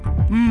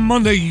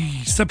Monday,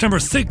 September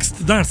 6th,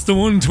 that's the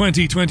one,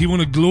 2021,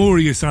 a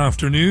glorious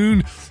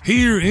afternoon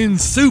here in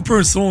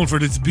Super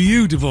Salford. It's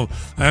beautiful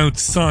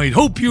outside.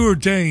 Hope your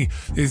day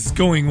is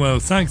going well.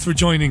 Thanks for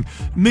joining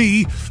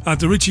me at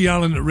the Richie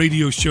Allen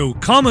Radio Show.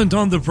 Comment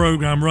on the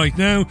programme right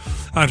now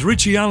at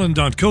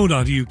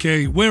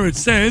richieallen.co.uk, where it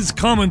says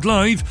comment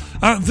live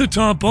at the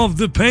top of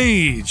the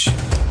page.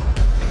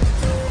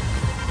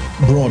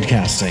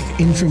 Broadcasting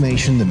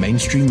information the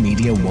mainstream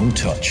media won't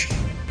touch.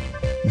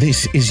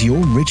 This is your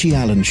Richie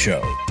Allen Show.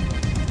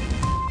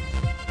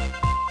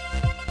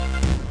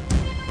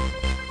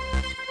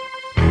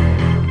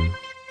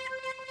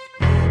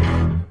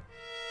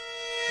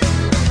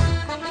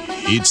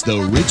 It's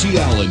the Richie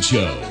Allen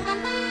Show.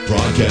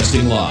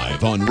 Broadcasting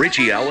live on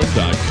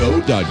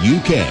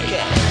richieallen.co.uk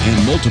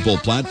and multiple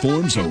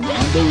platforms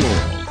around the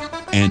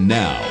world. And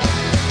now,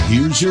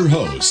 here's your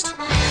host,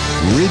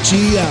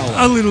 Richie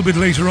Allen. A little bit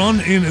later on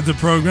in the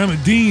programme,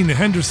 Dean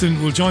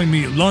Henderson will join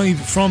me live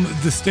from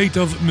the state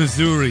of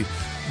Missouri.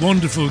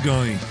 Wonderful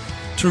guy,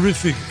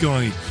 terrific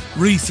guy,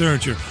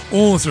 researcher,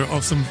 author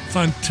of some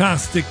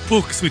fantastic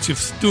books which have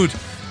stood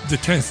the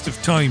test of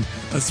time,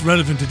 as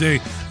relevant today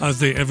as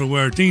they ever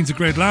were. Dean's a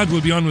great lad. Will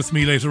be on with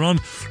me later on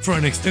for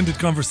an extended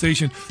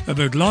conversation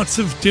about lots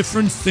of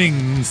different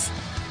things.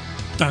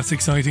 That's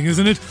exciting,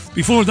 isn't it?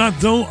 Before that,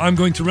 though, I'm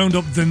going to round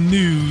up the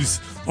news,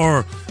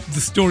 or the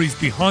stories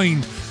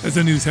behind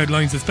the news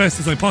headlines, as best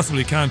as I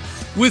possibly can,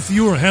 with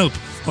your help.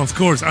 Of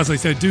course, as I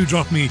said, do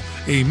drop me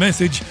a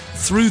message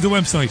through the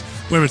website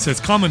where it says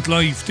comment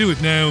live. Do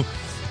it now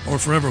or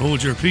forever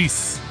hold your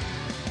peace.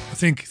 I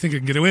think I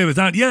can get away with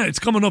that. Yeah, it's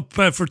coming up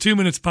for 2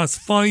 minutes past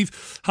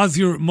 5. Has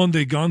your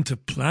Monday gone to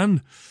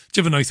plan? Did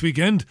you have a nice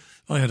weekend?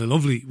 I had a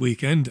lovely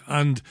weekend,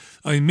 and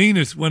I mean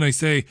it when I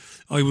say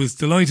I was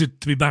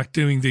delighted to be back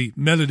doing the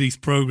Melodies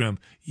programme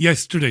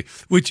yesterday,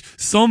 which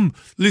some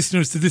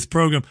listeners to this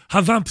programme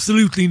have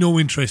absolutely no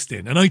interest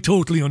in, and I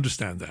totally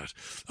understand that.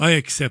 I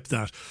accept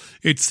that.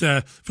 It's,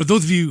 for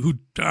those of you who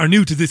are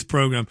new to this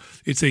programme,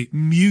 it's a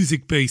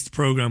music-based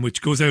programme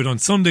which goes out on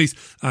Sundays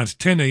at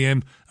 10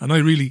 a.m, and I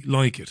really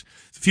like it.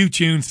 A few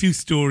tunes, few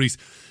stories,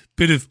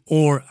 bit of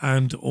or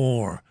and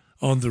or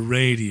on the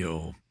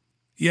radio.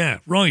 Yeah,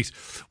 right.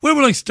 Where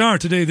will I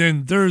start today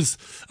then? There's,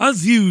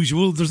 as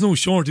usual, there's no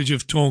shortage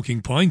of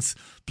talking points.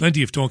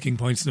 Plenty of talking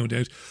points, no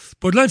doubt.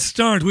 But let's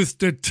start with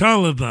the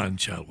Taliban,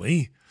 shall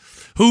we?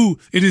 Who,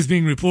 it is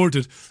being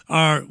reported,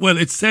 are, well,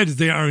 it's said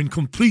they are in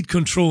complete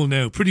control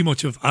now, pretty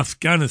much of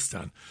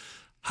Afghanistan,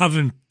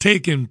 having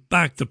taken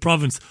back the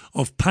province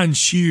of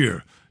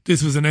Panjshir.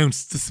 This was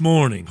announced this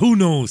morning. Who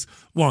knows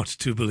what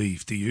to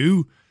believe? Do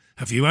you?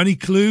 Have you any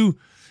clue?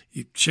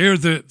 You share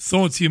the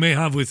thoughts you may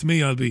have with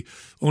me. I'll be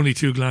only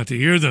too glad to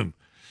hear them,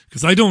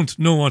 because I don't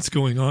know what's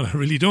going on. I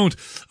really don't.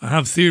 I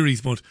have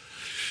theories, but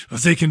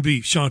they can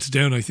be shot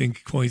down, I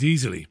think, quite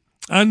easily.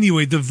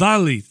 Anyway, the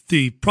valley,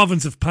 the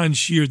province of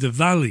Panjshir, the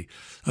valley,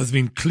 has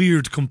been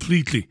cleared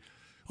completely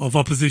of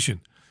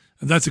opposition.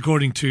 And that's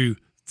according to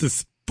the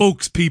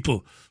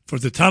spokespeople for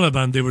the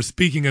Taliban. They were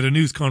speaking at a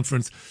news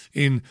conference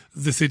in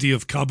the city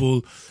of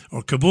Kabul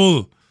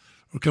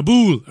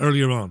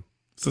earlier on.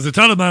 So the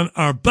Taliban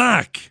are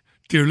back,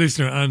 dear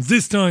listener, and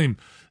this time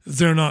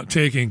they're not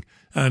taking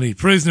any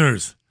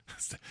prisoners.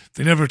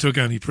 They never took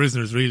any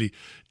prisoners, really,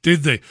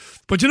 did they?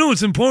 But you know,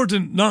 it's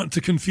important not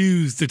to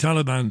confuse the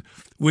Taliban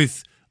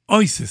with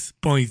ISIS,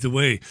 by the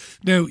way.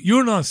 Now,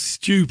 you're not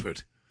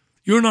stupid.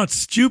 You're not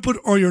stupid,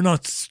 or you're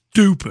not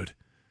stupid.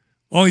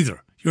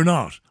 Either. You're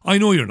not. I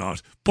know you're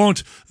not.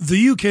 But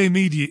the UK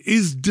media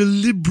is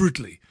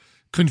deliberately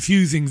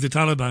confusing the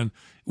Taliban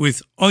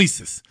with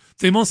ISIS.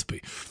 They must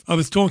be. I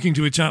was talking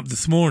to a chap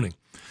this morning,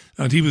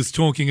 and he was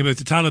talking about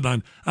the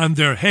Taliban and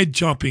their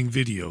head-chopping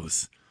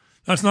videos.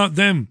 That's not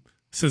them,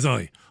 says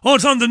I. Oh,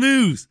 it's on the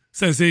news,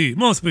 says he.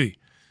 Must be.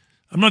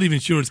 I'm not even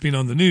sure it's been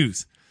on the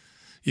news.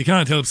 You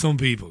can't help some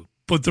people.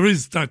 But there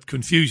is that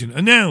confusion.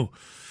 And now,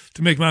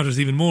 to make matters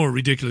even more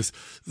ridiculous,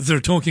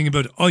 they're talking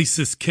about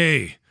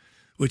ISIS-K,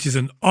 which is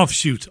an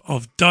offshoot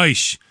of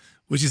Daesh,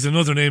 which is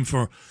another name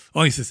for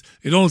ISIS.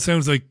 It all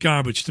sounds like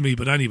garbage to me,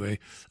 but anyway,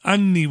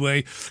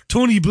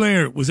 Tony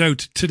Blair was out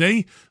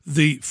today.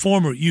 The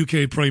former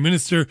UK Prime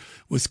Minister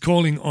was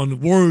calling on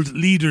world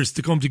leaders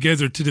to come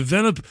together to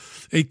develop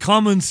a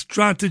common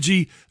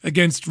strategy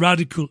against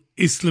radical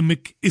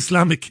Islamic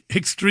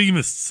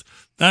extremists.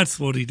 That's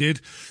what he did.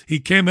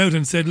 He came out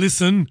and said,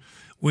 listen,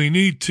 we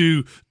need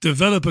to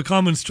develop a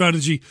common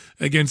strategy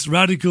against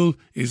radical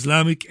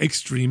Islamic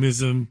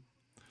extremism.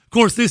 Of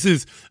course, this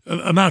is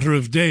a matter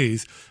of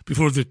days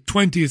before the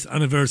 20th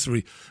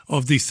anniversary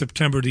of the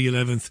September the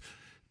 11th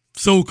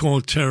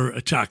so-called terror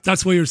attack.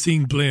 That's why you're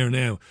seeing Blair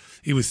now.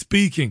 He was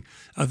speaking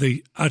at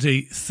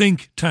a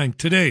think tank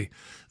today,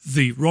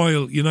 the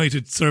Royal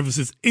United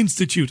Services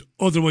Institute,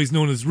 otherwise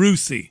known as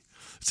RUSI.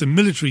 It's a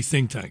military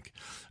think tank.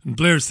 And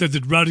Blair said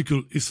that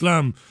radical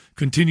Islam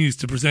continues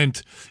to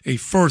present a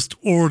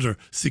first-order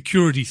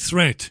security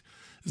threat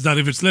that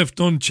if it's left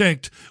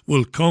unchecked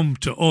will come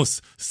to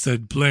us,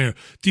 said Blair.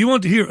 Do you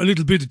want to hear a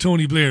little bit of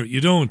Tony Blair?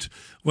 You don't?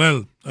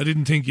 Well, I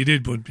didn't think you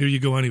did, but here you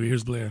go anyway.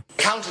 Here's Blair.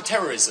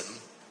 Counter-terrorism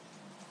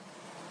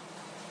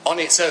on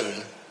its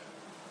own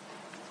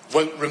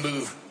won't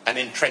remove an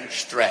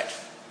entrenched threat.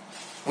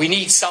 We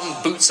need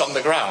some boots on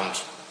the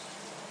ground.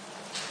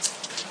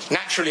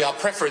 Naturally, our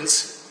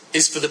preference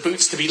is for the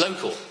boots to be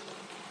local,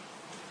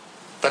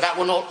 but that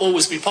will not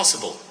always be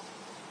possible.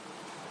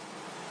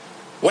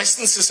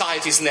 Western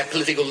societies and their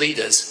political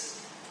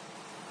leaders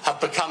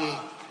have become,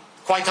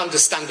 quite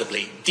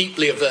understandably,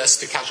 deeply averse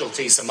to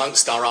casualties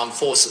amongst our armed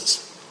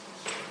forces.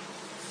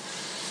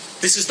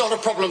 This is not a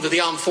problem for the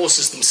armed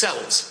forces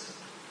themselves,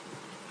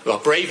 who are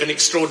brave and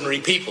extraordinary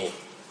people,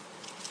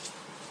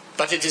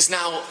 but it is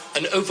now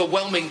an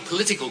overwhelming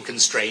political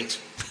constraint.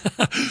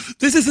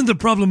 This isn't the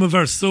problem of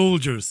our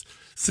soldiers,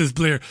 says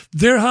Blair.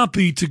 They're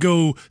happy to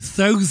go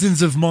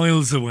thousands of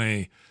miles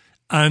away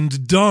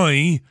and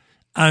die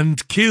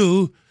and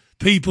kill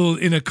people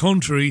in a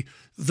country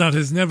that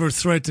has never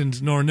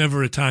threatened nor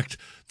never attacked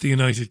the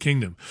United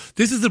Kingdom.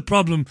 This is the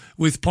problem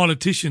with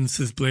politicians,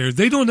 says Blair.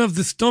 They don't have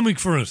the stomach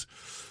for it.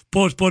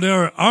 But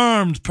our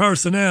armed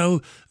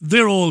personnel,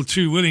 they're all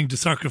too willing to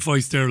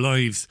sacrifice their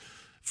lives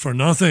for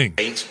nothing.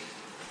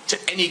 To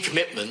any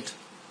commitment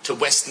to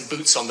Western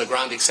boots on the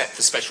ground except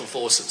for special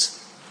forces.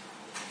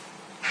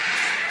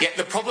 Yet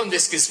the problem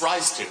this gives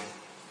rise to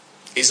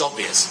is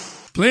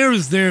obvious. Blair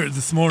is there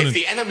this morning. If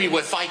the enemy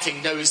we're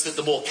fighting knows that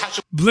the more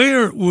casual...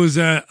 Blair was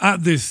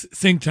at this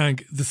think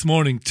tank this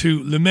morning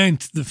to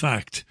lament the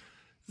fact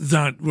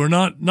that we're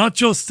not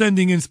just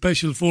sending in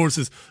special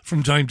forces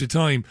from time to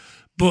time,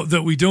 but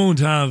that we don't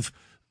have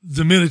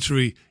the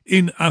military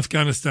in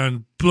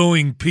Afghanistan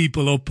blowing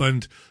people up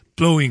and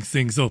blowing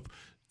things up.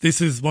 This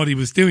is what he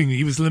was doing.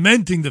 He was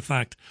lamenting the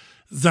fact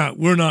that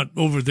we're not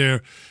over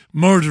there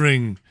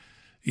murdering,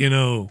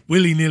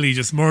 willy-nilly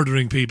just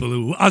murdering people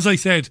who, as I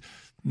said,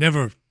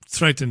 never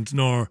threatened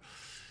nor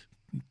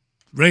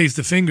raised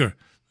a finger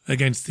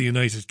against the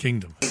United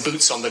Kingdom.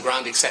 Boots on the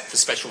ground except for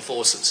special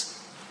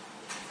forces.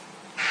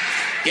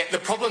 Yet the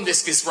problem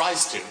this gives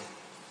rise to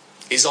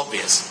is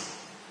obvious.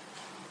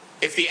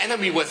 If the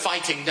enemy we're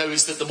fighting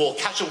knows that the more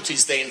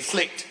casualties they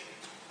inflict,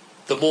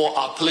 the more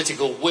our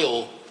political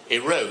will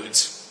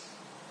erodes,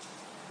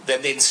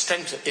 then the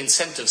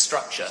incentive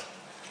structure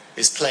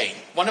is plain.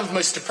 One of the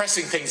most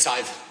depressing things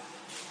I've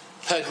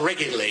heard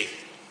regularly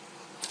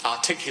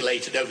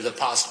articulated over the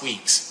past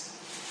weeks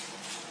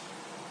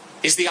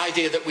is the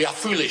idea that we are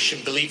foolish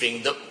in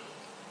believing that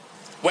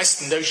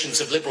Western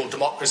notions of liberal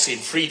democracy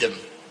and freedom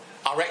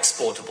are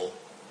exportable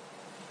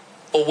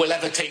or will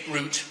ever take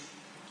root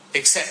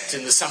except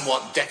in the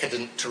somewhat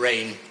decadent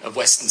terrain of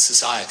Western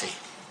society.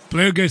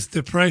 Blair gets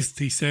depressed,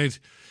 he said,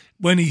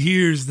 when he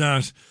hears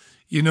that,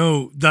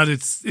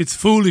 that it's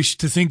foolish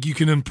to think you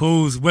can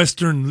impose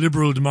Western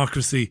liberal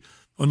democracy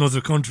on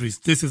other countries.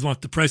 This is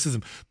what depresses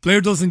him.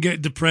 Blair doesn't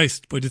get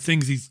depressed by the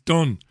things he's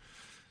done,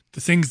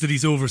 the things that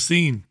he's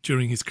overseen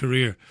during his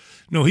career.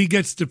 No, he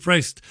gets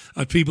depressed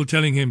at people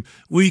telling him,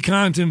 we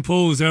can't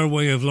impose our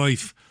way of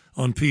life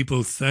on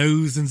people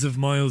thousands of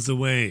miles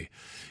away.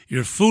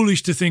 You're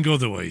foolish to think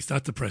otherwise.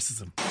 That depresses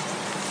him.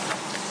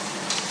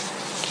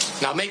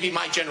 Now, maybe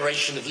my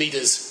generation of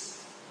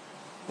leaders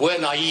were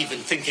naive in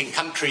thinking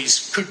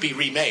countries could be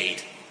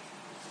remade,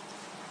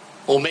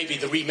 or maybe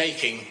the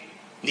remaking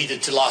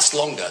needed to last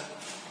longer.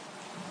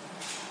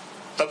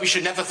 But we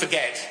should never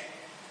forget,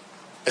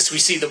 as we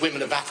see the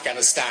women of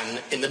Afghanistan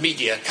in the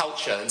media,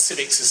 culture and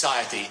civic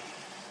society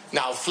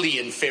now flee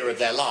in fear of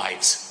their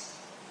lives,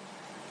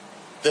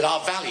 that our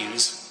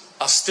values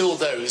are still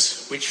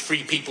those which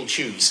free people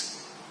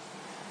choose.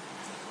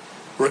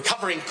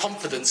 Recovering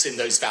confidence in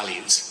those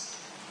values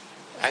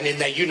and in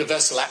their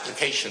universal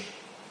application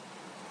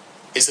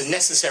is a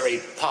necessary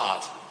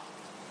part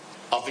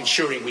of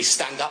ensuring we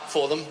stand up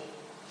for them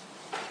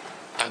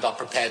and are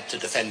prepared to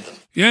defend them.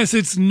 Yes,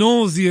 it's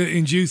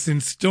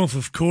nausea-inducing stuff,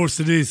 of course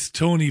it is.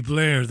 Tony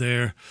Blair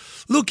there,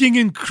 looking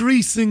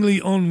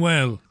increasingly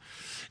unwell.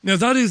 Now,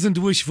 that isn't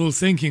wishful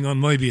thinking on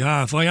my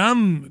behalf. I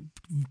am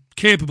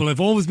capable, I've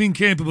always been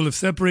capable of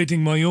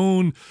separating my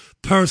own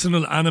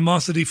personal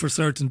animosity for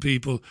certain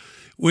people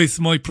with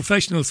my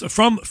professional,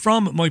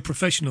 from my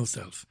professional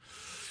self.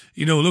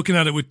 Looking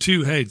at it with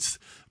two heads.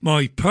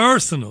 My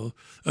personal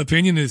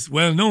opinion is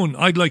well known.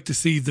 I'd like to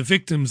see the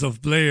victims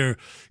of Blair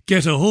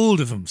get a hold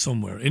of him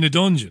somewhere in a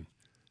dungeon.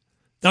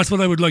 That's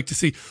what I would like to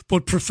see.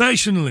 But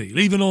professionally,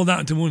 leaving all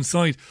that to one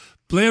side,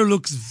 Blair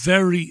looks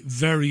very,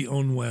 very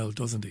unwell,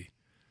 doesn't he?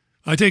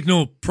 I take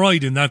no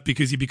pride in that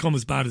because you become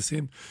as bad as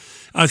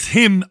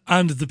him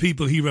and the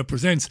people he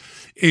represents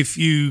if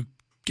you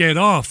get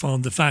off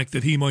on the fact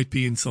that he might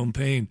be in some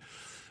pain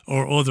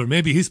or other.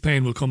 Maybe his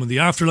pain will come in the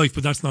afterlife,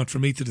 but that's not for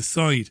me to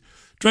decide.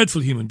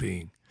 Dreadful human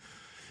being.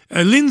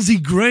 Lindsey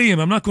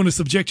Graham, I'm not going to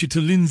subject you to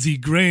Lindsey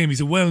Graham.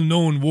 He's a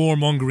well-known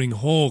warmongering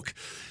hawk,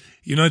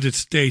 United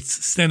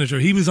States Senator.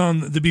 He was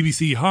on the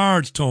BBC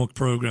Hard Talk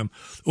programme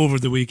over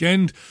the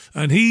weekend,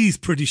 and he's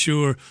pretty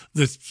sure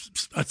that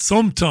at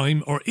some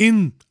time or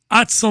in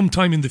at some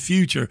time in the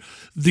future,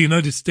 the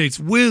United States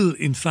will,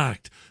 in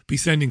fact, be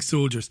sending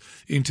soldiers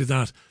into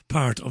that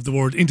part of the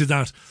world, into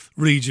that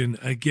region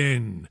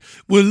again.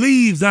 We'll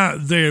leave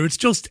that there. It's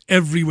just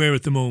everywhere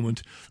at the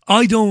moment.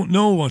 I don't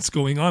know what's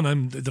going on.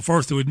 I'm the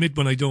first to admit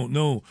when I don't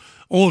know.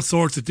 All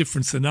sorts of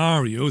different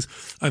scenarios.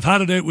 I've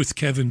had it out with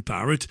Kevin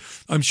Barrett.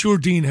 I'm sure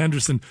Dean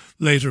Henderson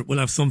later will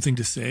have something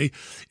to say.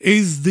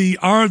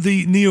 Are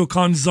the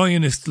neocon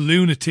Zionist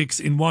lunatics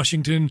in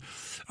Washington,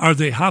 are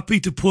they happy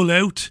to pull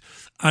out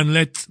and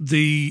let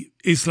the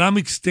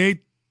Islamic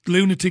State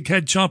lunatic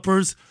head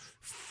choppers,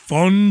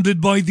 funded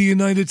by the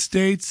United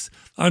States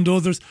and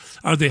others,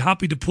 are they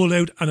happy to pull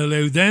out and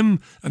allow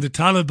them and the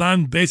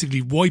Taliban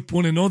basically wipe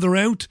one another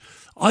out?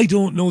 I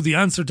don't know the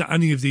answer to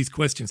any of these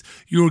questions.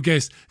 Your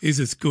guess is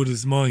as good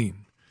as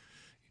mine.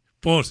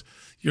 But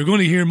you're going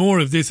to hear more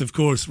of this, of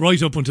course,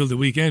 right up until the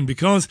weekend,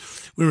 because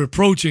we're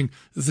approaching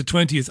the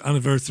 20th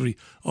anniversary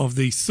of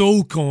the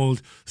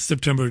so-called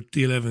September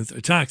the 11th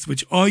attacks,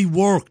 which I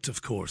worked,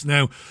 of course.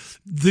 Now,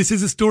 this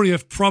is a story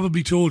I've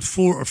probably told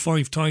 4 or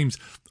 5 times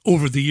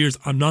over the years.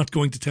 I'm not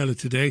going to tell it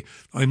today.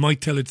 I might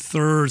tell it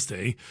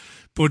Thursday.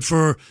 But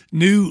for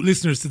new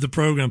listeners to the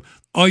programme,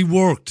 I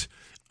worked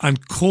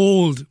and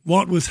called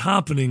what was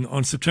happening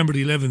on September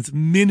the 11th,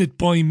 minute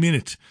by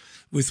minute,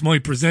 with my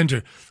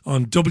presenter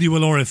on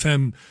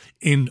WLR-FM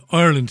in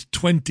Ireland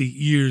 20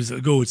 years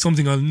ago. It's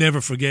something I'll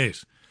never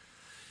forget.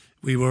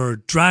 We were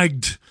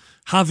dragged,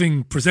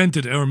 having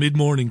presented our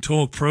mid-morning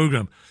talk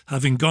programme,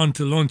 having gone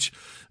to lunch,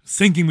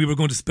 thinking we were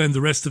going to spend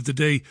the rest of the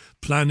day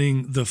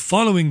planning the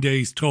following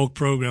day's talk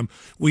programme.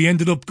 We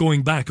ended up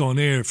going back on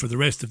air for the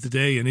rest of the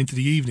day and into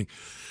the evening,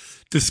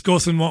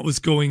 discussing what was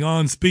going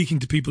on, speaking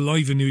to people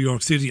live in New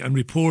York City and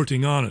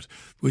reporting on it,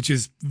 which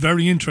is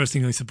very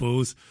interesting, I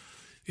suppose,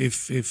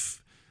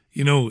 if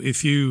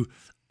you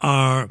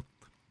are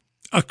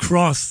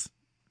across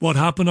what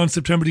happened on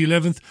September the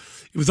 11th.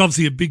 It was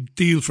obviously a big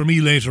deal for me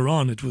later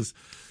on. It was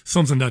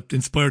something that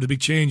inspired a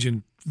big change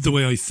in the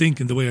way I think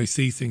and the way I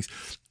see things.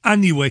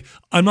 Anyway,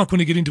 I'm not going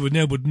to get into it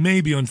now, but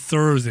maybe on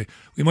Thursday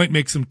we might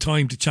make some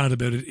time to chat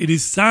about it. It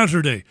is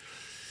Saturday.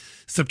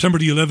 September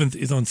the 11th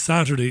is on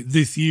Saturday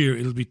this year.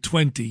 It'll be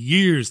 20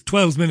 years,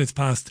 12 minutes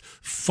past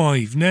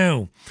 5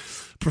 now.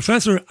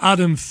 Professor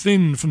Adam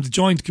Finn from the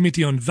Joint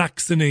Committee on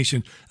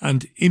Vaccination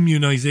and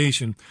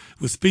Immunisation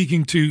was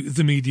speaking to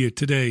the media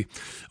today.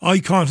 I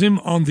caught him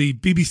on the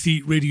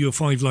BBC Radio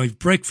 5 Live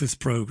breakfast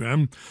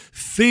programme.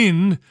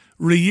 Finn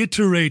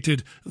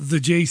reiterated the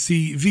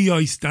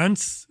JCVI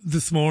stance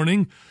this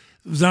morning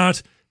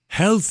that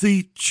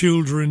healthy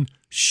children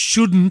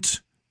should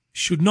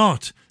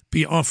not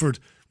be offered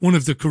one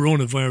of the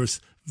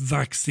coronavirus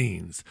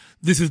vaccines.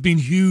 This has been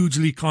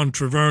hugely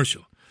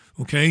controversial.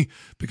 Okay,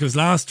 because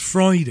last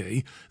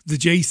Friday, the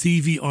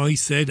JCVI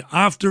said,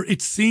 after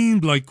it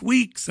seemed like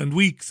weeks and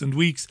weeks and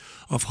weeks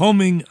of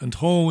humming and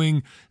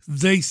hawing,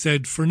 they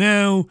said, for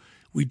now,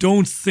 we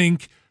don't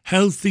think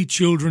healthy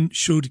children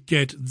should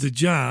get the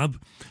jab.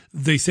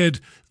 They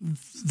said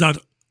that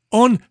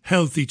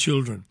unhealthy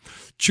children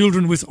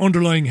with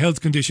underlying health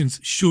conditions,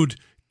 should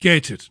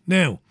get it.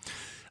 Now,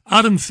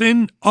 Adam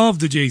Finn of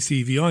the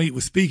JCVI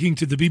was speaking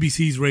to the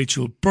BBC's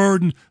Rachel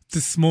Burden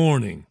this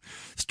morning.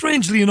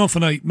 Strangely enough,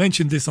 and I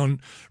mentioned this on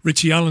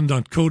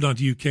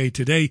richieallen.co.uk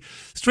today,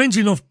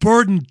 strangely enough,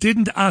 Burden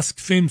didn't ask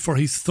Finn for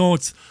his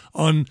thoughts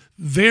on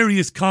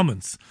various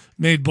comments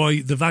made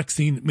by the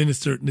vaccine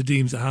minister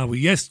Nadhim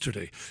Zahawi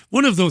yesterday.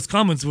 One of those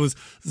comments was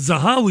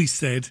Zahawi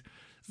said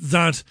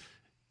that,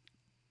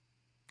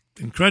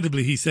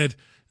 incredibly, he said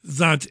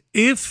that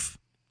if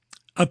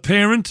a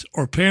parent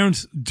or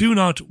parents do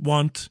not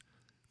want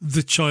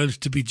the child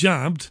to be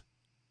jabbed,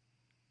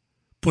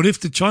 but if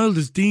the child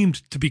is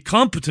deemed to be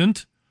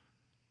competent,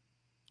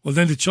 well,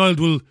 then the child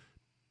will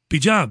be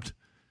jabbed,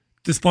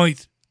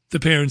 despite the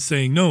parents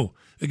saying no,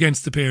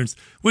 against the parents'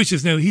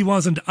 wishes. Now, he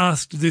wasn't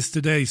asked this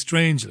today,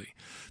 strangely,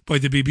 by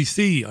the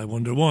BBC. I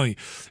wonder why.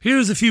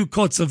 Here's a few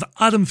cuts of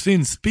Adam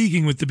Finn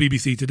speaking with the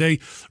BBC today.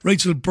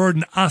 Rachel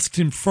Burden asked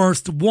him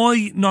first,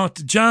 why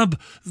not jab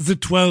the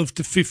 12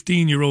 to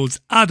 15-year-olds?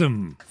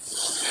 Adam.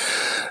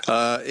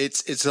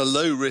 It's a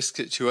low-risk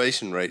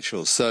situation,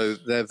 Rachel, so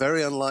they're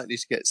very unlikely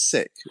to get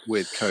sick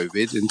with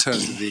COVID in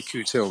terms of the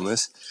acute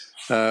illness.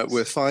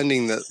 We're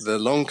finding that the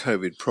long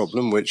COVID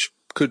problem, which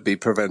could be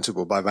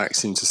preventable by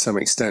vaccine to some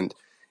extent,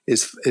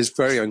 is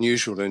very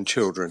unusual in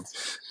children.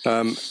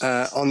 On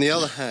the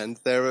other hand,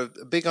 there are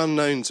big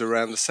unknowns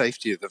around the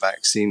safety of the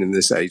vaccine in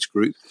this age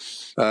group.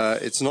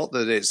 It's not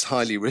that it's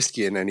highly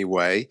risky in any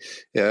way,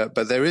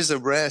 but there is a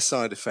rare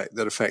side effect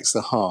that affects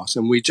the heart,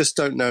 and we just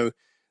don't know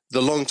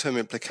the long-term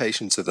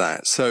implications of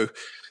that. So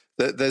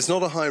there's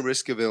not a high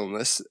risk of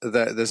illness.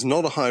 There's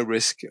not a high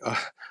risk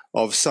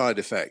of side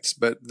effects,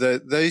 but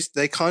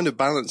they kind of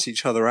balance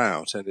each other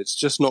out, and it's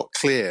just not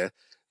clear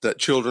that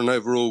children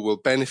overall will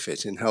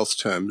benefit in health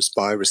terms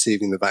by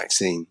receiving the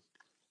vaccine.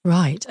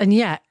 Right. And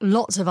yet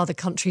lots of other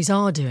countries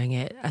are doing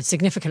it.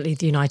 Significantly,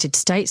 the United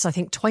States. I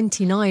think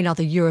 29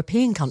 other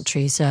European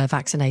countries are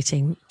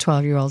vaccinating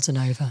 12-year-olds and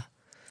over.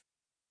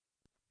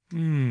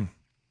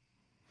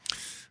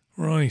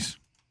 Right.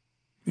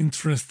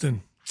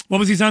 Interesting. What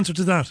was his answer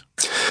to that?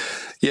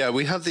 Yeah,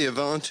 we have the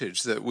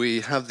advantage that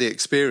we have the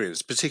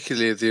experience,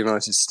 particularly of the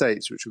United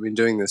States, which have been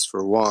doing this for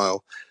a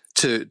while,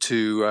 to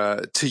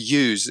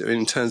use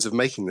in terms of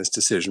making this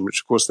decision,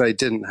 which of course they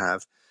didn't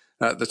have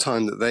at the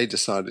time that they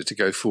decided to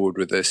go forward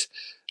with this.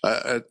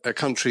 A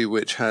country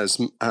which has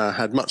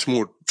had much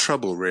more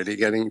trouble really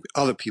getting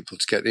other people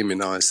to get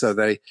immunised, so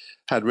they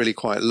had really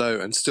quite low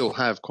and still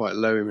have quite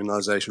low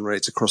immunisation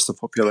rates across the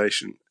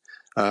population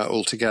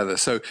altogether.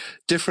 So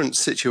different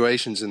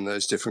situations in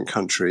those different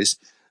countries.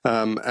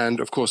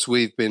 And of course,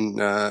 we've been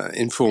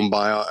informed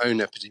by our own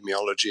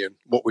epidemiology and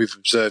what we've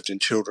observed in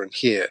children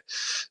here.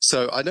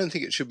 So I don't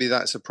think it should be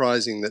that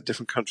surprising that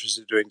different countries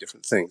are doing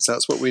different things.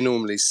 That's what we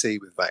normally see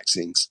with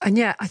vaccines. And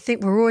yeah, I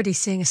think we're already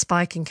seeing a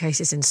spike in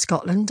cases in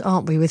Scotland,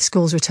 aren't we, with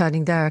schools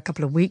returning there a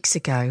couple of weeks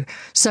ago.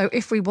 So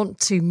if we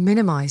want to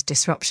minimise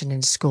disruption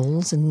in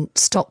schools and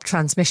stop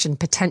transmission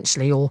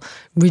potentially, or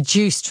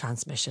reduce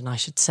transmission, I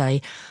should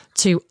say,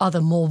 to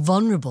other more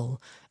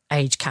vulnerable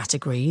age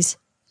categories,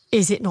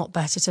 is it not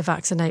better to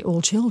vaccinate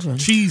all children?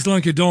 She's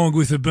like a dog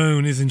with a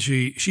bone, isn't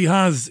she? She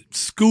has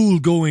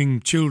school-going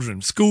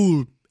children,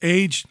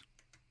 school-aged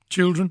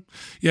children.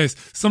 Yes,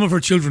 some of her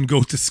children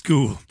go to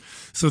school,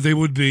 so they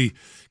would be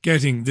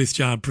getting this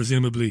jab,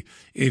 presumably,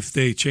 if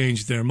they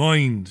changed their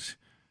mind.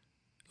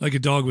 Like a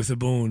dog with a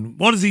bone.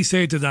 What does he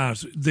say to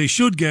that? They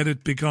should get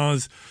it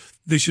because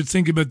they should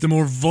think about the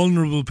more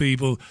vulnerable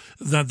people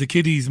that the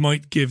kiddies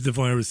might give the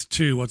virus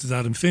to. What does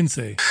Adam Finn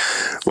say?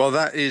 Well,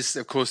 that is,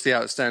 of course, the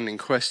outstanding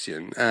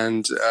question.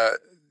 And,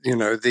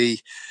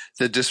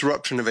 the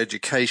disruption of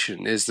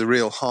education is the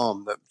real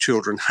harm that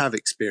children have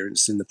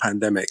experienced in the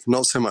pandemic.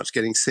 Not so much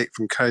getting sick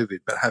from COVID,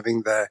 but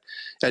having their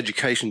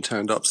education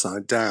turned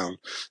upside down.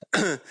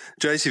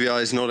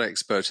 JCVI is not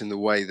expert in the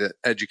way that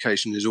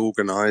education is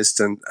organised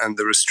and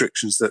the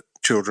restrictions that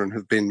children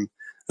have been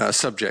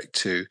subject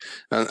to.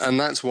 And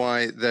that's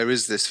why there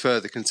is this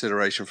further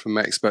consideration from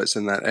experts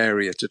in that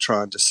area to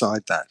try and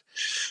decide that.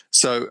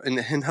 So in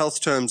health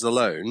terms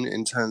alone,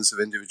 in terms of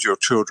individual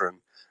children,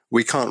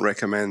 we can't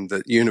recommend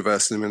that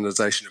universal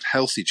immunisation of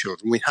healthy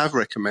children. We have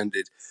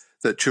recommended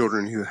that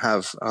children who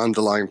have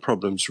underlying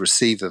problems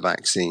receive the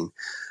vaccine.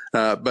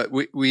 But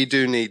we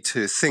do need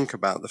to think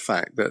about the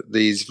fact that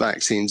these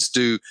vaccines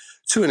do,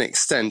 to an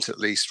extent at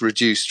least,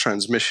 reduce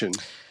transmission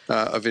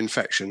of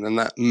infection, and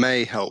that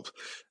may help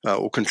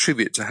or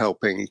contribute to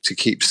helping to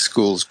keep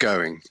schools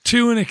going.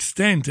 To an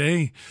extent,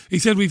 eh? He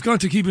said we've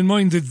got to keep in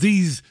mind that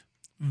these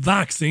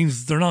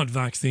vaccines, they're not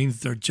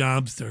vaccines, they're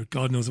jabs, they're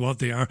God knows what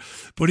they are.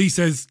 But he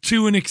says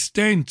to an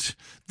extent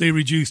they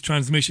reduce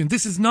transmission.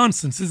 This is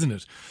nonsense, isn't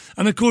it?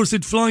 And of course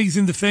it flies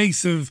in the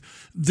face of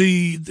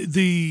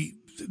the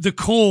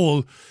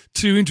call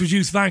to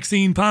introduce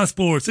vaccine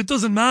passports. It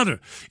doesn't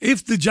matter.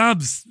 If the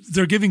jabs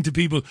they're giving to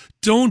people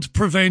don't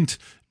prevent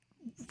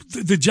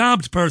the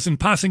jabbed person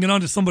passing it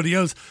on to somebody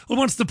else, well,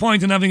 what's the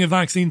point in having a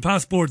vaccine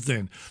passport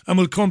then? And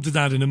we'll come to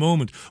that in a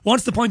moment.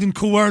 What's the point in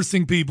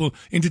coercing people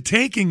into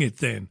taking it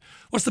then?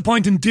 What's the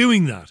point in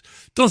doing that?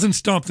 Doesn't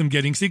stop them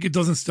getting sick. It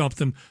doesn't stop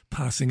them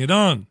passing it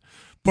on.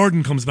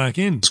 Burden comes back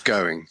in. It's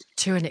going.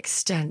 To an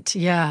extent,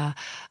 yeah.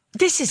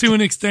 This is to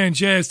an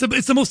extent, yes.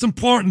 It's the most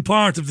important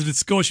part of the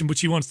discussion, but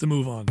she wants to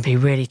move on. It'd be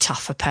really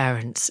tough for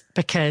parents,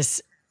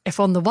 because if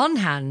on the one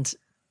hand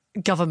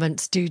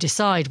governments do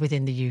decide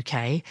within the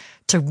UK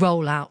to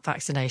roll out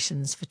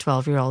vaccinations for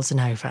 12-year-olds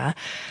and over,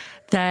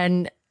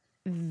 then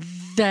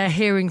they're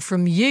hearing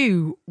from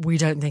you, we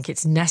don't think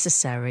it's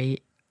necessary,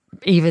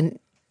 even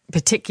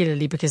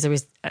particularly because there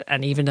is,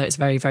 and even though it's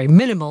very, very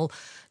minimal,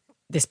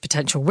 this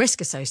potential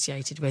risk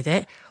associated with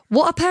it.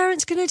 What are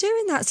parents going to do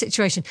in that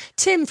situation?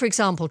 Tim, for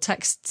example,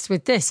 texts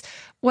with this: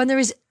 when there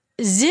is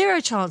zero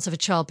chance of a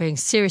child being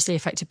seriously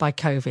affected by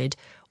COVID,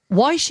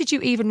 why should you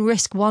even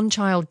risk one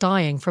child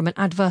dying from an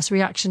adverse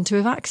reaction to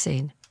a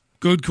vaccine?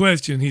 Good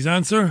question. His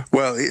answer?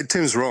 Well,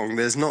 Tim's wrong.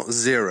 There's not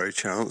zero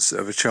chance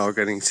of a child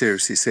getting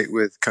seriously sick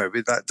with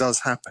COVID. That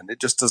does happen.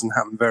 It just doesn't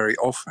happen very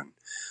often.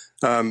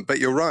 But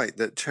you're right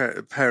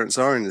that parents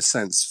are, in a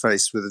sense,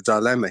 faced with a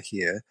dilemma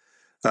here.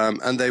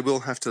 And they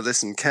will have to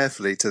listen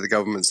carefully to the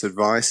government's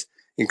advice,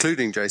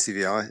 including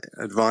JCVI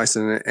advice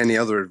and any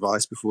other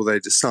advice, before they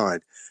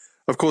decide.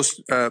 Of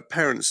course,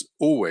 parents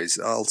always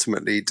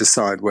ultimately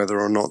decide whether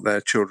or not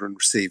their children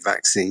receive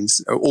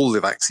vaccines. All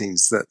the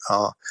vaccines that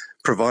are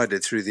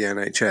provided through the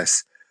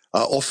NHS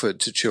are offered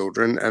to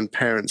children, and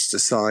parents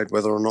decide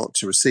whether or not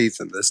to receive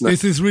them.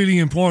 This is really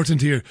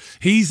important here.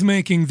 He's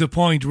making the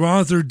point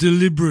rather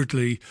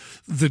deliberately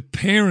that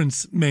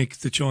parents make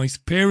the choice.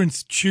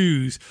 Parents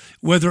choose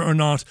whether or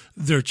not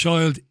their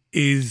child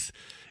is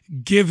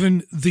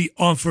given the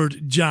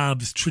offered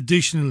jabs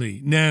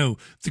traditionally. Now,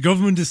 the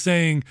government is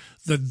saying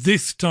that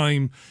this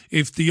time,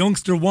 if the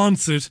youngster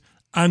wants it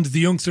and the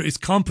youngster is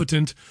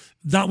competent,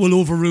 that will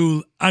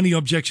overrule any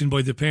objection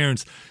by the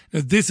parents.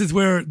 Now, this is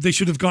where they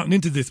should have gotten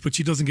into this, but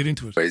she doesn't get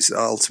into it.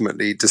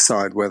 Ultimately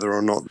decide whether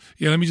or not...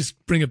 Yeah, let me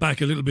just bring it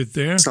back a little bit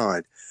there.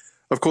 Decide.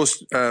 Of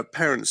course,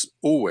 parents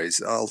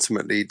always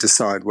ultimately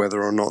decide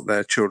whether or not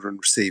their children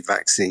receive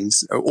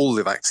vaccines. All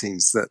the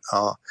vaccines that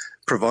are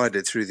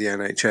provided through the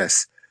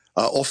NHS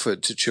are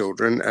offered to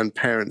children, and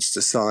parents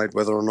decide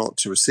whether or not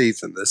to receive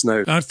them.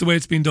 That's the way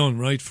it's been done,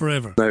 right?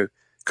 Forever. No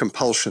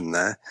compulsion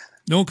there.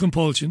 No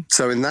compulsion.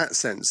 So in that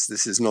sense,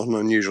 this is not an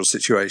unusual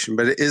situation,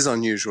 but it is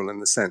unusual in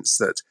the sense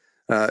that,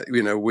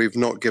 we've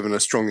not given a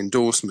strong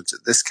endorsement at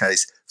this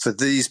case for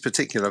these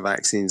particular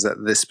vaccines at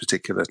this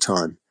particular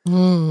time.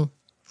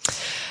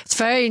 It's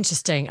very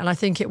interesting, and I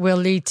think it will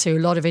lead to a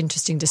lot of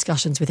interesting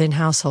discussions within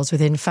households,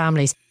 within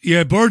families.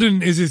 Yeah,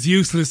 burden is as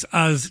useless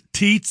as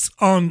teats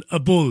on a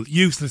bull.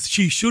 Useless.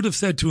 She should have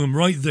said to him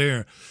right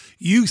there,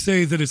 you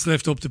say that it's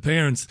left up to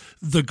parents.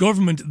 The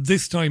government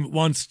this time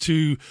wants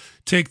to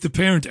take the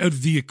parent out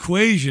of the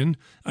equation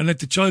and let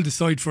the child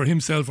decide for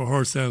himself or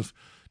herself.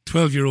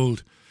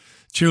 12-year-old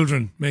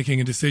children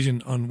making a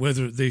decision on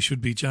whether they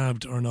should be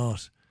jabbed or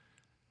not.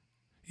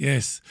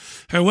 Yes.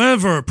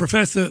 However,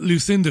 Professor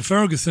Lucinda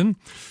Ferguson,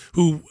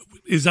 who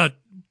is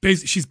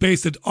she's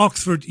based at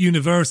Oxford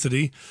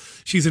University.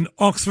 She's an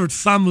Oxford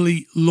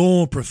family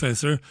law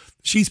professor.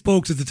 She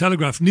spoke to the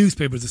Telegraph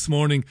newspaper this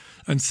morning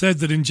and said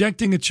that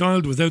injecting a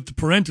child without the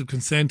parental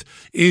consent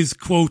is,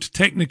 quote,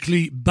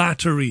 technically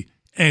battery,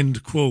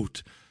 end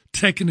quote.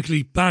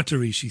 Technically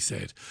battery, she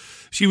said.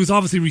 She was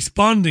obviously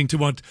responding to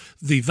what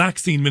the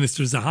vaccine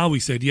minister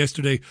Zahawi said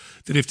yesterday,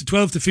 that if the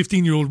 12 to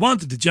 15-year-old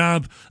wanted the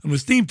jab and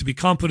was deemed to be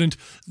competent,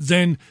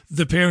 then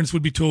the parents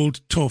would be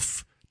told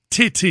tough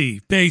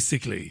titty,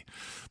 basically.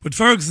 But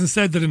Ferguson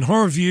said that in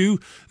her view,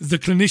 the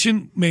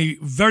clinician may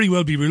very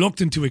well be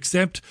reluctant to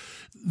accept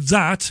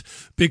that,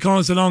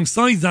 because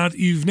alongside that,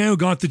 you've now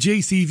got the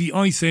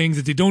JCVI saying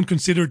that they don't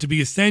consider it to be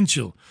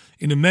essential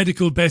in a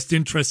medical best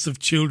interests of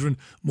children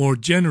more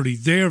generally.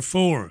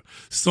 Therefore,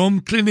 some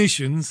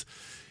clinicians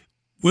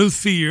will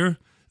fear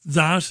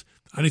that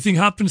anything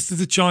happens to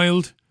the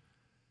child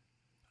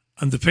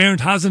and the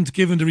parent hasn't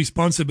given the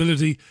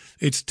responsibility,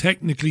 it's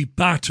technically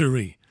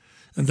battery.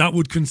 And that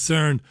would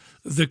concern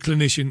the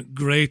clinician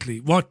greatly.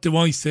 What do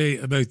I say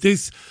about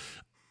this?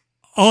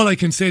 All I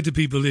can say to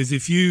people is,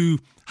 if you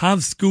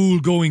have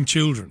school-going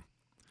children,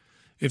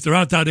 if they're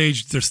at that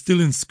age, they're still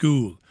in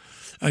school,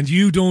 and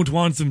you don't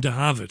want them to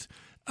have it,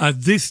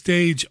 at this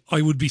stage,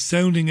 I would be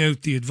sounding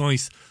out the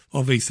advice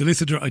of a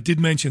solicitor. I did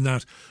mention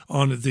that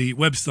on the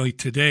website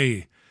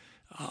today.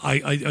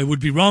 I would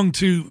be wrong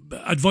to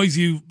advise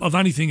you of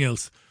anything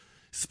else.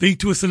 Speak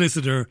to a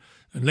solicitor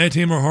and let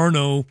him or her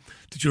know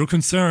that you're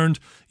concerned.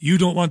 You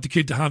don't want the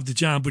kid to have the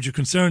jab, but you're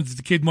concerned that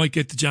the kid might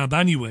get the jab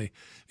anyway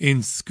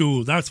in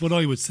school. That's what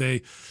I would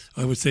say.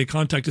 I would say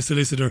contact a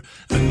solicitor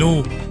and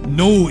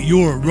know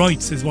your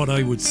rights is what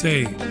I would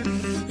say.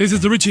 This is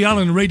the Richie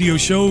Allen Radio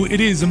Show.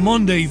 It is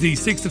Monday, the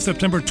 6th of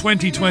September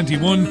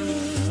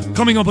 2021.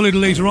 Coming up a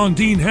little later on,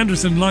 Dean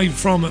Henderson live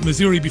from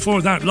Missouri.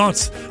 Before that,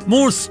 lots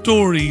more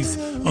stories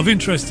of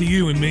interest to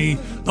you and me.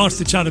 Lots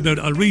to chat about.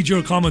 I'll read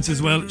your comments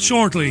as well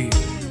shortly.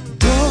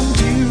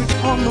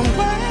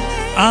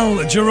 Al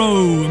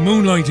Jarreau,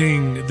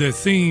 Moonlighting, the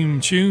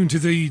theme tune to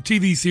the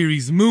TV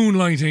series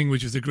Moonlighting,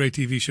 which was a great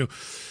TV show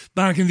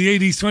back in the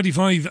 80s.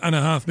 25 and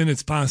a half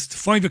minutes past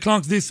 5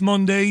 o'clock this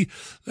Monday.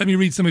 Let me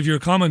read some of your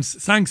comments.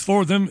 Thanks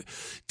for them.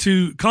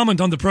 To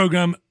comment on the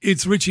programme,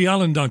 it's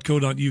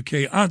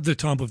richieallen.co.uk at the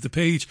top of the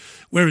page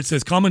where it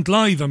says comment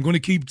live. I'm going to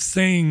keep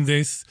saying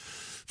this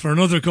for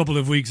another couple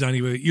of weeks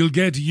anyway. You'll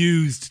get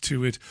used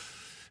to it.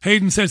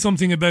 Hayden said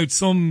something about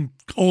some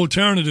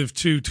alternative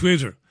to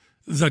Twitter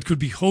that could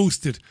be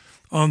hosted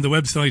on the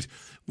website.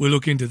 We'll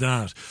look into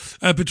that.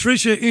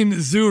 Patricia in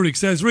Zurich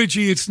says,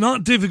 Richie, it's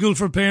not difficult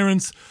for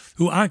parents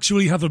who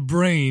actually have a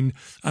brain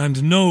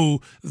and know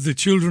the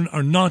children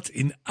are not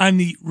in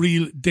any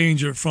real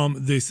danger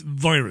from this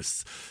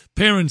virus.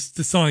 Parents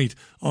decide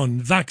on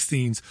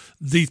vaccines.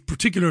 These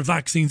particular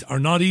vaccines are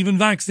not even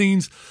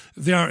vaccines.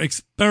 They are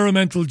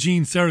experimental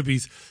gene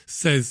therapies,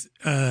 says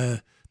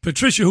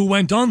Patricia, who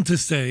went on to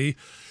say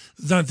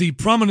that the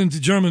prominent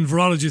German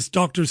virologist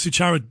Dr.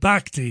 Sucharit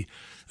Bhakti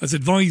has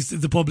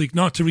advised the public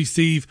not to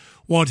receive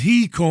what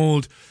he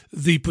called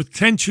the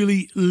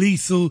potentially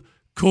lethal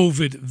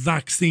COVID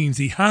vaccines.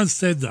 He has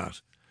said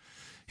that.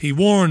 He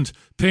warned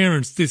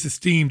parents, this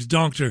esteemed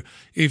doctor,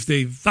 if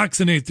they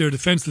vaccinate their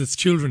defenceless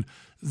children,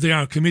 they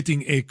are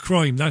committing a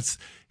crime. That's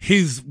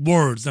his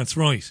words, that's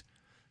right.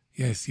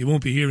 Yes, you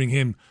won't be hearing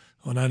him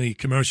on any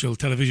commercial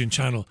television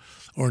channel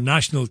or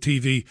national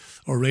TV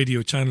or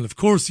radio channel. Of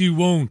course you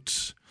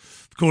won't.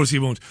 Of course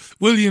you won't.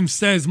 William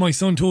says, my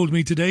son told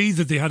me today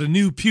that they had a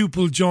new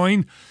pupil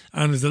join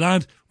and the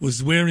lad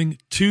was wearing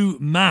 2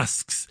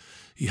 masks.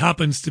 He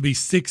happens to be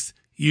 6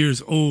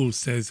 years old,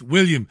 says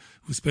William,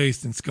 who's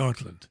based in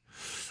Scotland.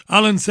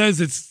 Alan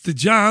says it's the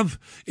jab.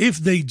 If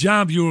they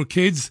jab your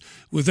kids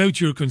without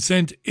your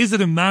consent, is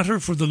it a matter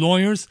for the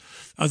lawyers?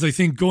 As I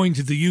think going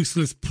to the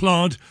useless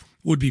plod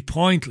would be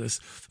pointless.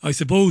 I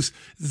suppose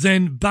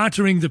then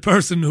battering the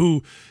person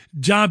who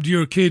jabbed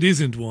your kid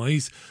isn't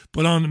wise,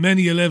 but on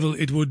many a level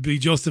it would be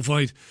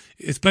justified,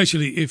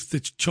 especially if the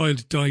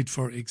child died,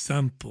 for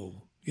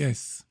example.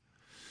 Yes.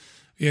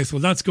 Yes,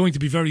 well, that's going to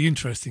be very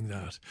interesting,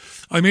 that.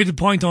 I made a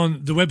point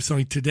on the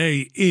website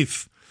today,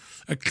 if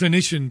a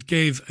clinician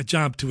gave a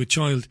jab to a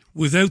child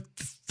without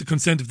the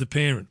consent of the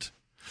parent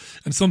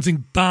and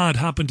something bad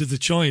happened to the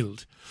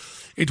child,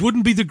 it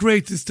wouldn't be the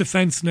greatest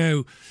defence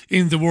now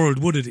in the world,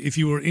 would it, if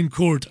you were in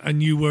court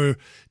and you were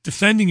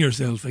defending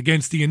yourself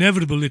against the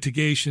inevitable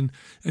litigation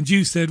and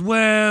you said,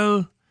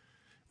 well,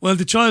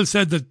 the child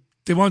said that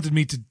they wanted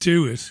me to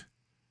do it.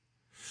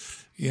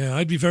 Yeah,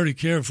 I'd be very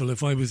careful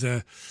if I was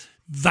a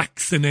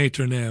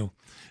vaccinator now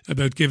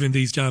about giving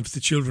these jabs to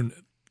children.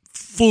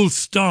 Full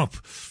stop.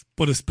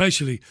 But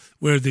especially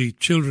where the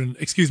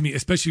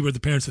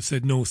parents have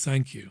said no,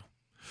 thank you.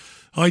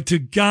 Hi to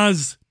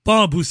Gaz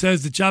Bob, who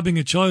says that jabbing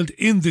a child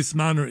in this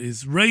manner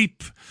is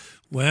rape.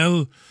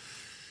 Well,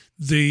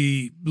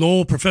 the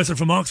law professor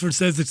from Oxford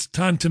says it's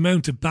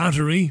tantamount to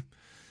battery,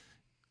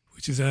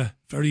 which is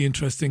very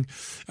interesting.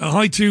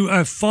 Hi to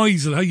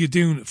Faisal. How you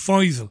doing,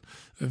 Faisal?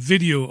 A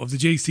video of the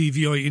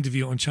JCVI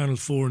interview on Channel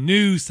 4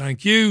 News.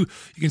 Thank you.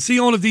 You can see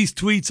all of these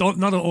tweets,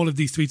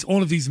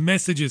 all of these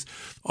messages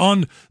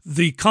on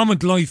the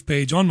Comment Live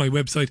page on my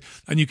website,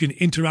 and you can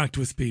interact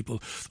with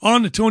people.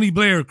 On Tony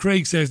Blair,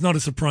 Craig says, not a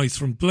surprise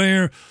from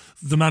Blair,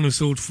 the man who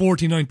sold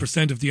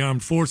 49% of the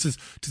armed forces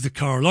to the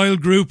Carlyle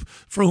Group,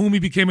 for whom he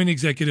became an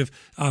executive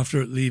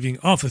after leaving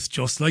office,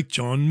 just like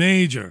John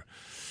Major.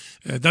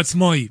 That's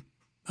my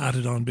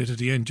added on bit at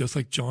the end, just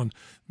like John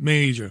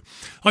Major.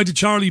 Hi to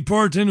Charlie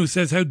Burton, who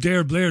says, how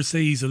dare Blair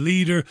say he's a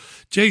leader.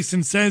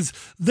 Jason says,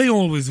 they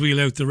always wheel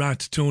out the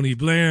rat, Tony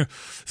Blair.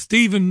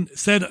 Stephen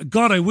said,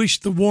 God, I wish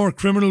the war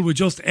criminal would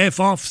just F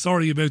off.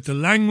 Sorry about the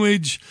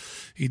language.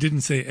 He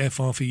didn't say F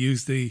off, he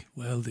used the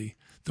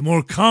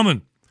more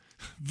common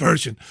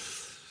version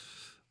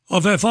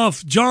of F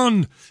off.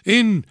 John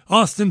in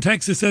Austin,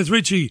 Texas says,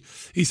 Richie,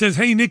 he says,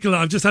 hey Nicola,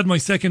 I've just had my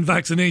second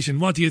vaccination.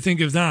 What do you think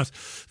of that?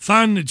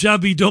 Fan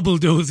jabby double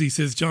dose, he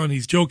says. John,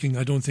 he's joking.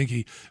 I don't think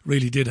he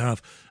really did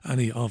have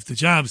any of the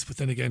jabs. But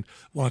then again,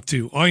 what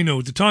do I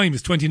know? The time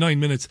is 29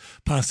 minutes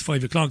past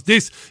 5 o'clock.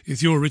 This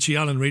is your Richie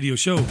Allen radio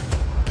show.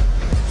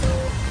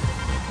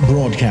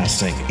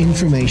 Broadcasting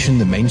information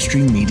the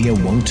mainstream media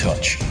won't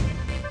touch.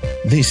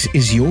 This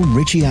is your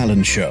Richie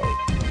Allen show.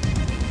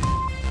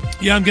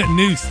 Yeah, I'm getting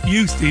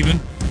used, Stephen.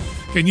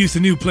 Getting used to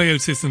new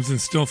playout systems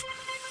and stuff.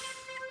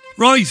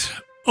 Right,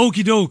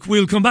 okie doke.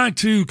 We'll come back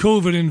to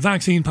COVID and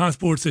vaccine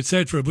passports,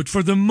 etc. But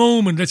for the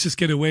moment, let's just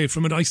get away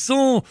from it. I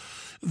saw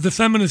the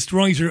feminist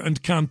writer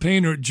and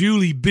campaigner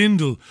Julie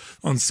Bindel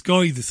on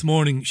Sky this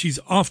morning. She's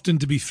often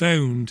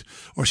found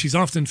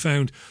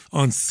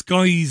on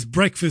Sky's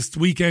breakfast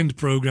weekend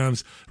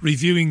programmes,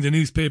 reviewing the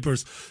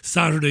newspapers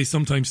Saturday,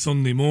 sometimes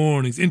Sunday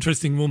mornings.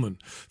 Interesting woman,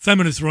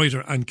 feminist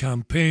writer and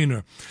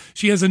campaigner.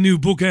 She has a new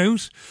book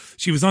out.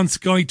 She was on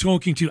Sky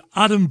talking to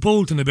Adam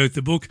Bolton about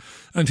the book,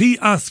 and he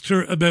asked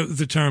her about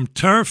the term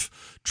TERF,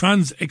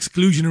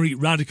 trans-exclusionary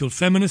radical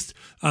feminist,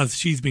 as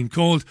she's been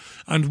called,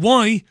 and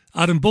why.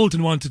 Adam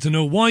Bolton wanted to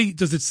know, why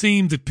does it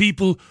seem that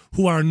people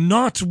who are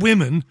not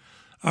women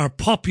are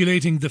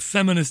populating the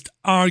feminist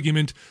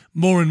argument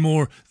more and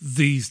more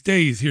these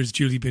days? Here's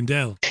Julie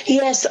Bindel.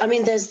 Yes, I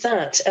mean, there's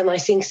that. And I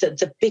think that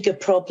the bigger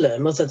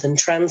problem, other than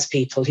trans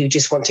people who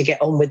just want to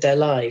get on with their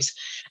lives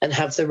and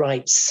have the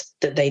rights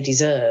that they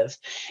deserve,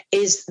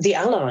 is the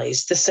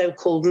allies, the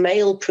so-called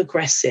male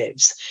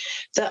progressives,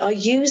 that are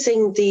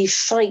using the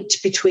fight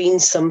between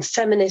some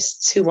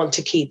feminists who want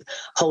to keep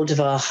hold of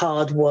our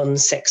hard-won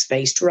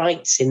sex-based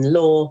rights in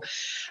law,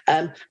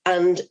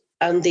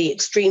 and the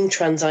extreme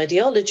trans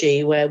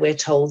ideology, where we're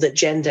told that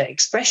gender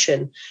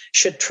expression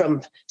should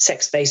trump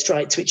sex-based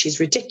rights, which is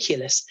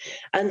ridiculous.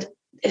 And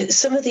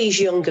some of these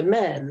younger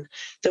men,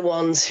 the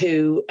ones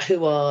who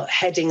are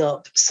heading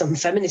up some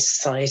feminist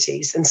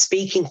societies and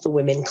speaking for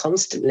women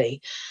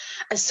constantly,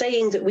 are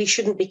saying that we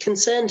shouldn't be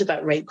concerned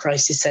about rape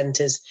crisis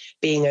centres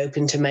being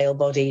open to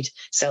male-bodied,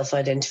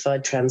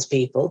 self-identified trans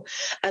people,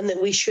 and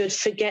that we should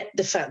forget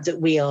the fact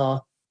that we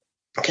are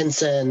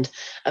concerned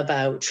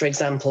about, for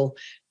example,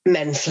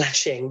 men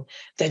flashing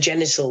their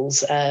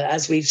genitals,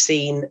 as we've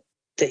seen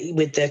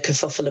with the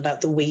kerfuffle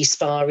about the Wee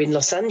Spa in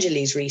Los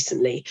Angeles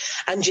recently,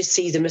 and just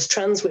see them as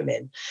trans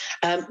women,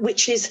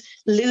 which is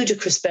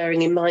ludicrous,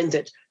 bearing in mind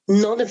that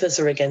none of us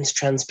are against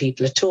trans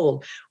people at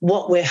all.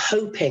 What we're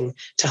hoping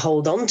to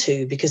hold on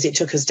to, because it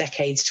took us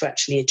decades to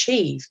actually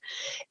achieve,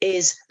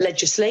 is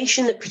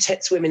legislation that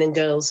protects women and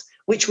girls,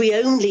 which we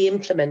only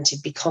implemented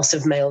because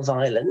of male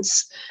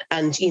violence.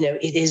 And, you know,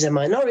 it is a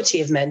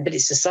minority of men, but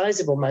it's a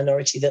sizable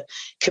minority that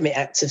commit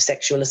acts of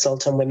sexual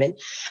assault on women.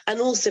 And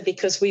also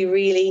because we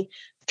really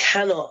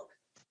cannot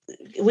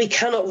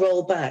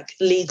roll back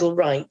legal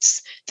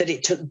rights that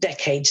it took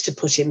decades to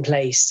put in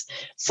place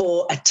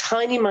for a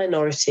tiny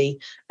minority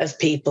of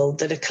people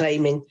that are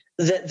claiming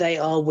that they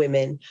are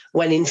women,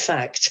 when in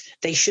fact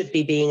they should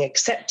be being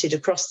accepted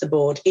across the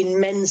board in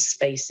men's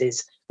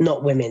spaces,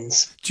 not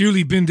women's.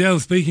 Julie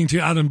Bindel speaking to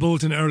Adam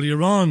Bolton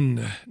earlier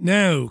on.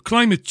 Now,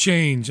 climate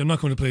change. I'm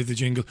not going to play the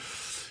jingle.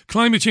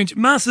 Climate change,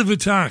 massive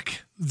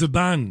attack, the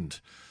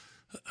band.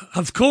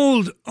 have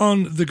called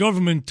on the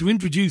government to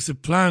introduce a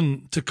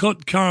plan to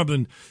cut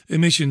carbon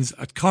emissions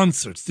at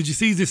concerts. Did you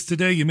see this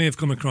today? You may have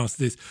come across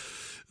this.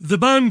 The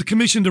band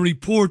commissioned a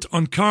report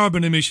on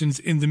carbon emissions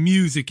in the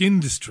music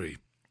industry.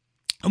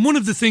 And one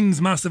of the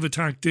things Massive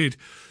Attack did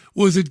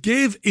was it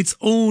gave its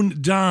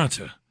own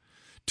data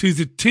to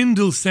the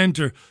Tyndall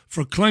Centre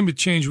for Climate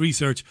Change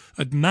Research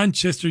at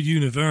Manchester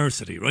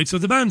University, right? So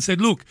the band said,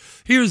 look,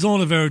 here's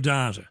all of our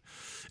data,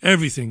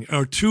 everything,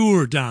 our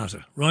tour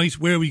data, right?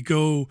 Where we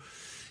go,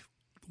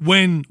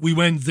 when we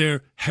went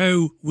there,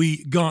 how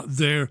we got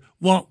there,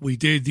 what we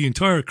did, the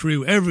entire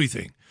crew,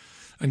 everything,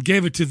 and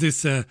gave it to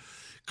this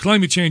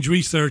Climate Change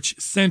Research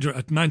Centre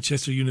at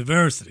Manchester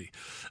University.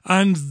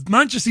 And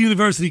Manchester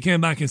University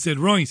came back and said,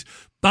 right,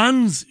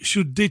 bands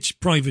should ditch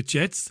private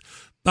jets.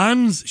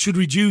 Bands should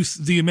reduce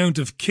the amount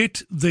of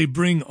kit they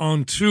bring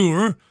on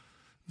tour.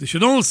 They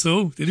should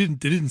also, they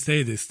didn't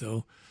say this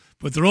though,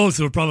 but they're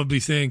also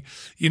probably saying,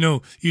 you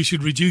know, you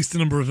should reduce the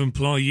number of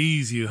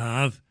employees you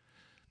have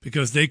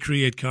because they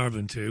create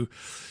carbon too.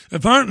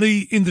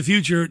 Apparently, in the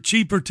future,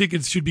 cheaper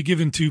tickets should be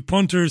given to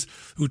punters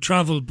who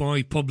travel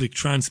by public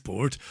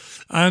transport.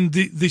 And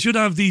they should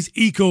have these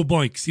eco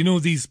bikes, you know,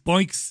 these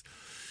bikes,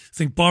 I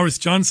think Boris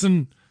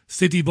Johnson,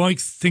 city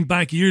bikes, think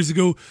back years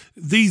ago,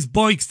 these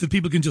bikes that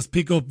people can just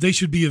pick up, they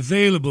should be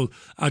available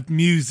at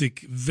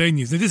music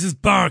venues. Now, this is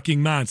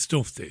barking mad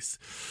stuff, this.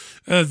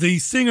 The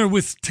singer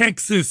with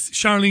Texas,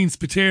 Charlene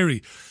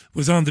Spiteri,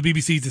 was on the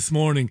BBC this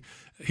morning.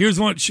 Here's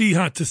what she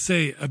had to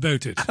say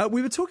about it.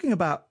 We were talking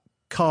about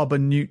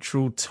carbon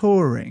neutral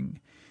touring.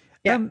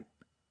 Yeah.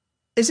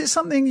 Is it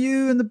something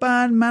you and the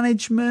band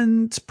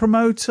management,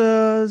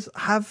 promoters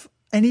have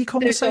any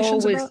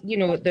conversations about? You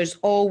know, there's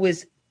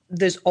always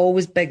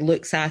big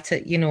looks at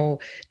it. You know,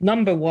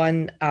 number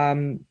one,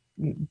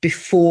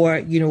 before,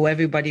 you know,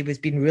 everybody was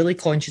being really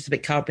conscious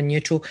about carbon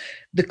neutral,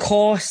 the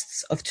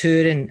costs of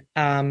touring,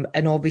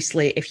 and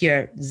obviously if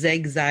you're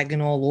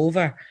zigzagging all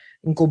over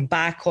and going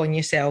back on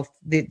yourself,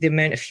 the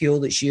amount of fuel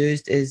that's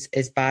used is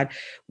bad.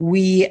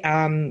 We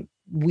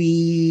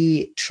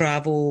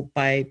travel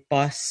by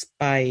bus,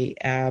 by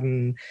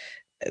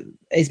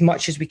as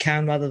much as we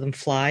can rather than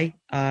fly.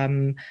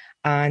 And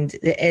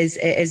it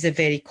is a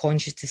very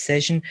conscious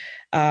decision.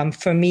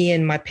 For me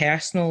in my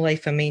personal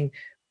life, I mean,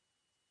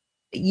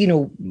 you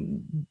know,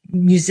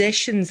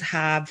 musicians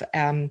have,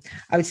 I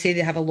would say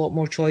they have a lot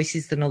more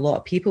choices than a lot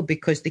of people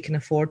because they can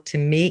afford to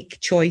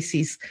make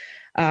choices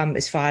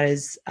as far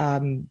as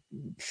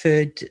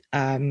food,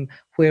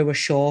 where we're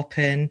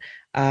shopping,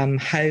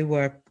 how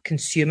we're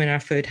consuming our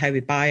food, how we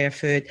buy our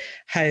food,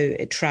 how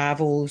it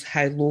travels,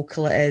 how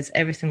local it is,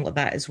 everything like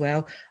that as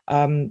well.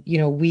 You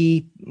know,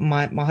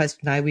 my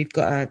husband and I, we've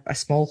got a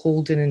small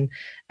holding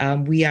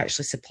and we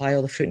actually supply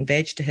all the fruit and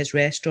veg to his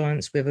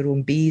restaurants. We have our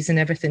own bees and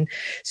everything.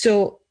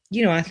 So,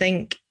 you know, I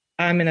think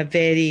I'm in a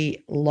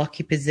very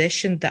lucky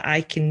position that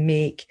I can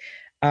make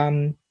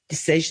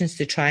decisions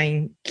to try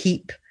and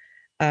keep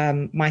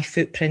my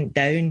footprint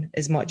down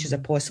as much as I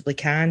possibly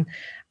can.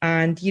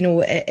 And, you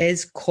know, it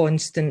is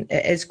constant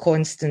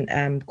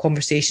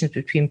conversations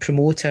between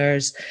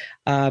promoters,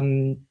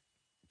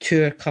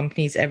 tour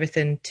companies,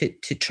 everything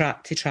to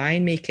try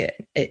and make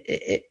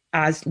it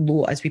as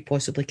low as we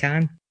possibly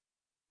can.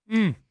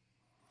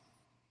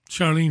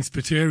 Charlene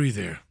Spiteri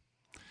there.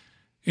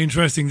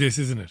 Interesting this,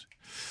 isn't it?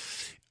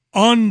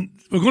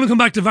 We're going to come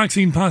back to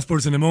vaccine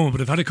passports in a moment,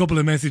 but I've had a couple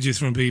of messages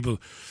from people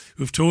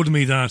who've told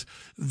me that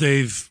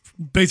they've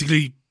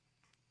basically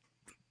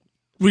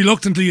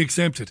reluctantly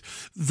accepted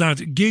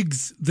that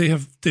gigs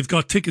they've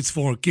got tickets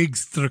for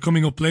gigs that are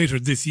coming up later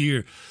this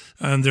year,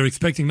 and they're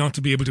expecting not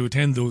to be able to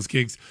attend those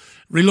gigs,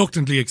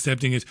 reluctantly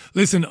accepting it.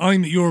 Listen,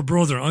 I'm your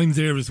brother, I'm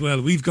there as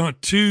well. We've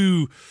got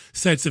 2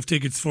 sets of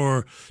tickets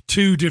for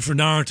 2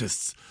 different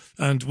artists,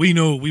 and we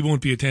know we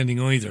won't be attending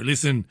either.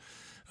 Listen,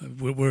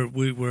 we're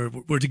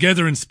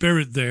together in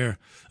spirit there.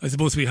 I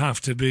suppose we have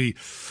to be.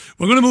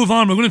 We're going to move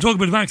on. We're going to talk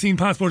about vaccine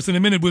passports in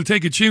a minute. We'll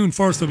take a tune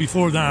first, though,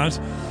 before that.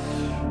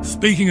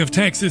 Speaking of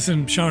Texas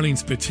and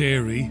Charlene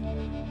Spiteri,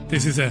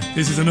 this is an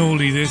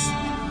oldie, this.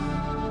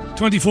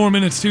 24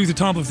 minutes to the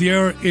top of the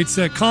hour. It's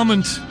a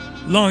comment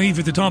live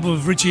at the top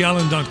of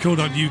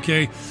richieallen.co.uk.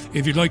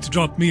 If you'd like to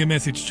drop me a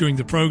message during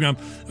the programme,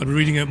 I'll be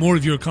reading out more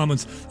of your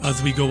comments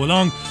as we go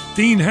along.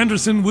 Dean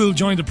Henderson will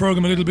join the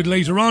programme a little bit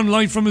later on,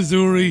 live from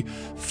Missouri.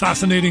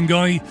 Fascinating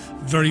guy,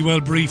 very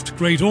well briefed,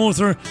 great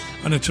author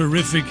and a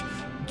terrific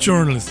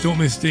journalist. Don't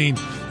miss Dean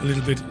a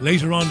little bit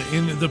later on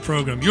in the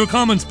programme. Your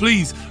comments,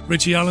 please,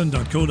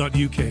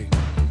 richieallen.co.uk.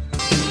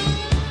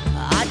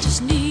 I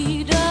just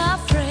need a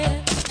friend.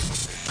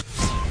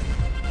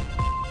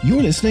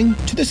 You're listening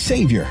to the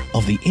saviour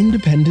of the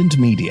independent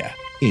media.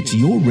 It's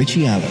your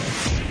Richie Allen.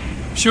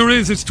 Sure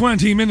is. It's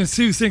 20 minutes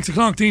to 6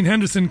 o'clock. Dean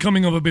Henderson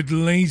coming up a bit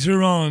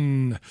later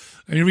on.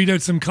 And you read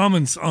out some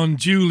comments on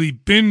Julie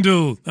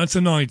Bindle. That's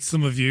a night,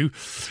 some of you.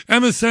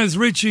 Emma says,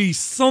 Richie,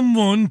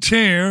 someone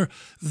tear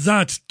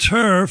that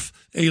turf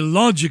a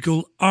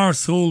logical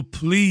arsehole,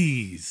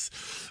 please.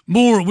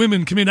 More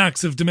women commit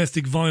acts of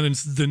domestic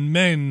violence than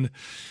men.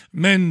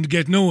 Men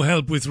get no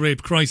help with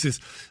rape crisis.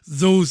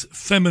 Those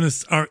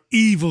feminists are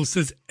evil,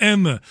 says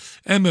Emma.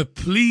 Emma,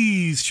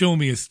 please show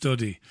me a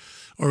study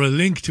or a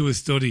link to a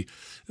study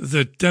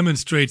that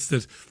demonstrates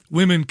that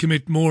women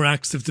commit more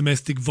acts of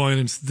domestic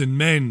violence than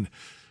men.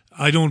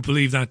 I don't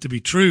believe that to be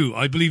true.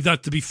 I believe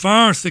that to be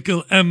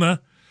farcical,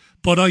 Emma,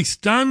 but I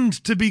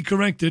stand to be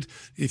corrected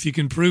if you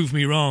can prove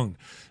me wrong.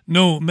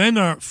 No, men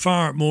are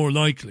far more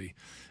likely.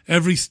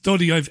 Every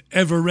study I've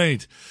ever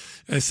read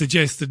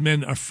suggests that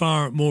men are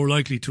far more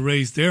likely to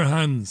raise their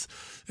hands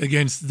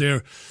against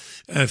their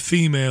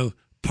female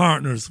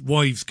partners,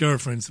 wives,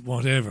 girlfriends,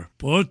 whatever.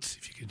 But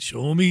if you can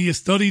show me a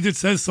study that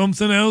says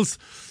something else,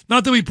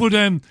 not that we put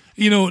an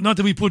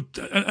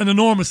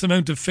enormous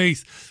amount of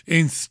faith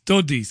in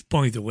studies,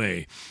 by the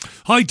way.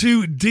 Hi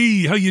to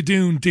Dee. How you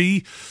doing,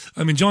 Dee?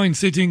 I'm enjoying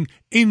sitting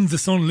in the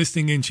sun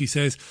listening in, she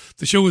says.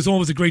 The show is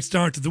always a great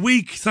start to the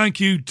week. Thank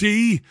you,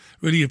 Dee.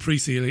 Really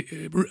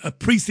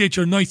appreciate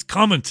your nice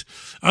comment.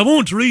 I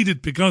won't read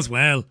it because,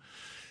 well,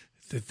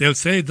 they'll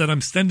say that I'm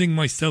sending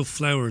myself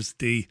flowers,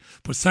 Dee.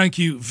 But thank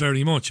you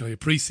very much. I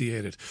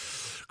appreciate it.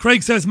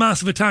 Craig says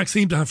massive attacks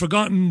seem to have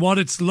forgotten what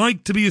it's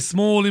like to be a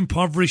small,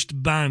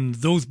 impoverished band.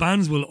 Those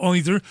bands will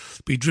either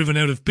be driven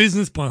out of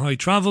business by high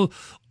travel,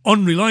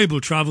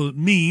 unreliable travel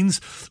means,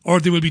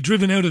 or they will be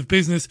driven out of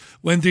business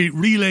when they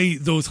relay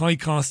those high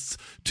costs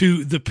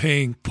to the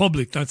paying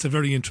public. That's a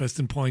very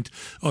interesting point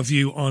of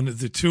view on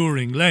the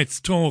touring.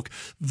 Let's talk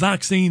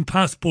vaccine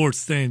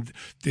passports then.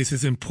 This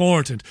is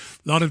important.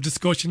 A lot of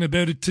discussion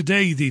about it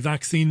today. The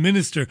vaccine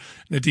minister,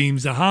 Nadeem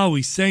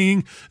Zahawi,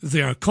 saying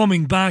they are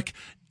coming back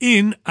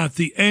in at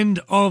the end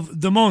of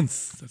the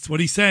month. That's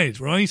what he said,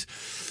 right?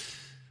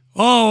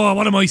 Oh,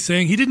 what am I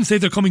saying? He didn't say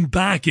they're coming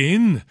back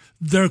in.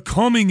 They're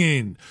coming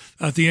in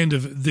at the end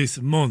of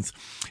this month.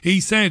 He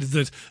said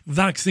that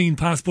vaccine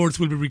passports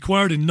will be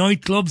required in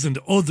nightclubs and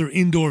other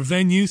indoor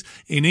venues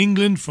in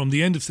England from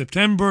the end of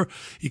September.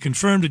 He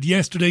confirmed it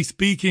yesterday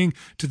speaking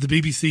to the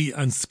BBC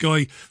and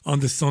Sky on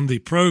the Sunday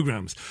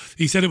programmes.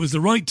 He said it was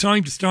the right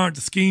time to start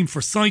the scheme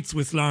for sites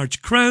with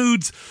large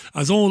crowds,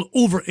 as all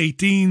over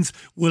 18s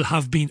will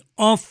have been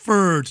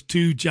offered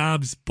 2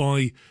 jabs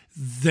by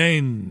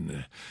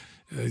then.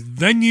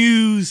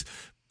 Venues,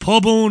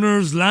 pub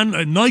owners,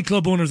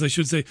 nightclub owners, I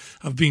should say,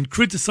 have been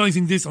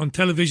criticising this on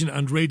television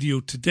and radio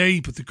today,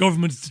 but the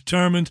government is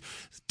determined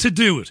to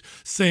do it,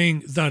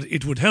 saying that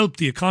it would help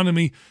the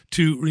economy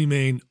to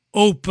remain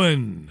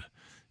open.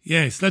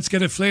 Yes, let's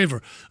get a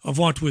flavour of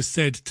what was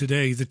said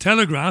today. The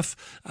Telegraph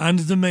and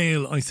the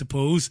Mail, I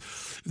suppose,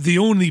 the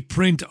only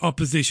print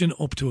opposition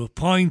up to a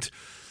point,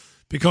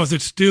 because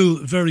it's still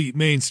very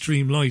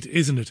mainstream light,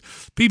 isn't it?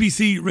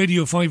 BBC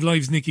Radio 5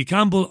 Live's Nicky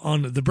Campbell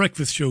on The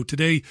Breakfast Show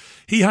today.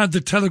 He had the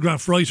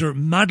Telegraph writer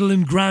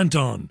Madeleine Grant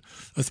on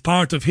as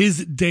part of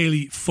his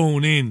daily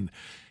phone-in.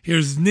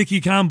 Here's Nicky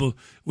Campbell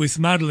with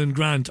Madeleine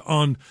Grant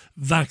on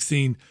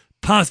vaccine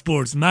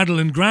passports.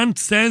 Madeleine Grant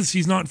says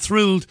she's not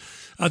thrilled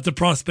at the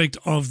prospect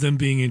of them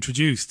being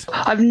introduced.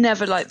 I've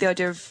never liked the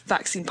idea of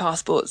vaccine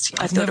passports.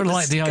 I've never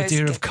liked the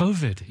idea of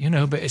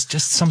COVID, but it's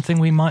just something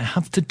we might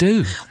have to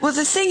do. Well,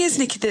 the thing is,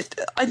 Nicky, that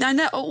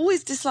I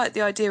always disliked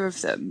the idea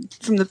of them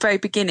from the very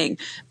beginning,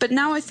 but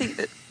now I think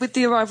that with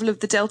the arrival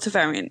of the Delta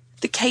variant,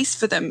 the case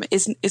for them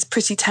is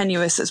pretty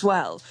tenuous as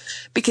well,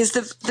 because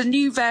the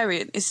new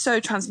variant is so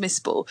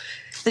transmissible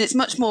that it's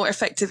much more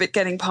effective at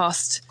getting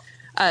past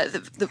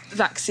the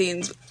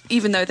vaccines,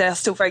 even though they're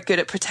still very good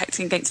at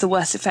protecting against the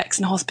worst effects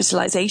and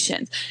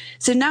hospitalisation.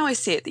 So now I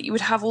see it that you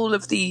would have all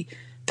of the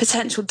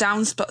potential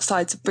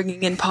downsides of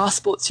bringing in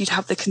passports. You'd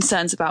have the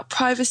concerns about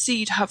privacy,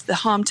 you'd have the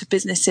harm to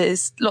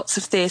businesses, lots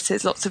of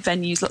theatres, lots of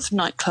venues, lots of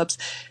nightclubs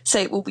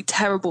say it will be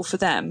terrible for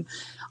them.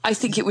 I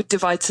think it would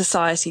divide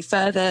society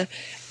further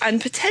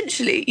and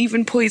potentially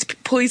even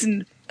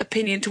poison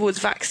opinion towards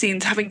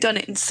vaccines, having done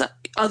it in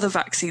other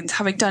vaccines,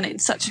 having done it in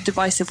such a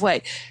divisive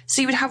way.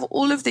 So you would have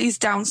all of these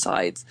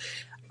downsides.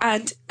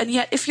 And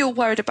yet, if you're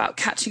worried about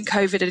catching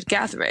COVID at a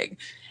gathering,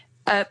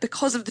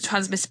 because of the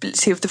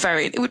transmissibility of the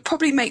variant, it would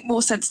probably make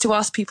more sense to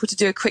ask people to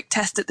do a quick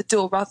test at the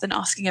door rather than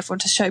asking everyone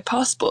to show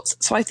passports.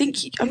 So I think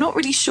I'm not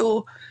really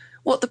sure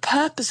what the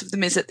purpose of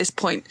them is at this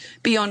point,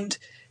 beyond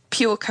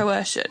pure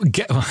coercion.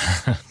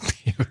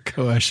 Pure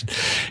coercion.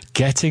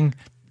 Getting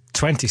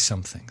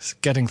 20-somethings,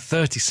 getting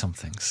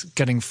 30-somethings,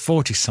 getting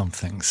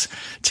 40-somethings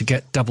to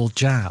get double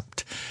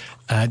jabbed,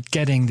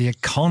 getting the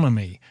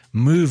economy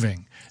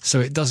moving so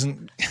it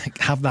doesn't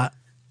have that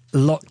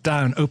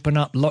lockdown,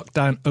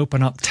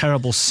 open up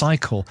terrible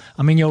cycle.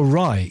 I mean, you're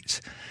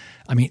right.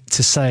 I mean,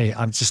 to say,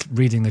 I'm just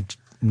reading the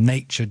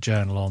Nature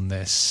journal on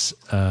this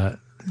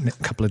a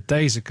couple of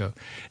days ago.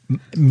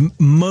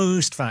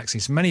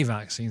 Many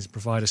vaccines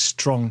provide a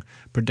strong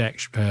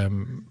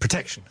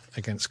protection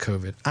against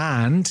COVID,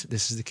 and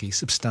this is the key,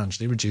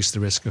 substantially reduce the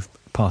risk of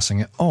passing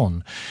it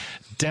on.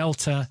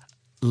 Delta,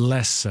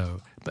 less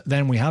so. But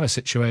then we have a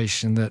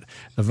situation that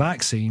the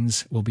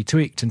vaccines will be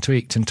tweaked and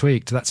tweaked and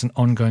tweaked. That's an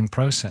ongoing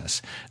process.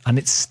 And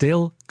it's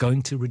still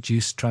going to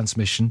reduce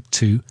transmission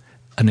to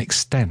an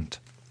extent.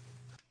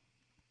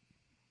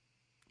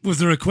 Was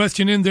there a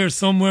question in there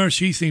somewhere?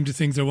 She seemed to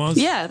think there was.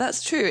 Yeah,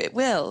 that's true. It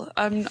will.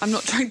 I'm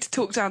not trying to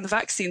talk down the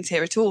vaccines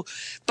here at all.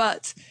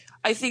 But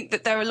I think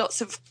that there are lots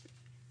of...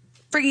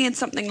 Bringing in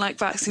something like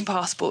vaccine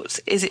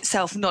passports is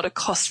itself not a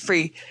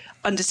cost-free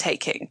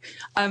undertaking.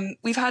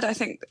 We've had, I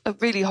think, a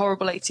really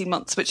horrible 18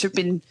 months, which have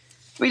been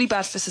really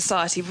bad for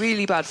society,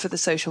 really bad for the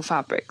social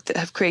fabric, that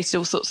have created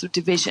all sorts of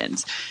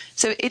divisions.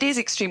 So it is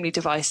extremely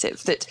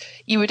divisive that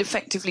you would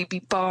effectively be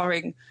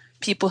barring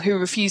people who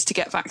refuse to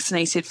get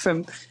vaccinated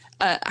from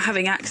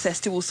having access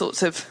to all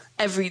sorts of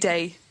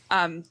everyday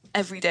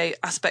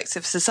aspects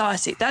of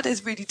society. That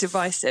is really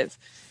divisive.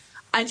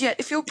 And yet,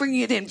 if you're bringing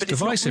it in, but it's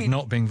divisive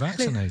not being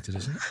vaccinated,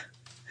 isn't it?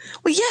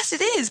 Well, yes,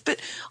 it is, but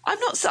I'm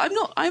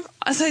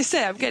as I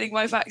say, I'm getting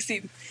my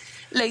vaccine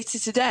later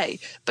today,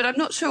 but I'm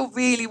not sure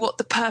really what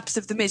the purpose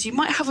of them is. You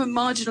might have a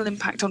marginal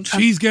impact on...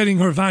 She's getting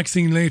her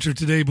vaccine later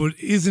today, but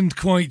isn't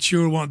quite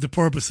sure what the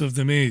purpose of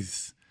them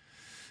is.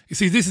 You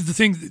see, this is the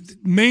thing.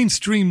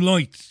 Mainstream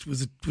light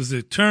was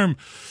a term.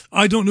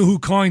 I don't know who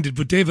coined it,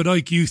 but David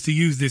Icke used to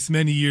use this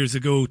many years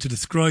ago to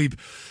describe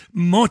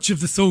much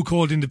of the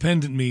so-called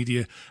independent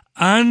media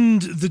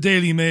and the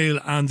Daily Mail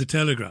and the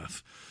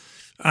Telegraph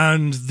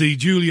and the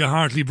Julia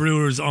Hartley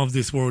Brewers of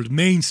this world.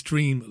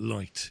 Mainstream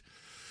light.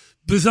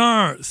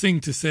 Bizarre thing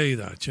to say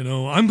that, you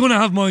know. I'm going to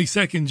have my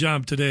second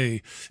jab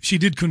today. She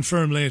did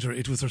confirm later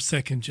it was her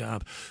second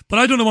jab. But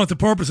I don't know what the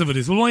purpose of it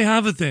is. Well, why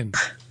have it then?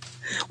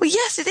 Well,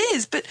 yes, it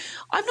is, but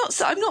I'm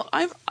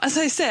as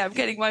I say, I'm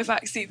getting my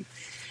vaccine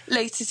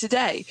later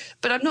today,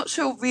 but I'm not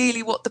sure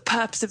really what the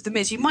purpose of them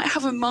is. You might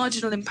have a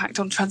marginal impact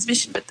on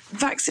transmission, but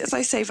as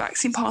I say,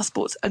 vaccine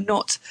passports are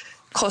not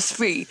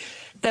cost-free.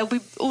 There'll be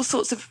all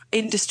sorts of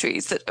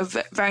industries that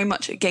are very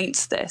much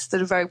against this,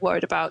 that are very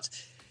worried about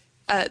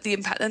the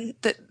impact, and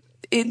that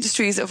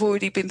industries have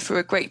already been through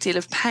a great deal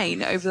of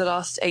pain over the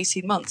last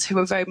 18 months who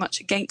are very much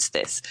against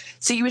this.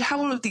 So you would have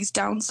all of these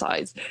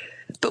downsides,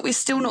 but we're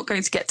still not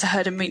going to get to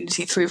herd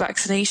immunity through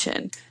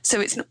vaccination. So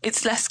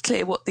it's less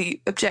clear what the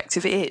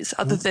objective is,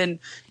 other than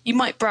you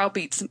might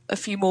browbeat a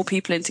few more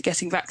people into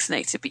getting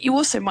vaccinated, but you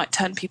also might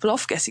turn people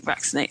off getting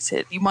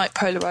vaccinated. You might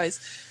polarise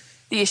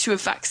the issue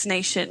of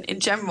vaccination in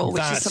general,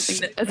 which is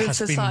something that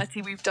as a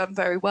society we've done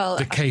very well.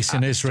 The case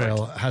in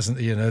Israel hasn't,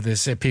 you know,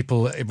 there's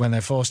people when they're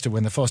forced to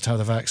have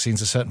the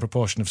vaccines, a certain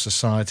proportion of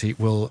society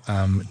will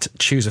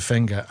choose a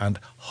finger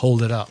and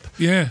hold it up.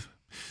 Yeah.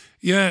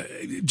 Yeah,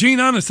 Jean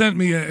Anna sent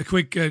me a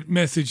quick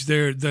message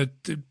there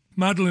that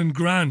Madeline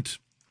Grant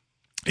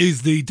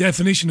is the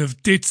definition of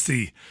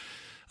ditzy.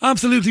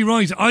 Absolutely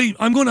right.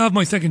 I'm going to have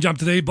my second jab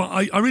today, but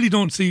I really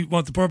don't see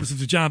what the purpose of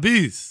the jab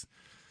is.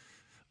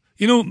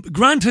 You know,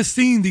 Grant has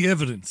seen the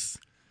evidence.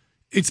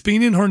 It's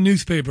been in her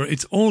newspaper.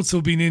 It's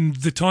also been in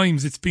the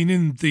Times. It's been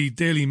in the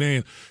Daily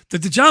Mail.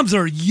 That the jabs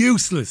are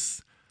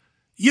useless.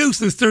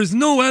 Useless. There's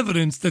no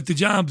evidence that the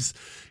jabs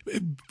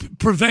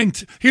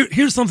prevent...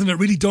 Here's something that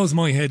really does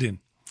my head in.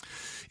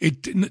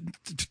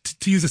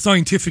 To use a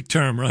scientific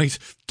term, right?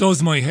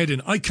 Does my head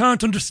in. I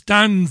can't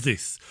understand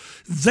this.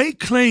 They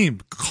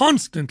claim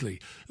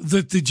constantly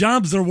that the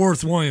jabs are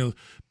worthwhile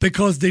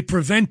because they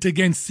prevent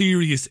against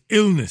serious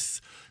illness.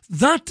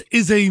 That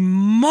is a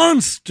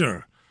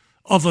monster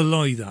of a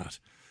lie, that.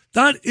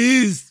 That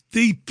is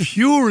the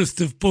purest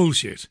of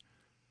bullshit.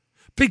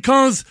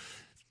 Because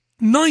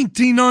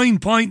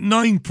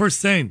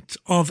 99.9%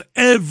 of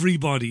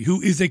everybody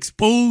who is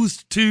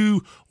exposed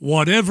to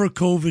whatever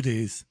COVID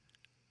is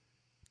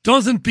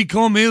doesn't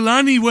become ill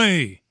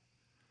anyway.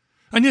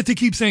 And yet they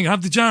keep saying,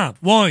 have the jab.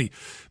 Why?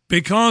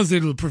 Because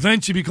it'll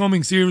prevent you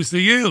becoming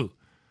seriously ill.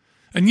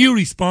 And you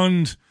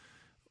respond,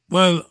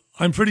 well,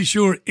 I'm pretty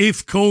sure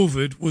if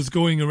COVID was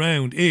going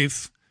around,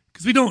 because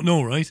we don't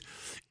know, right?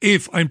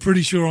 If I'm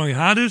pretty sure I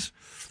had it,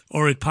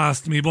 or it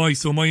passed me by,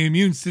 so my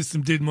immune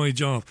system did my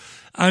job.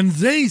 And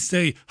they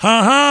say,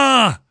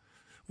 ha,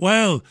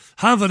 well,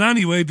 have it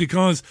anyway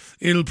because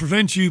it'll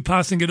prevent you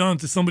passing it on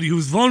to somebody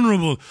who's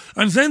vulnerable.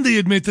 And then they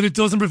admit that it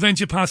doesn't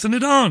prevent you passing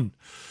it on.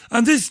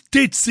 And this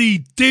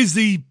ditzy,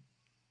 dizzy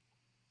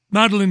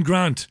Madeline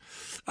Grant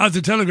at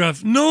the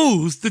Telegraph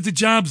knows that the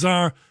jabs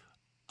are,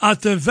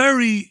 at the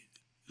very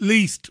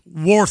least,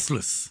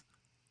 worthless.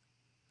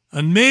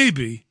 And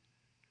maybe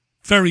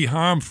very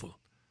harmful.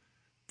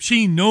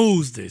 She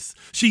knows this.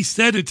 She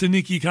said it to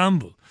Nikki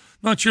Campbell.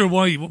 Not sure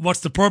why.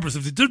 What's the purpose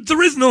of it?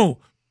 There is no...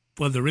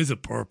 Well, there is a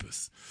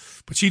purpose.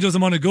 But she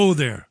doesn't want to go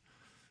there.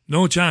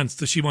 No chance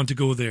does she want to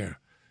go there.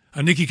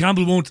 And Nikki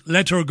Campbell won't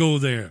let her go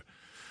there.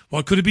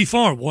 What could it be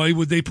for? Why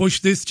would they push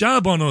this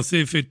jab on us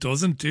if it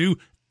doesn't do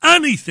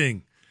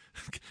anything?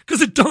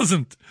 Because it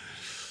doesn't.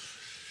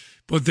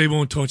 But they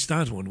won't touch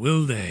that one,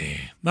 will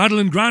they?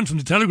 Madeline Grant from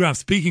The Telegraph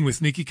speaking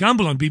with Nicky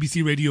Campbell on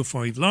BBC Radio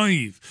 5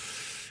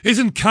 Live.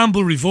 Isn't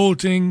Campbell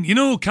revolting? You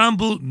know,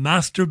 Campbell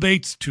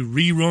masturbates to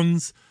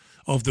reruns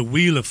of The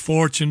Wheel of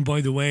Fortune,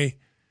 by the way.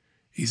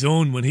 His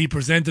own, when he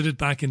presented it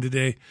back in the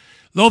day.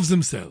 Loves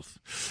himself.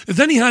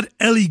 Then he had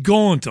Ellie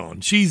Gaunt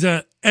on. She's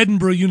a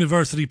Edinburgh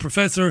University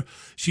professor.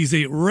 She's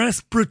a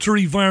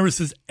respiratory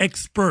viruses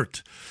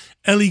expert.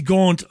 Ellie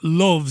Gaunt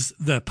loves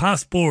the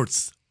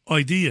passports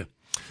idea.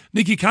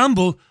 Nicky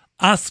Campbell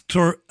asked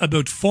her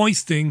about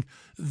foisting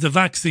the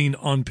vaccine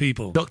on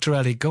people. Dr.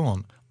 Ellie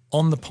Gaunt,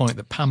 on the point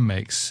that Pam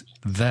makes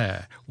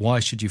there, why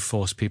should you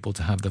force people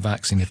to have the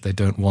vaccine if they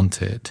don't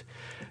want it?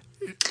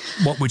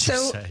 What would you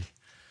say?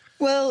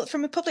 Well,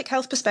 from a public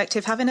health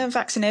perspective, having a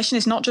vaccination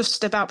is not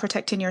just about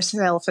protecting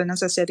yourself. And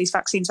as I said, these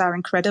vaccines are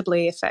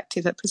incredibly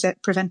effective at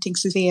preventing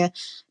severe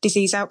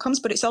disease outcomes,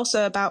 but it's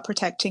also about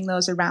protecting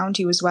those around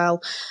you as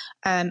well.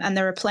 And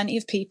there are plenty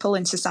of people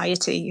in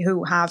society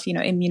who have,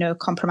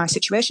 immunocompromised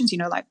situations,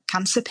 like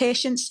cancer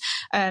patients,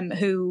 in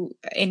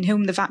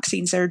whom the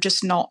vaccines are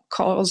just not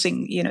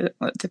causing,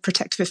 the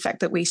protective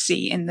effect that we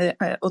see in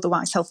the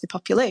otherwise healthy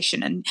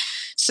population. And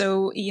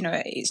so,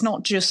 it's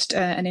not just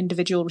an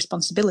individual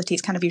responsibility.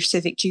 It's kind of your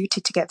civic duty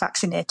to get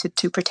vaccinated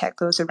to protect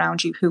those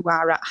around you who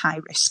are at high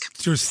risk.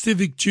 It's your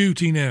civic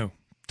duty now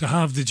to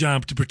have the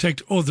jab to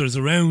protect others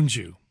around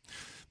you.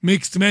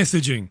 Mixed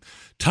messaging.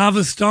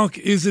 Tavistock,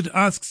 is it?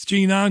 Asks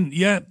Jean Ann.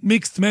 Yeah,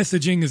 mixed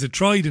messaging is a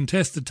tried and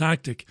tested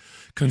tactic.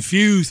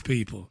 Confuse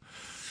people.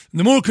 And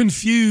the more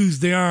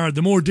confused they are,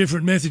 the more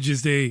different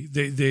messages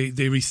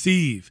they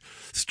receive.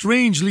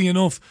 Strangely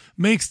enough,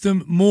 makes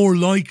them more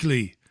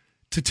likely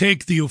to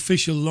take the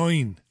official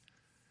line.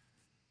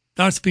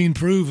 That's been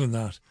proven,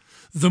 that.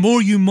 The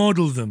more you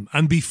muddle them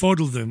and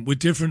befuddle them with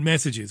different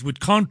messages, with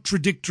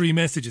contradictory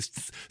messages.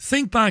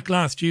 Think back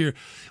last year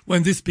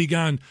when this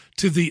began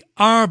to the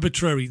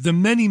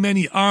many,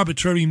 many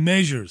arbitrary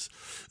measures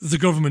the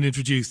government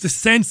introduced, the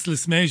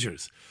senseless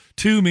measures.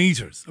 2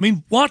 metres. I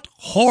mean, what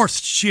horse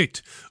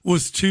shit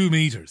was 2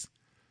 metres?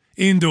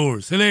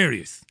 Indoors.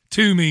 Hilarious.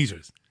 2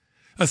 metres.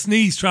 A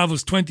sneeze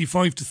travels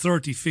 25 to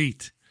 30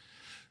 feet,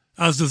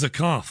 as does a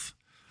cough.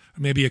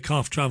 Or maybe a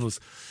cough travels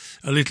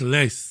a little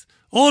less.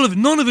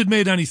 None of it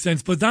made any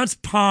sense, but that's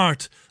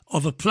part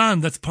of a plan,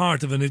 that's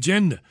part of an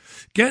agenda.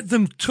 Get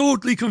them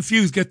totally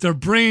confused, get their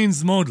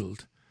brains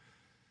muddled.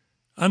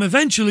 And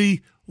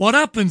eventually, what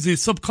happens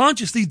is,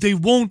 subconsciously, they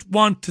won't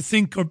want to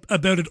think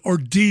about it or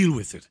deal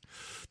with it.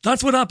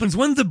 That's what happens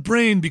when the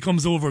brain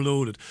becomes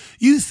overloaded.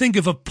 You think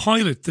of a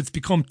pilot that's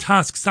become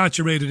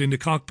task-saturated in the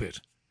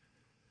cockpit.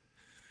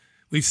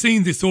 We've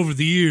seen this over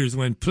the years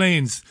when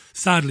planes,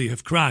 sadly,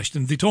 have crashed,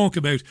 and they talk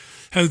about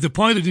how the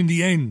pilot in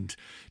the end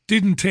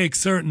didn't take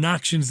certain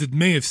actions that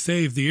may have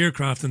saved the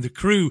aircraft and the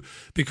crew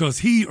because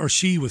he or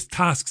she was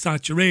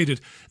task-saturated.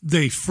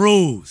 They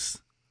froze.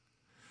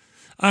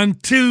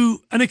 And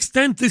to an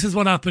extent, this is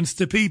what happens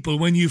to people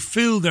when you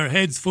fill their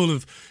heads full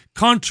of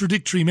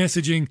contradictory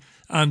messaging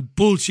and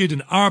bullshit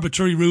and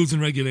arbitrary rules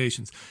and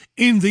regulations.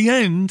 In the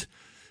end,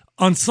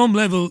 on some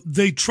level,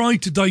 they try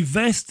to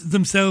divest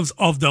themselves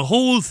of the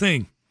whole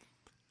thing.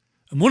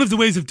 And one of the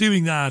ways of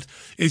doing that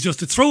is just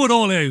to throw it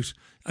all out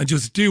and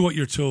just do what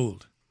you're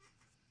told.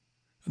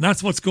 And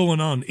that's what's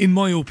going on, in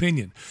my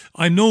opinion.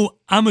 I'm no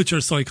amateur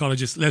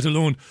psychologist, let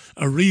alone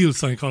a real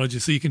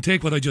psychologist, so you can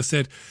take what I just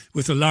said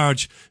with a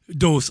large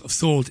dose of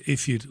salt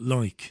if you'd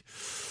like.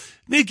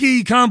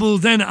 Nicky Campbell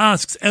then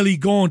asks Ellie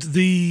Gaunt,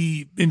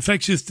 the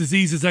infectious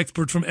diseases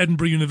expert from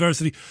Edinburgh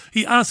University,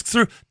 he asks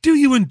her, do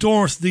you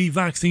endorse the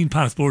vaccine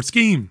passport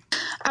scheme?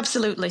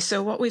 Absolutely.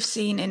 So what we've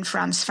seen in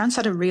France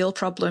had a real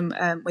problem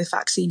with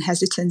vaccine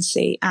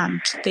hesitancy,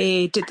 and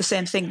they did the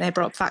same thing. They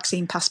brought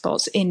vaccine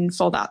passports in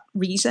for that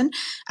reason.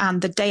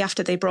 And the day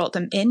after they brought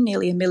them in,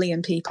 nearly 1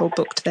 million people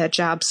booked their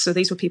jabs. So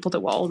these were people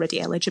that were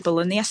already eligible.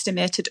 And the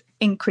estimated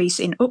increase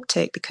in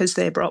uptake because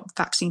they brought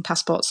vaccine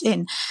passports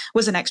in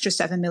was an extra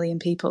 7 million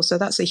people. So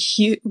that's a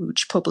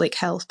huge public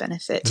health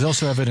benefit. There's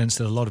also evidence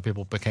that a lot of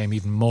people became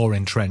even more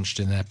entrenched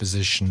in their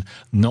position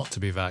not to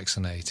be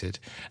vaccinated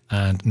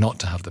and not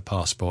to have the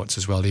passports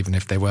as well, even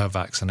if they were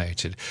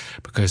vaccinated,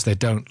 because they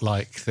don't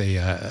like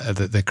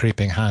the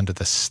creeping hand of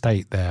the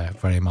state there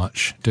very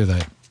much, do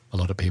they? A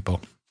lot of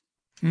people.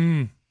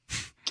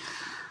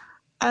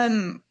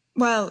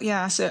 Well,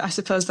 yeah, so I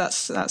suppose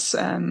that's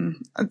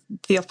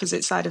the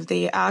opposite side of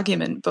the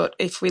argument. But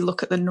if we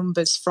look at the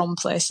numbers from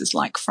places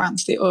like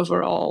France, the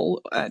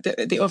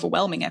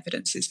overwhelming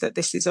evidence is that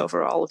this is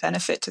overall a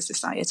benefit to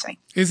society.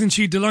 Isn't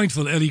she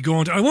delightful, Ellie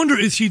Gaunt? I wonder,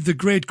 is she the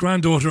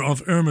great-granddaughter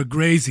of Irma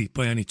Gracie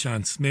by any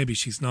chance? Maybe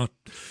she's not.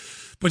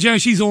 But yeah,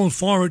 she's all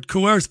for it.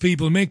 Coerce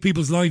people, make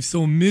people's lives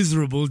so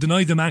miserable,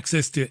 deny them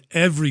access to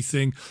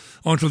everything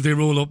until they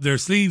roll up their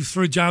sleeves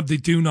for a jab they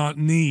do not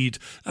need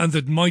and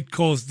that might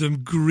cause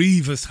them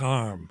grievous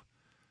harm.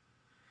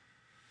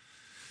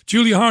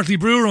 Julia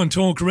Hartley-Brewer on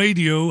Talk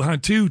Radio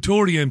had 2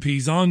 Tory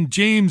MPs on.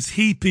 James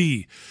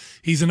Heapy.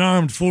 He's an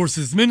armed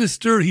forces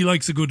minister. He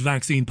likes a good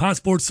vaccine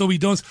passport, so he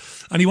does.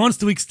 And he wants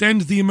to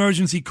extend the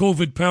emergency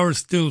COVID powers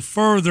still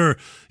further.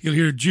 You'll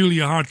hear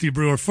Julia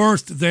Hartley-Brewer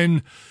first,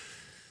 then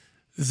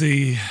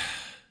the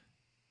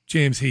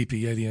James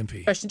Heapy, the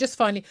MP. Question, just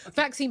finally,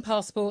 vaccine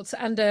passports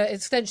and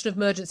extension of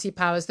emergency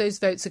powers, those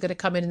votes are going to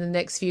come in the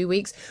next few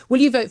weeks. Will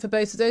you vote for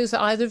both of those,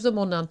 either of them,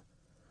 or none?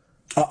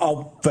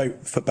 I'll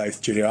vote for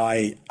both, Julia.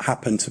 I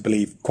happen to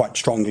believe quite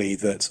strongly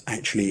that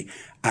actually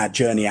our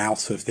journey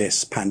out of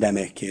this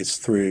pandemic is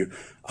through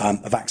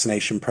a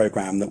vaccination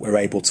programme that we're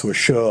able to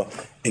assure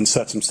in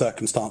certain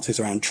circumstances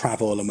around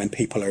travel and when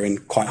people are in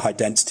quite high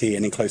density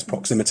and in close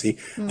proximity.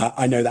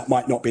 I know that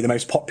might not be the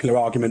most popular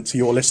argument to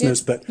your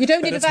listeners, but you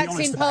don't need a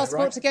vaccine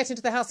passport to get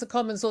into the House of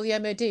Commons or the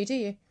MOD, do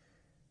you?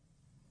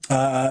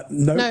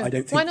 No, I don't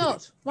think. Why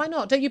not? Why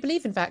not? Don't you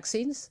believe in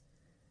vaccines?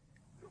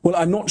 Well,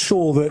 I'm not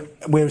sure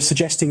that we're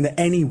suggesting that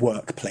any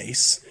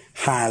workplace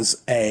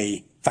has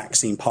a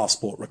vaccine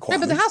passport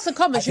requirement. No, but the House of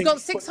Commons, you've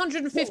got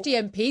 650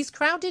 MPs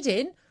crowded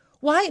in.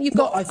 Why? You've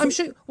got. I'm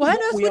sure. Why on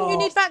earth wouldn't you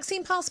need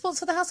vaccine passports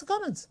for the House of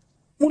Commons?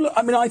 Well, look,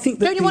 I mean, I think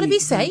that don't you want to be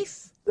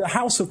safe? The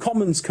House of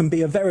Commons can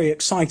be a very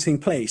exciting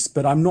place,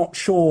 but I'm not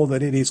sure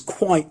that it is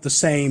quite the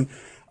same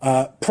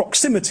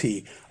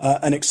proximity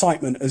and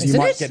excitement as you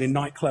might get in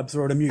nightclubs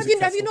or at a music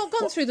festival. Have you not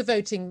gone through the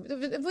voting?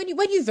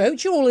 When you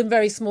vote, you're all in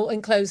very small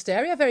enclosed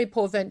area, very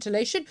poor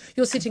ventilation.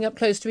 You're sitting up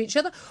close to each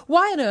other.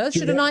 Why on earth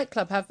should a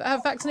nightclub have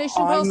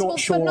vaccination passports? I'm not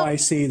sure I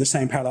see the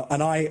same parallel.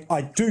 And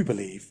I do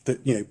believe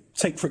that,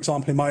 take, for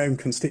example, in my own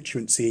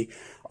constituency,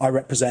 I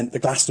represent the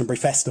Glastonbury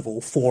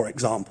Festival, for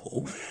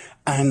example,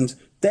 and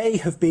they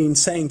have been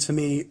saying to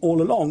me all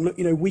along, look,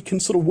 we can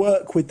sort of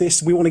work with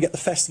this. We want to get the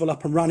festival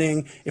up and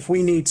running. If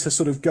we need to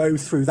sort of go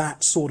through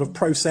that sort of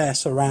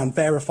process around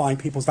verifying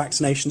people's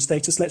vaccination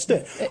status, let's do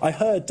it. I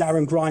heard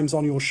Darren Grimes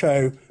on your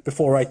show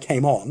before I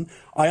came on.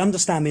 I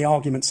understand the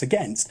arguments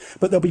against,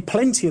 but there'll be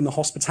plenty in the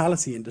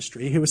hospitality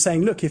industry who are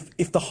saying, look,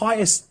 if the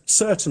highest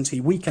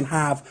certainty we can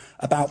have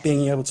about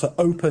being able to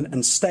open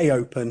and stay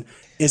open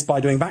is by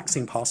doing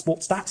vaccine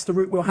passports, that's the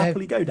route we'll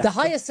happily go down. The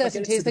highest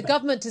certainty is the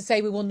government to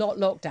say we will not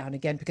lock down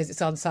again because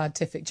it's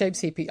unscientific. James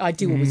Heapy, I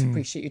do always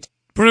appreciate you.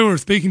 Brewer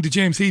speaking to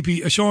James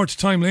Heapy. A short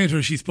time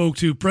later, she spoke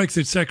to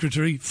Brexit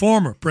Secretary,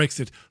 former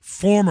Brexit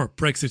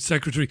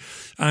Secretary,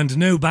 and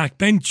now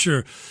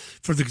backbencher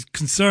for the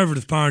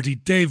Conservative Party,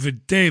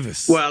 David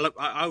Davis. Well,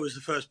 I was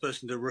the first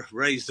person to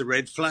raise the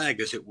red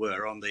flag, as it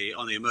were, on the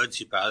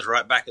emergency powers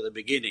right back at the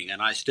beginning, and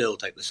I still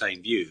take the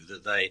same view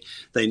that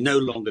they no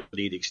longer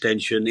need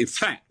extension. In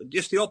fact,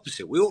 just the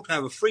opposite. We ought to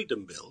have a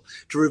freedom bill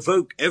to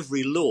revoke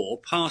every law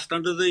passed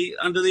under the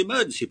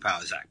Emergency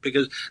Powers Act,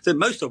 because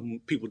most of them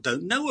people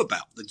don't know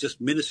about. They're just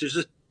ministers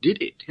just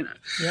did it,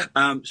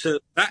 Yep. So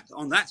that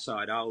on that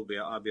side, I'll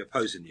be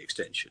opposing the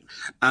extension.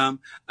 And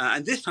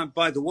this time,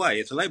 by the way,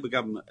 if the Labour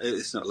government,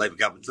 it's not a Labour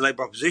government, the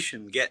Labour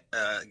opposition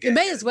it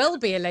may as well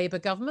be a Labour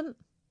government.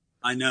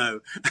 I know,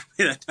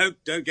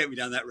 don't get me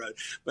down that road.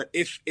 But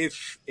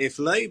if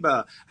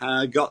Labour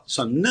got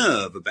some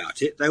nerve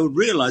about it, they would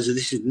realise that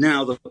this is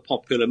now the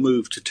popular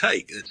move to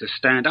take, to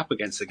stand up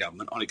against the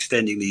government on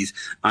extending these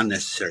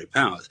unnecessary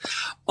powers.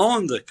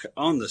 On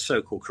the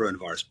so-called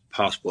coronavirus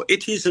passport,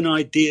 it is an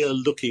idea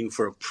looking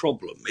for a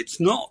problem. It's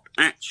not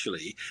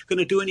actually going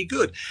to do any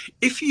good.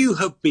 If you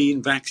have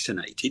been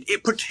vaccinated,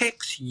 it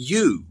protects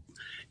you.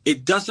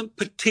 It doesn't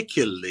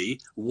particularly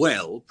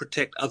well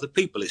protect other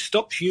people. It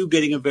stops you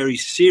getting a very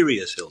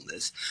serious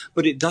illness,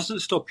 but it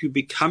doesn't stop you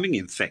becoming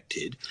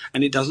infected,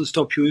 and it doesn't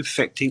stop you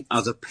infecting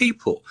other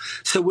people.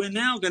 So we're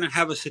now going to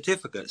have a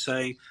certificate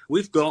saying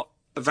we've got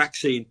a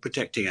vaccine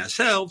protecting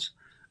ourselves,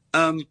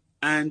 and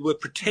we're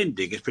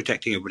pretending it's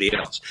protecting everybody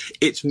else.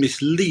 It's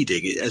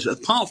misleading.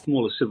 Apart from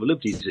all the civil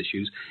liberties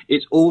issues,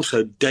 it's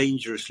also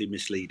dangerously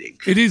misleading.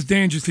 It is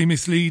dangerously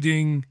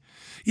misleading.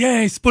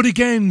 Yes, but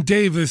again,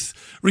 Davis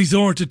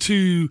resorted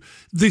to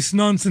this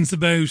nonsense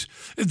about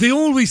they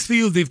always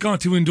feel they've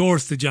got to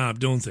endorse the jab,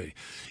 don't they?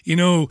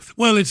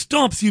 Well, it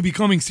stops you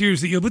becoming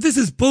seriously ill, but this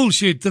is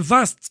bullshit. The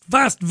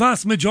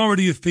vast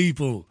majority of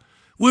people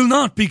will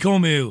not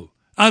become ill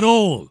at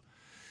all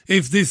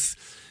if this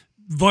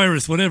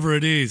virus, whatever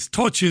it is,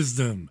 touches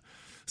them.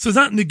 So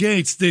that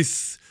negates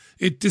this.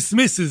 It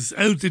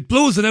it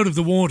blows it out of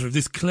the water,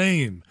 this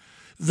claim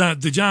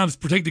that the jabs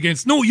protect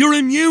against. No, your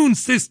immune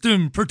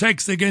system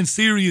protects against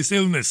serious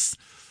illness.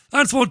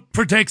 That's what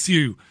protects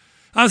you,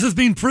 as has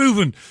been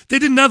proven. They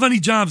didn't have any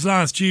jabs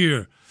last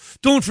year.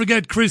 Don't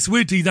forget Chris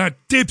Whitty,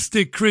 that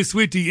dipstick Chris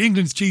Whitty,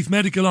 England's chief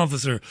medical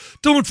officer.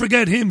 Don't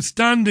forget him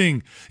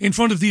standing in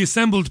front of the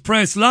assembled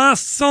press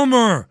last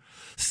summer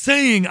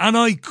saying, and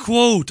I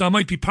quote, I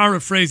might be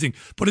paraphrasing,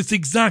 but it's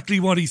exactly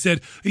what he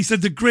said. He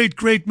said the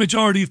great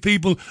majority of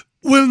people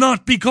will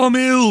not become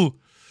ill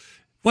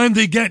when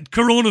they get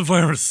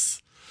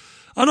coronavirus.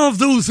 And of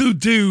those who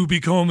do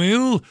become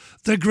ill,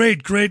 the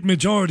great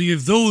majority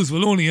of those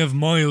will only have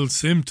mild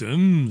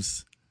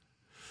symptoms.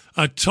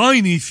 A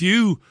tiny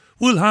few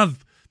will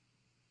have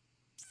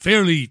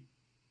fairly,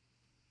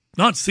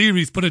 not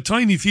serious, but a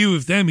tiny few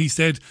of them, he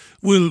said,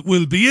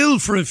 will be ill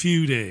for a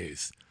few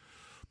days.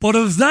 But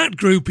of that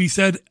group, he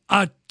said,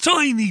 a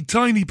tiny,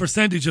 tiny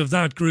percentage of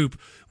that group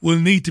will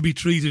need to be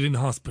treated in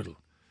hospital.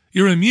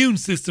 Your immune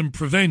system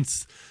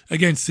prevents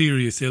against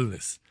serious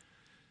illness.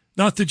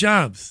 Not the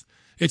jabs.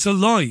 It's a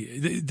lie.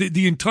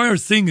 The entire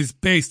thing is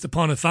based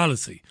upon a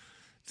fallacy.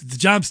 The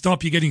jabs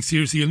stop you getting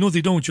seriously ill. No,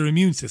 they don't. Your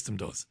immune system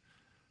does.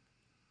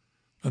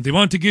 And they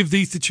want to give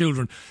these to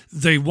children.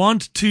 They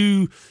want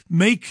to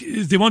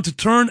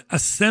turn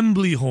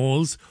assembly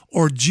halls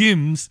or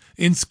gyms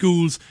in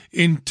schools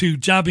into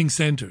jabbing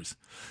centres.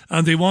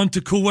 And they want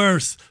to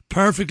coerce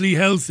perfectly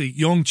healthy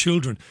young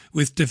children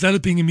with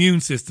developing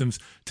immune systems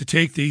to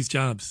take these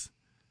jabs.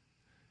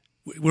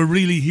 We're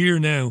really here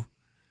now.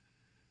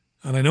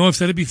 And I know I've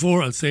said it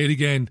before, I'll say it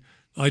again.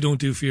 I don't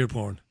do fear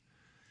porn.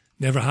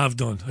 Never have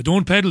done. I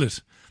don't peddle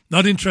it.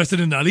 Not interested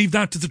in that. I leave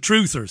that to the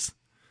truthers.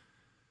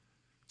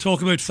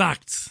 Talk about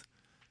facts.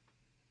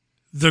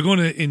 They're going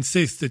to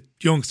insist that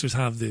youngsters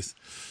have this.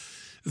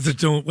 That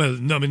don't, well,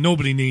 I mean,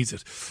 nobody needs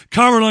it.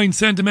 Caroline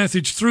sent a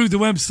message through the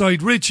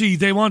website. Richie,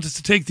 they want us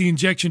to take the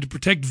injection to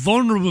protect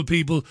vulnerable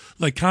people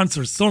like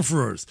cancer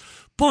sufferers.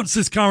 But,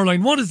 says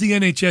Caroline, what has the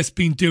NHS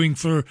been doing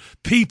for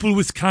people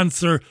with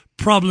cancer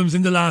problems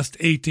in the last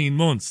 18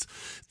 months?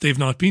 They've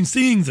not been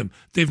seeing them.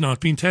 They've not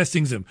been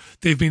testing them.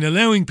 They've been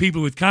allowing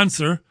people with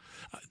cancer,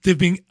 they've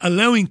been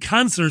allowing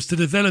cancers to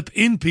develop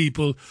in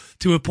people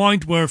to a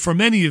point where, for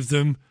many of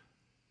them,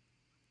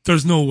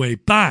 there's no way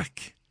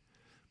back.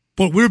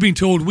 But we're being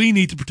told we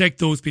need to protect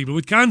those people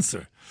with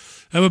cancer.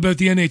 How about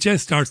the NHS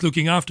starts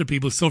looking after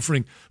people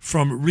suffering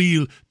from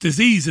real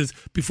diseases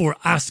before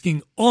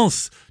asking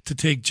us to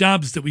take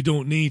jabs that we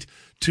don't need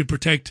to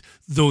protect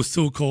those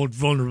so-called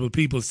vulnerable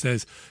people,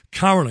 says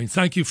Caroline.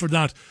 Thank you for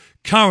that,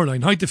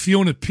 Caroline. Hi to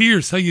Fiona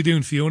Pierce. How you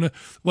doing, Fiona?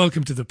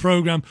 Welcome to the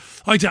programme.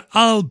 Hi to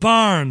Al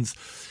Barnes.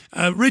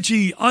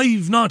 Richie,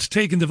 I've not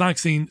taken the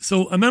vaccine,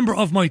 so a member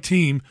of my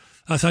team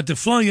has had to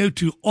fly out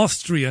to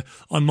Austria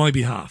on my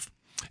behalf.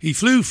 He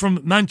flew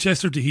from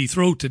Manchester to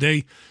Heathrow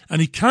today,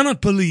 and he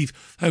cannot believe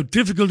how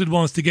difficult it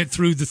was to get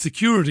through the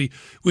security,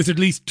 with at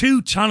least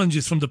 2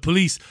 challenges from the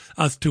police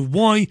as to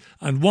why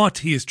and what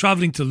he is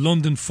travelling to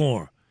London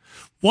for.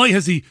 Why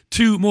has he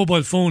 2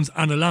 mobile phones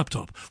and a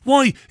laptop?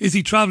 Why is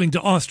he travelling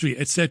to Austria,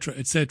 etc.,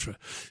 etc.?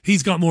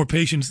 He's got more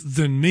patience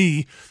than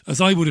me, as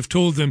I would have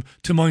told them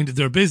to mind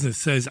their business,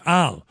 says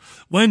Al.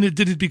 When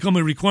did it become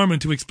a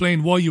requirement to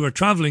explain why you are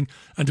travelling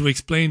and to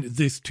explain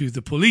this to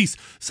the police,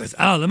 says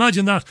Al.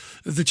 Imagine that.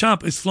 The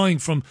chap is flying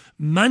from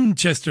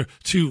Manchester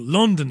to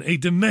London, a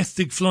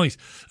domestic flight,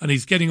 and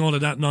he's getting all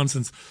of that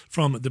nonsense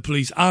from the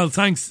police. Al,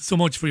 thanks so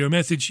much for your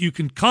message. You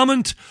can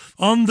comment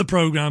on the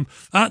programme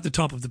at the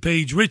top of the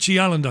page,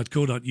 richieallen.co.uk.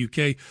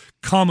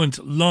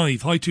 Comment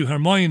live. Hi to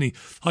Hermione.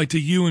 Hi to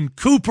Ewan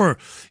Cooper.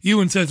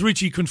 Ewan says,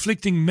 Richie,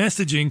 conflicting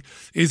messaging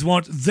is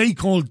what they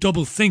call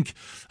double think.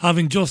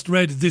 Having just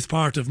read this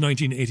part of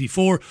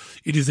 1984,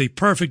 it is a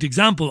perfect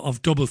example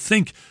of double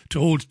think, to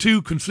hold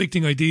 2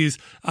 conflicting ideas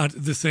at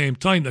the same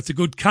time. That's a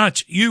good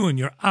catch, Ewan.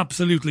 You're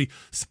absolutely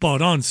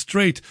spot on.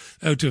 Straight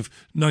out of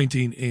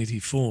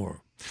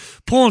 1984.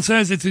 Paul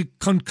says it's a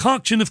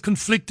concoction of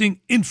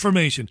conflicting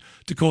information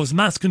to cause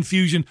mass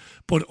confusion,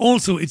 but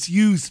also it's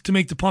used to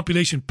make the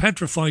population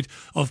petrified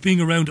of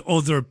being around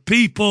other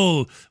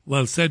people.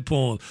 Well said,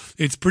 Paul.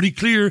 It's pretty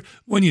clear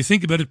when you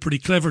think about it, pretty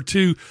clever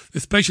too,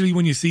 especially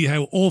when you see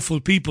how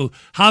awful people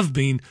have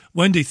been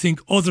when they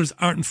think others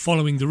aren't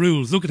following the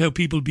rules. Look at how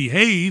people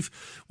behave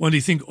when they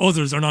think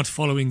others are not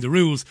following the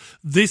rules.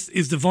 This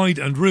is divide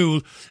and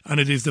rule, and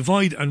it is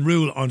divide and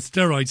rule on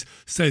steroids,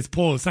 says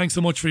Paul. Thanks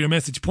so much for your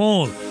message,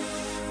 Paul.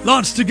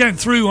 Lots to get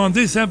through on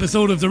this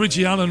episode of the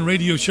Richie Allen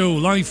Radio Show,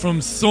 live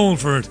from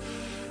Salford.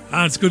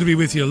 And it's good to be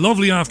with you.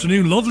 Lovely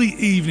afternoon, lovely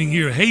evening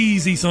here.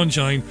 Hazy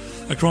sunshine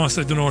across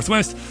the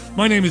northwest.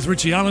 My name is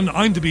Richie Allen.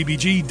 I'm the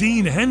BBG.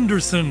 Dean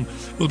Henderson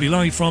will be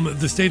live from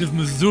the state of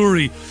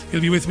Missouri. He'll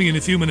be with me in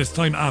a few minutes'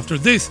 time after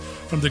this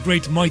from the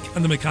great Mike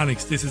and the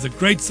Mechanics. This is a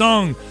great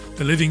song,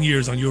 The Living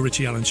Years, on your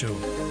Richie Allen Show.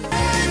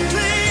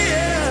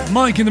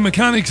 Mike and the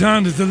Mechanics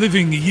and The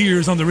Living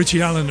Years on the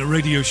Richie Allen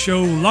Radio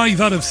Show, live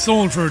out of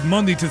Salford,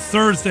 Monday to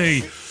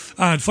Thursday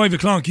at 5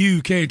 o'clock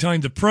UK time.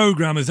 The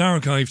programme is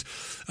archived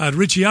at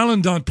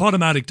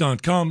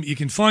richieallen.podomatic.com. You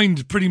can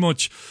find pretty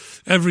much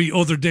every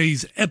other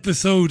day's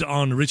episode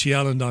on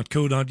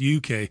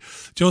richieallen.co.uk.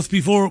 Just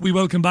before we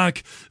welcome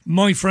back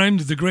my friend,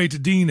 the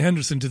great Dean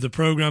Henderson, to the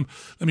programme,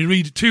 let me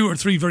read 2 or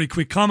 3 very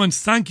quick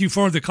comments. Thank you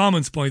for the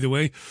comments, by the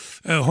way.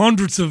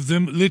 Hundreds of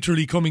them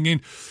literally coming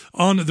in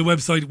on the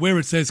website where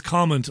it says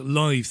comment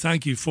live.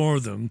 Thank you for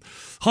them.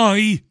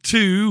 Hi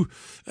to,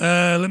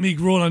 let me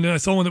roll on. I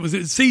saw one that was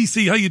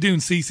CC. How you doing,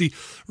 CC?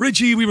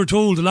 Richie, we were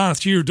told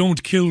last year,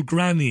 don't kill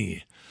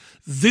Granny.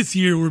 This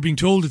year we're being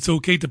told it's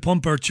okay to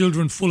pump our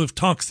children full of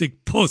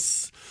toxic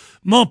pus.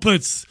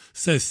 Muppets,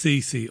 says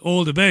CC.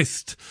 All the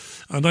best.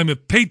 And I'm a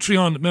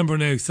Patreon member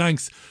now.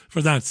 Thanks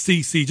for that,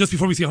 CC. Just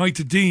before we say hi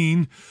to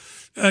Dean,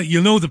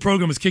 you'll know the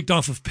programme is kicked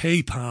off of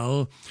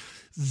PayPal.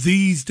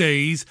 These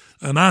days,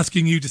 I'm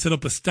asking you to set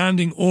up a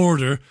standing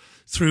order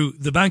through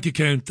the bank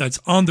account that's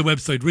on the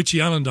website,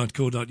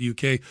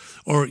 richieallen.co.uk,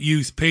 or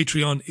use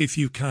Patreon if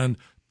you can,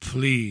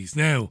 please.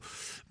 Now,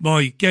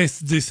 my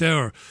guest this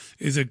hour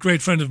is a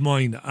great friend of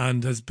mine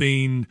and has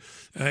been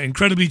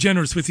incredibly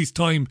generous with his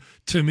time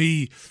to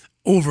me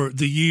over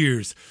the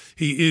years.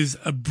 He is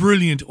a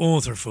brilliant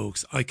author,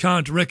 folks. I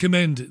can't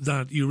recommend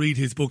that you read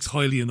his books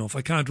highly enough.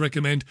 I can't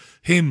recommend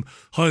him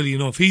highly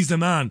enough. He's the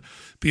man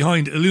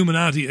behind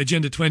Illuminati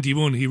Agenda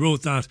 21. He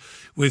wrote that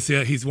with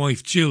his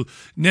wife Jill.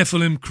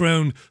 Nephilim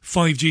Crown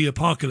 5G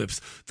Apocalypse.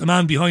 The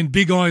man behind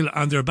Big Oil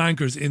and their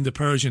bankers in the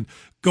Persian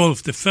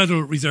Gulf. The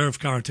Federal Reserve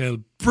Cartel.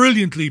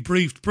 Brilliantly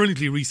briefed,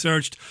 brilliantly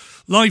researched.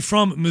 Live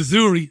from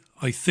Missouri,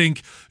 I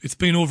think. It's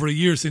been over a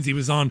year since he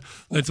was on.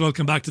 Let's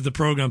welcome back to the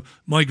programme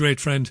my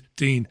great friend,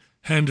 Dean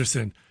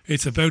Henderson.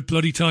 It's about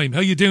bloody time. How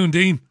you doing,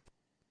 Dean?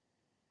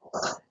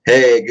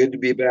 Hey, good to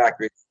be back,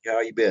 Richie. How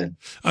you been?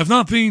 I've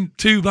not been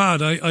too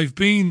bad. I've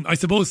been, I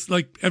suppose,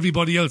 like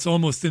everybody else,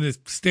 almost in a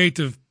state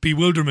of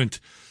bewilderment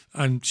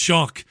and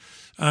shock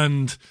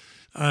and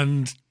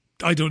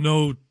I don't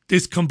know,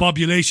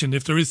 discombobulation,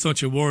 if there is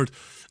such a word,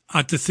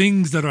 at the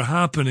things that are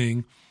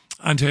happening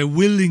and how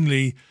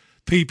willingly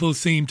people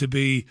seem to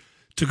be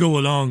to go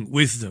along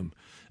with them.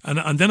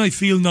 And then I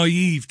feel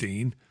naive,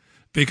 Dean,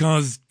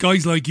 because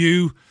guys like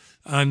you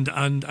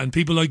and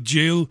people like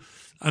Jill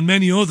and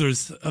many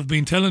others have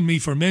been telling me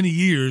for many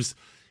years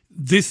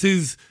this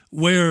is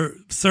where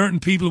certain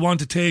people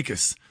want to take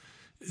us.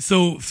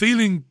 So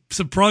feeling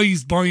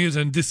surprised by it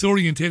and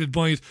disorientated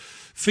by it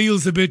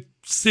feels a bit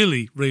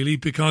silly, really,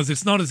 because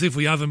it's not as if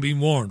we haven't been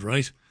warned,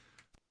 right?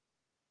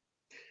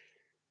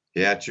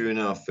 Yeah, true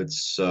enough.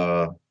 It's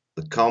the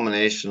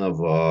culmination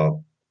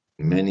of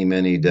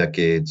many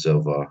decades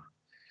of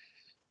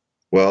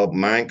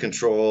mind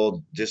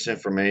control,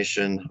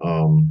 disinformation,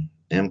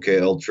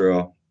 MK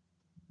Ultra,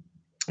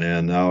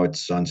 and now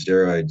it's on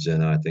steroids.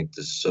 And I think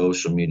the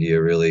social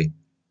media really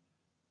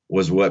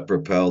was what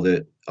propelled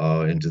it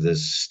into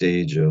this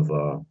stage of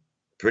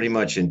pretty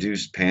much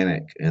induced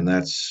panic, and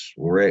that's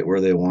right where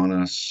they want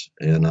us.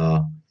 And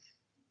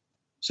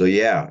so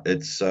yeah,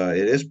 it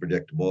is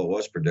predictable. It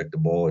was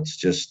predictable. It's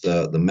just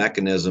the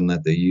mechanism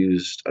that they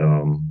used.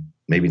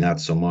 Maybe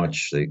not so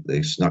much.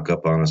 They snuck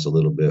up on us a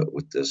little bit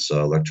with this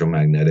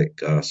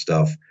electromagnetic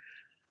stuff,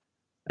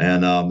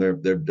 and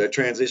they're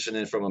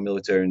transitioning from a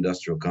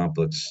military-industrial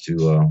complex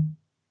to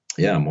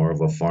more of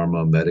a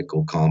pharma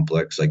medical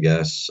complex, I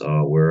guess.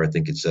 Where I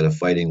think instead of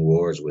fighting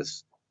wars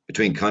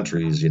between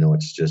countries,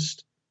 it's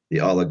just the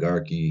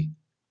oligarchy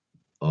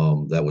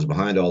that was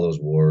behind all those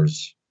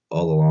wars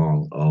all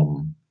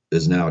along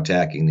is now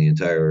attacking the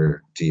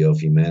entirety of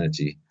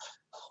humanity,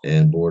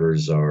 and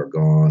borders are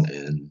gone.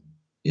 And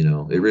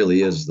it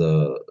really is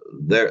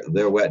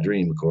their wet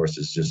dream, of course,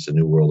 is just a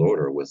new world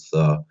order with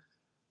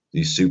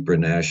these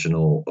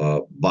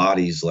supranational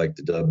bodies like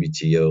the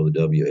WTO,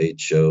 the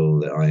WHO,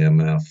 the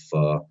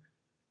IMF,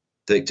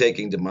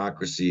 taking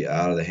democracy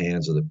out of the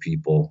hands of the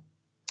people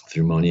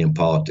through money and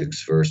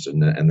politics first,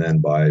 and then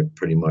by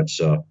pretty much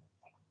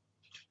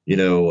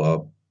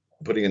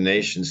putting a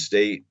nation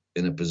state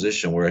in a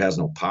position where it has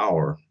no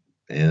power,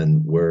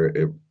 and where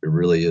it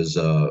really is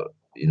the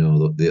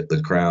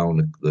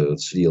crown, the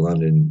city of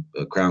London,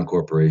 crown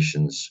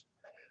corporations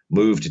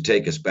move to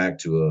take us back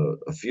to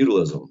a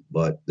feudalism.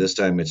 But this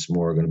time it's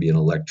more going to be an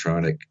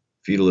electronic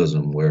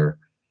feudalism where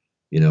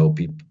there'll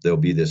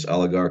be this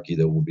oligarchy,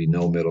 there will be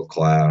no middle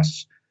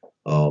class.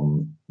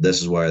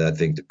 This is why I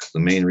think the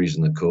main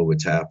reason that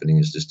COVID's happening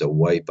is just to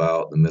wipe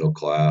out the middle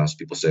class.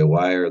 People say,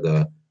 why are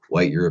the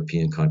white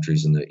European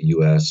countries in the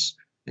US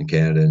and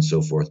Canada and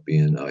so forth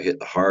being hit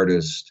the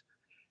hardest?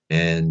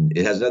 And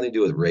it has nothing to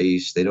do with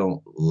race. They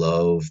don't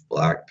love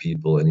black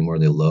people anymore.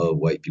 They love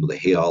white people. They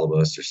hate all of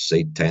us. They're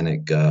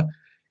satanic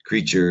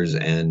creatures.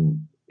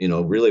 And,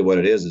 really what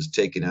it is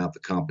taking out the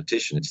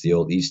competition. It's the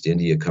old East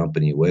India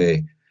Company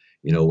way.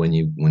 When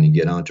you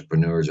get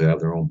entrepreneurs who have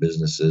their own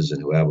businesses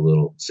and who have a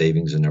little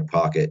savings in their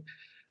pocket,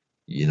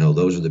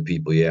 those are the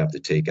people you have to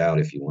take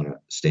out if you want to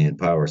stay in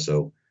power.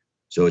 So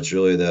it's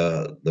really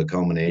the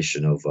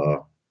culmination of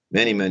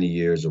many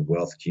years of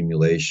wealth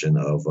accumulation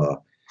of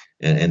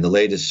and the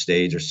latest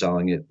stage are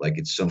selling it like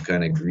it's some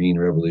kind of green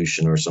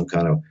revolution or some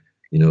kind of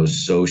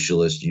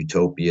socialist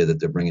utopia that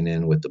they're bringing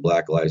in with the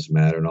Black Lives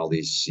Matter and all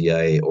these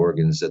CIA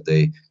organs that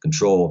they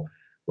control.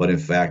 But in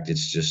fact,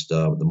 it's just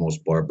the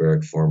most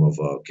barbaric form of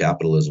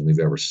capitalism we've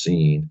ever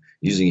seen,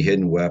 using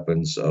hidden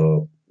weapons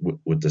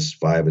with this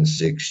 5 and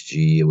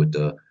 6G, with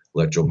the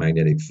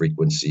electromagnetic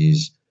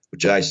frequencies,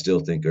 which I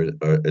still think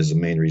is the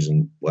main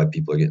reason why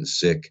people are getting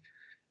sick.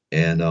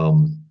 And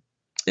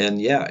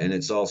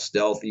it's all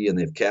stealthy, and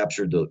they've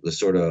captured the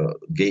sort of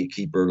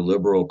gatekeeper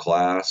liberal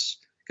class,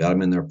 got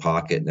them in their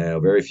pocket now.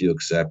 Very few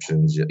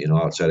exceptions,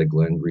 outside of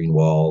Glenn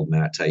Greenwald,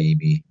 Matt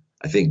Taibbi.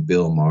 I think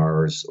Bill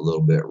Maher's a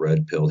little bit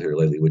red-pilled here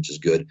lately, which is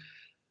good.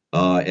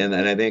 And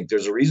I think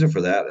there's a reason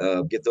for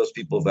that. Get those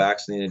people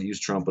vaccinated,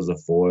 use Trump as a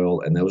foil,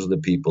 and those are the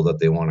people that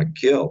they want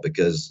to kill,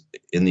 because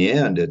in the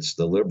end, it's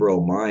the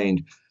liberal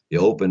mind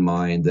open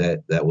mind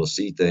that will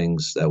see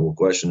things, that will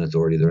question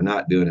authority. They're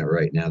not doing it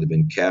right now. They've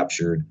been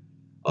captured,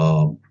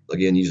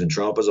 again, using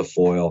Trump as a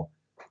foil.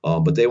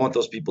 But they want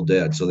those people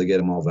dead, so they get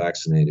them all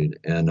vaccinated,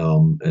 and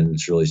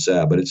it's really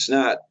sad. But it's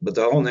not. But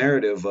the whole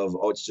narrative of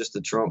it's just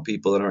the Trump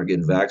people that aren't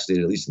getting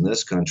vaccinated, at least in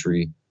this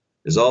country,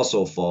 is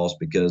also false.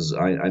 Because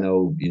I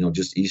know,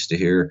 just east of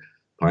here,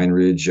 Pine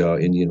Ridge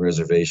Indian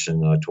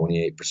Reservation,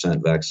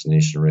 28%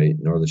 vaccination rate.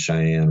 Northern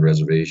Cheyenne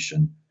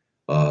Reservation,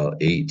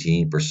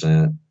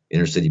 18%.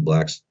 Inner City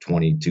Blacks,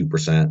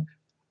 22%.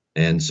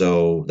 And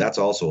so that's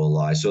also a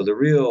lie. So the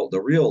real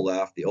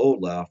left, the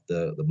old left,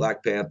 the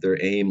Black Panther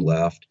AIM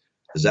left,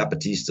 the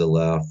Zapatista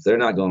left, they're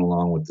not going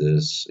along with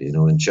this.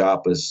 In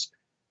Chiapas,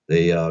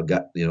 they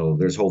got,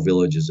 there's whole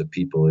villages of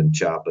people in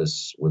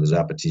Chiapas where the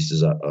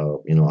Zapatistas,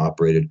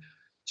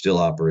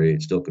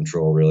 still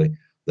control really,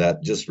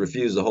 that just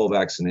refuse the whole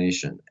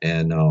vaccination.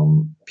 And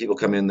people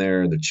come in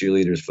there, the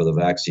cheerleaders for the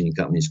vaccine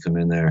companies come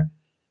in there,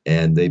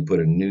 and they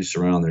put a noose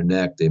around their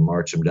neck. They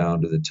march them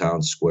down to the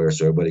town square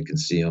so everybody can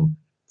see them.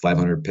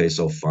 500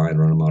 peso fine,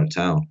 run them out of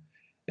town.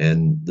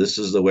 And this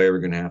is the way we're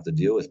going to have to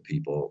deal with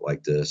people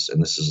like this.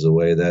 And this is the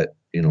way that,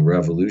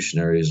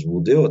 revolutionaries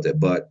will deal with it.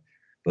 But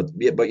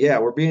yeah,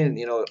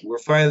 we're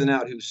finding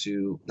out who's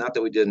who. Not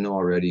that we didn't know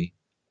already,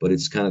 but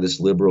it's kind of this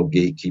liberal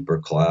gatekeeper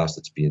class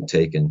that's being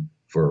taken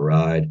for a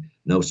ride.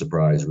 No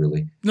surprise,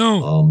 really.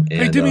 No.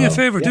 Hey, do me a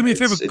favor. Yeah, do me a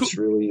favor. It's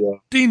really.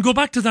 Dean, go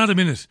back to that a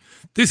minute.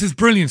 This is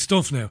brilliant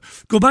stuff now.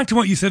 Go back to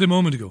what you said a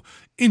moment ago.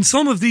 In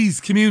some of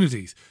these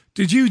communities,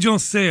 did you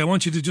just say, I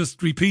want you to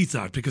just repeat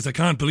that because I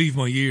can't believe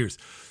my ears,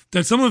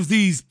 that some of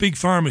these big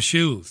pharma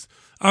shills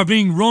are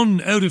being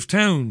run out of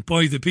town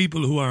by the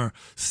people who are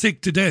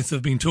sick to death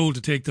of being told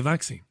to take the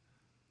vaccine?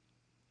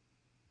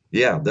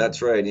 Yeah,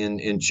 that's right.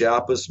 In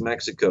Chiapas,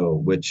 Mexico,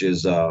 which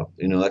is,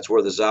 that's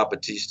where the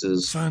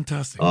Zapatistas.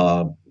 Fantastic.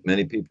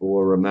 Many people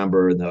will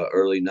remember in the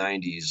early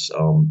 90s,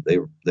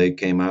 they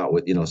came out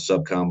with,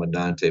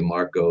 Subcomandante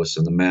Marcos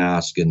and the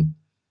mask, and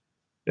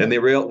they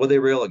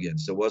rail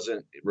against. It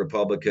wasn't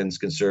Republicans,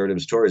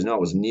 conservatives, Tories. No, it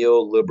was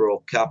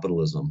neoliberal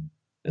capitalism.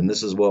 And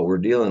this is what we're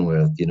dealing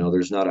with.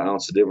 There's not an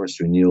ounce of difference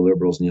between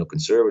neoliberals,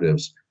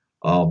 neoconservatives.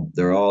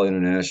 They're all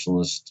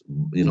internationalists,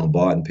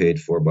 bought and paid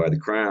for by the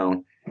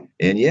crown.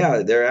 And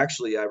yeah, they're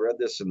actually, I read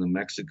this in the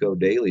Mexico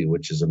Daily,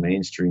 which is a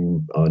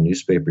mainstream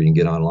newspaper you can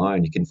get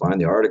online. You can find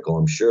the article,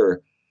 I'm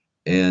sure.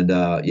 And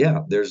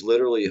there's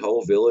literally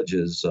whole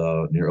villages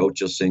near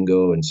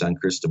Ochocingo and San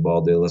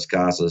Cristobal de las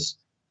Casas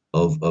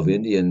of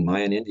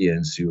Mayan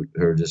Indians who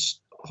are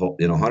just,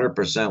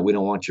 100%, we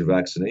don't want your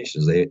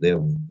vaccinations.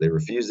 They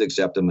refuse to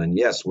accept them. And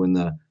yes, when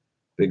the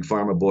big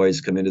pharma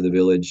boys come into the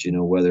village,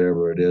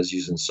 wherever it is,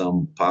 using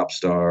some pop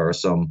star or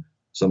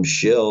some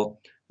shill,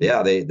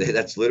 yeah,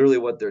 that's literally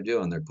what they're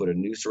doing. They're put a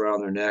noose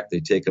around their neck. They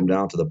take them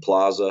down to the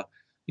plaza,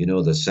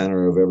 the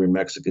center of every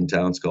Mexican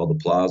town. It's called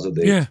the plaza.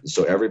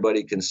 So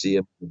everybody can see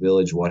in the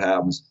village what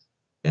happens.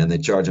 And they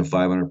charge them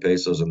 500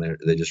 pesos, and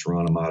they just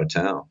run them out of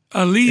town.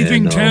 A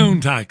leaving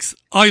town tax.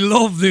 I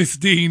love this,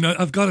 Dean.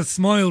 I've got a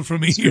smile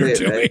from ear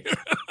to ear.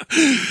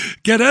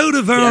 Get out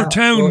of our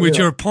town with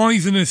your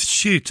poisonous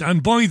shit.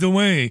 And by the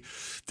way,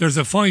 there's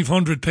a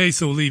 500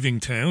 peso leaving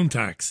town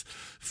tax.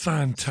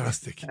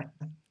 Fantastic.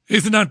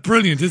 Isn't that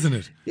brilliant, isn't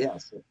it?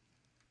 Yes.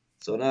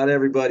 So not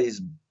everybody's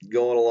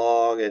going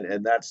along,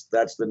 and that's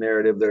the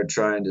narrative they're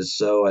trying to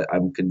sow.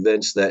 I'm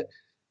convinced that,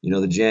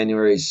 the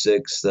January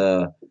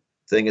 6th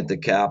thing at the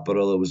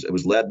Capitol, it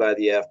was led by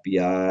the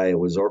FBI. It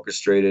was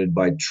orchestrated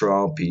by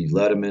Trump. He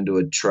led him into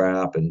a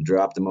trap and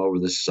dropped him over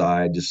the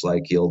side, just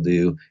like he'll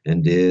do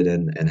and did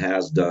and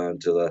has done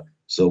to the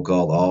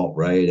so-called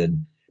alt-right.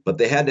 But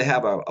they had to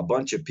have a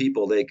bunch of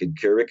people they could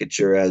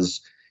caricature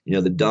as,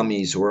 the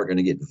dummies who weren't going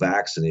to get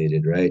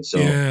vaccinated, right?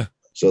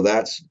 So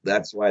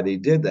that's why they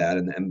did that.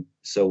 And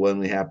so when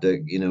we have to,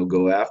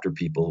 go after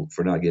people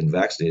for not getting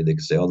vaccinated, they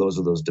can say, oh, those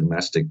are those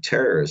domestic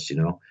terrorists,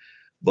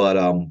 But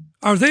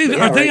are they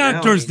right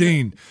actors, now,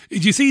 Dean?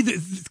 Did you see?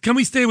 Can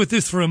we stay with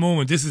this for a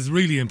moment? This is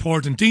really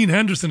important. Dean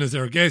Henderson is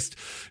our guest,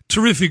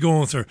 terrific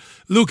author.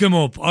 Look him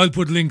up. I'll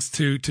put links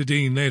to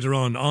Dean later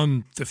on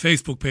the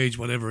Facebook page,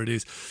 whatever it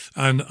is,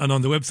 and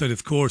on the website,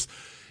 of course.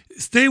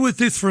 Stay with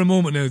this for a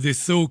moment now. This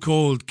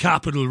so-called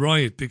Capitol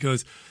riot,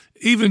 because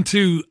even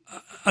to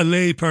a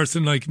lay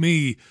person like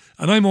me,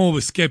 and I'm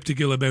always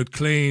skeptical about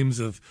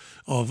claims of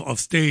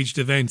staged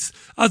events,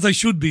 as I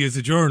should be as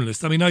a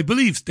journalist. I mean, I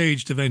believe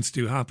staged events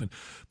do happen.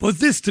 But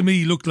this to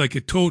me looked like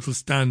a total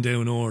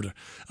stand-down order.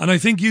 And I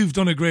think you've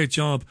done a great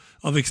job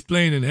of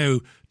explaining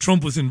how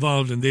Trump was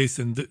involved in this.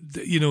 And,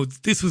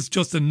 this was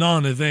just a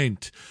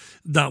non-event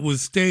that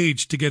was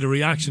staged to get a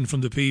reaction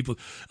from the people.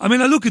 I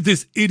mean, I look at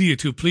this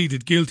idiot who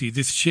pleaded guilty,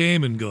 this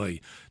shaman guy,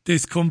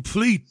 this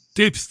complete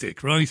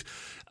dipstick, right?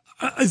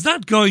 Is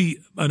that guy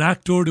an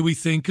actor, do we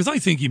think? Because I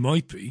think he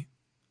might be,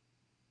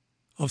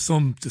 of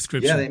some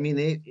description. Yeah, I mean,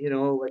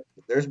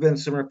 there's been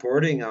some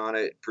reporting on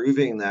it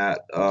proving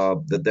that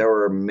there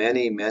were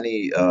many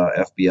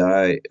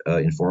FBI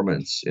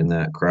informants in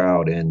that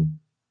crowd, and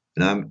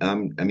And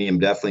I'm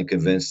definitely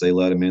convinced they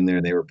let them in there,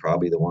 and they were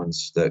probably the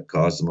ones that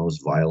caused the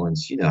most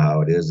violence. You know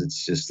how it is.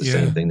 It's just the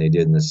same thing they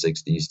did in the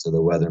 60s to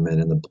the Weathermen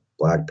and the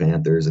Black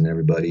Panthers and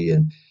everybody.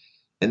 And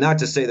not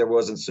to say there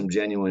wasn't some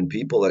genuine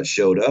people that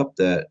showed up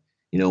that,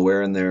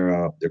 wearing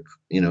their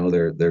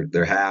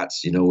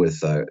hats,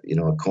 with, a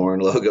corn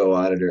logo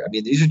on it. I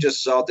mean, these are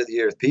just salt of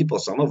the earth people,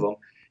 some of them.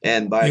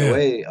 And by the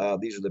way,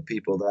 these are the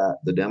people that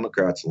the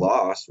Democrats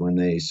lost when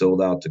they sold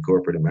out to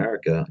corporate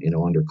America,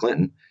 under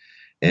Clinton.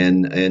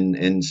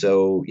 And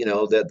so,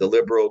 that the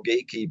liberal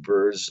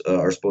gatekeepers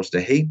are supposed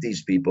to hate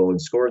these people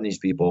and scorn these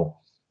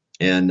people.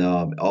 And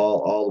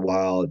all the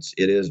while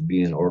it is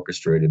being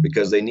orchestrated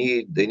because they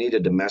need a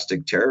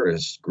domestic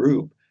terrorist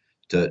group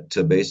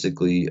to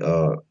basically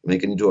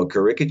make it into a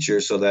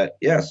caricature so that,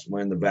 yes,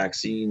 when the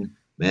vaccine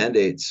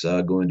mandates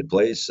go into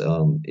place, these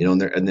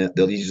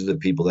are the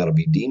people that'll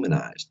be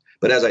demonized.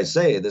 But as I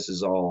say, this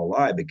is all a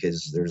lie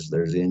because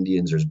there's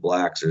Indians, there's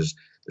blacks, there's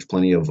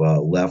plenty of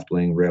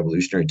left-wing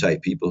revolutionary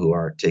type people who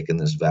aren't taking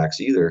this vax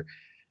either.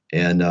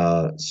 And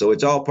so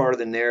it's all part of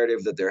the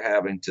narrative that they're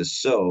having to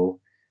sow.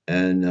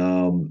 And,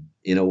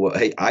 when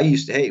I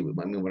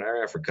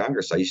ran for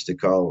Congress, I used to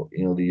call,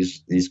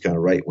 these kind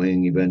of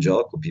right-wing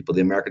evangelical people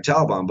the American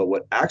Taliban. But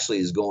what actually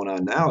is going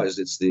on now is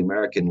it's the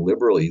American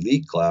liberal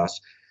elite class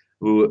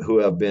who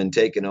have been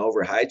taken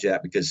over,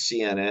 hijacked because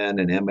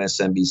CNN and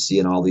MSNBC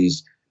and all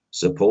these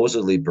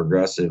supposedly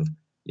progressive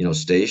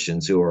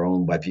stations who are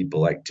owned by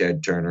people like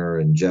Ted Turner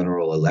and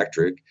General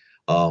Electric,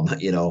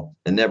 and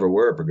never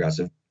were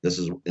progressive.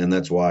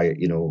 That's why,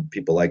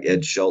 people like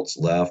Ed Schultz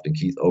left and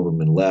Keith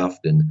Olbermann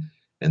left and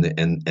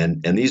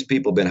these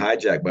people have been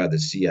hijacked by the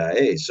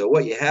CIA. So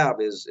what you have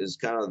is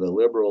kind of the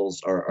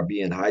liberals are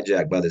being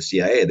hijacked by the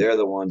CIA. They're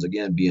the ones,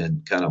 again,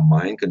 being kind of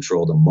mind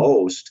controlled the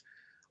most,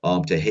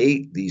 to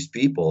hate these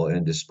people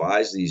and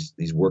despise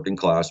these working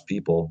class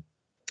people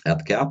at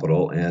the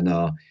Capitol and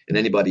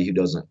anybody who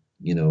doesn't,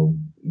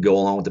 go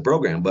along with the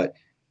program. But,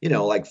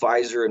 like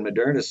Pfizer and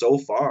Moderna so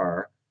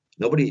far,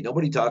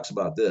 nobody talks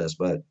about this,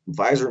 but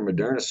Pfizer and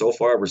Moderna so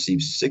far have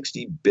received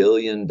 $60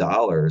 billion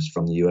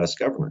from the U.S.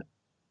 government.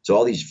 So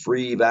all these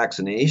free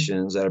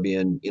vaccinations that are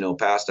being,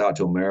 passed out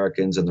to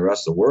Americans and the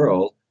rest of the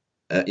world,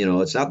 they're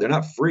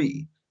not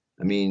free.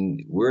 I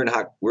mean, we're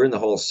in the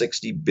whole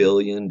 $60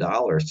 billion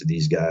to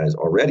these guys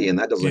already. And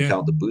that doesn't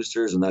count the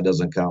boosters, and that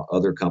doesn't count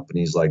other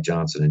companies like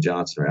Johnson &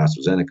 Johnson or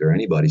AstraZeneca or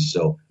anybody.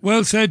 So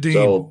well said, Dean.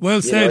 So,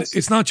 well said.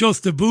 It's not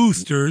just the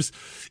boosters.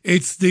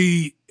 It's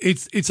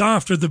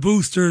after the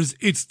boosters.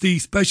 It's the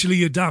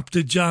specially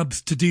adapted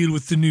jabs to deal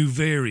with the new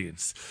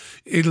variants.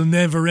 It'll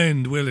never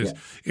end, will it?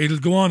 Yeah. It'll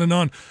go on.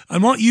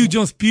 And what you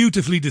just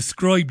beautifully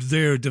described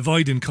there,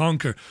 divide and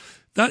conquer,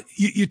 that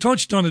you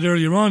touched on it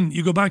earlier on.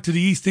 You go back to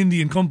the East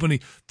Indian Company.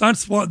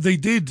 That's what they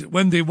did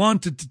when they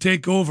wanted to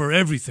take over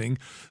everything.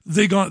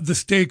 They got the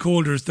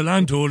stakeholders, the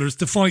landholders,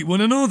 to fight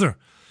one another.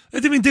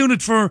 They've been doing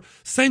it for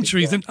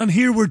centuries, and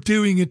here we're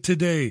doing it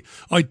today.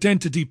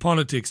 Identity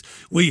politics.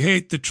 We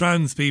hate the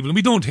trans people, and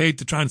we don't hate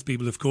the trans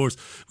people, of course.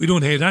 We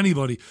don't hate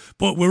anybody,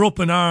 but we're up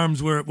in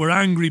arms. We're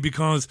angry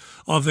because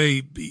of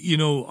a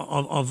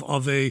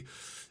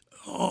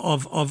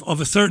of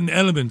a certain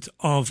element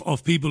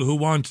of people who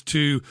want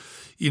to,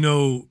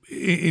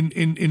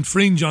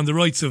 infringe on the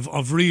rights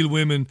of real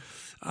women,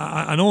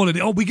 and all of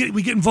it. We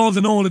get involved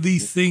in all of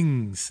these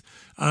things,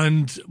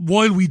 and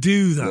while we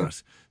do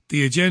that,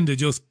 the agenda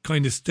just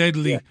kind of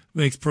steadily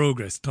makes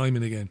progress time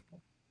and again.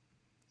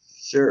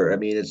 Sure. I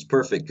mean, it's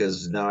perfect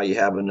because now you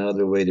have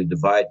another way to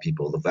divide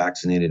people, the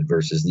vaccinated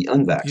versus the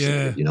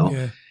unvaccinated,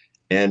 Yeah.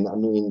 And I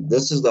mean,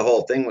 this is the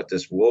whole thing with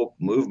this woke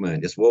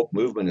movement. This woke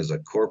movement is a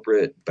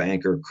corporate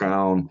banker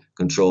crown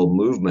controlled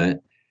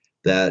movement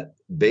that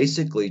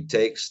basically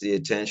takes the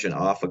attention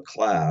off of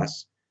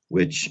class,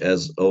 which,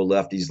 as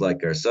lefties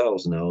like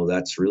ourselves know,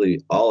 that's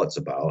really all it's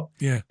about.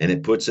 Yeah. And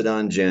it puts it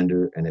on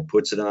gender, and it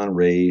puts it on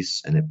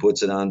race, and it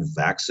puts it on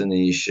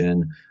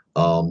vaccination,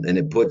 and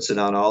it puts it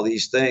on all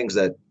these things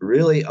that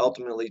really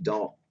ultimately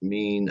don't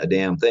mean a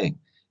damn thing.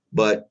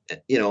 But,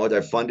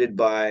 they're funded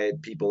by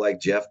people like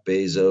Jeff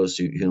Bezos,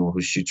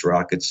 who shoots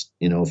rockets,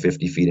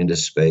 50 feet into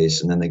space,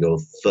 and then they go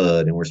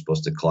thud, and we're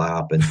supposed to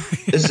clap. And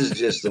this is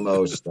just the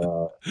most,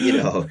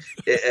 you're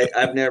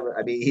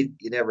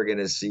never going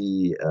to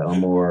see a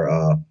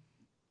more,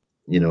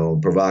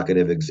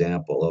 provocative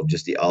example of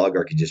just the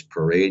oligarchy just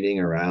parading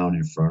around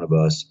in front of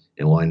us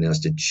and wanting us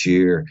to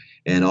cheer.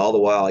 And all the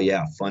while,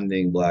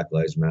 funding Black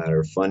Lives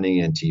Matter,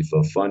 funding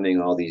Antifa, funding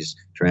all these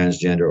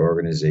transgender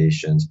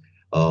organizations.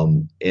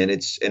 And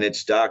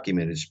it's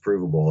documented, it's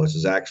provable. This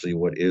is actually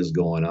what is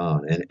going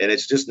on. And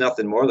it's just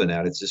nothing more than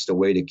that. It's just a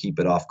way to keep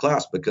it off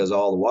class, because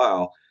all the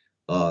while,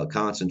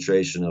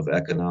 concentration of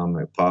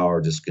economic power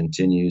just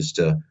continues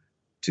to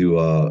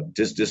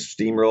just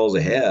steamrolls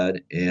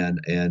ahead.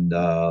 And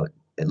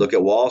look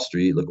at Wall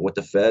Street, look at what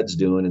the Fed's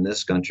doing in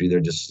this country.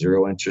 They're just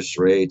zero interest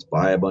rates,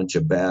 buy a bunch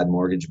of bad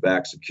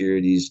mortgage-backed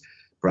securities,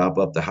 prop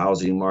up the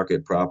housing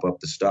market, prop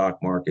up the stock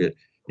market,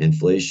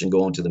 inflation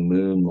going to the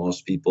moon.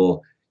 Most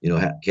people,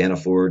 can't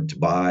afford to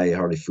buy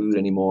hardly food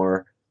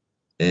anymore.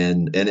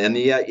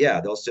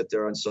 Yeah, they'll sit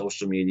there on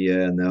social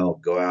media and they'll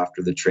go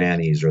after the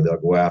trannies, or they'll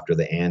go after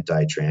the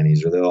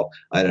anti-trannies, or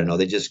I don't know,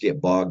 they just get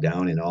bogged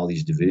down in all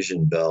these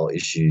Division Bell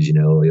issues,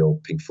 the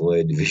old Pink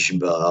Floyd Division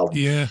Bell album.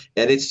 Yeah.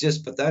 And it's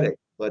just pathetic.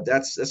 But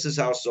this is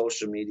how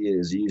social media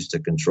is used to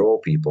control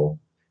people.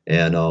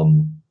 And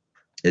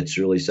it's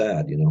really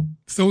sad,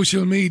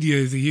 Social media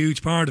is a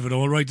huge part of it,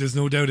 all right. There's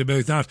no doubt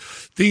about that.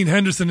 Dean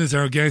Henderson is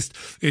our guest.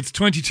 It's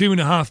 22 and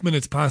a half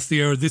minutes past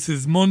the hour. This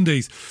is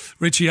Monday's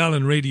Richie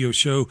Allen radio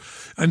show.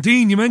 And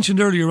Dean, you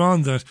mentioned earlier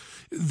on that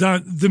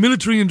the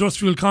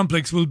military-industrial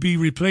complex will be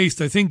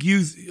replaced. I think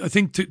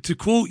to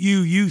quote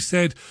you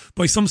said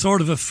by some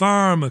sort of a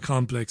pharma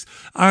complex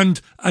and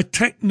a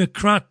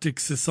technocratic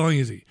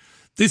society.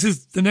 This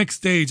is the next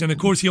stage. And of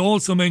course, you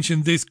also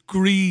mentioned this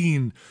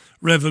green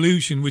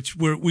revolution, which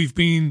we've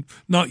been,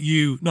 not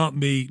you, not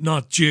me,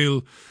 not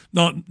Jill,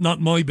 not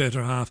my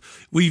better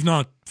half. We've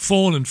not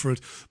fallen for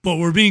it, but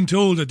we're being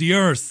told that the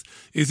earth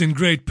is in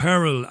great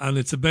peril and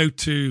it's about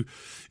to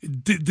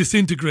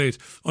disintegrate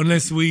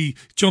unless we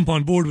jump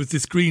on board with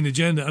this green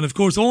agenda. And of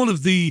course, all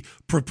of the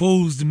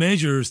proposed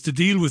measures to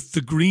deal with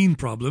the green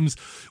problems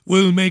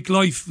will make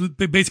life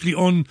basically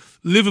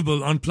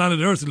unlivable on planet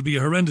Earth. It'll be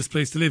a horrendous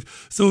place to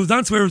live. So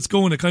that's where it's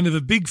going, a kind of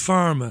a big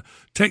pharma,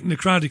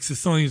 technocratic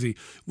society,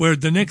 where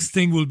the next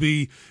thing will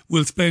be,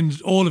 we'll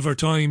spend all of our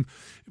time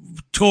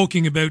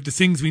talking about the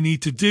things we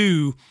need to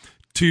do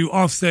to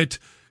offset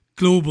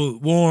global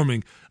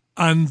warming.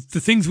 And the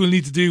things we'll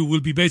need to do will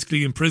be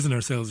basically imprison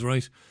ourselves,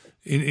 right,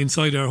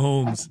 inside our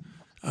homes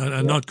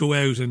and not go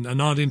out and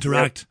not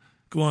interact. Yep.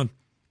 Go on.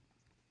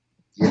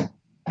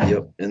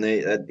 Yep. And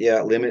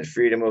they, limit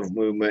freedom of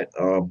movement.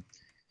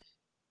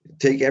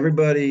 Take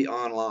everybody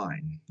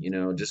online,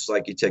 just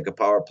like you take a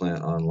power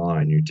plant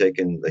online. You're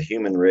taking the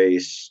human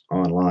race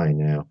online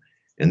now.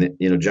 And,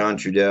 John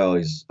Trudell,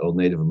 he's old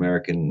Native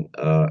American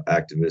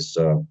activist,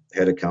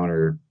 head of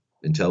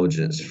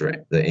counterintelligence for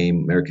the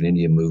AIM, American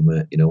Indian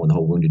movement, when the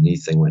whole Wounded Knee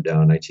thing went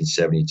down in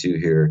 1972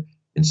 here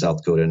in South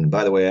Dakota. And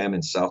by the way, I am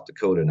in South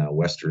Dakota now,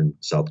 western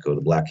South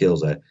Dakota, Black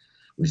Hills.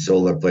 We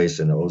sold our place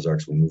in the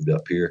Ozarks. We moved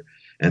up here.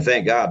 And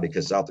thank God,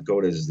 because South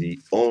Dakota is the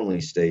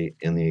only state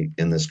in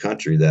this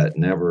country that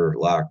never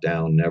locked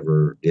down,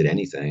 never did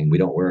anything. We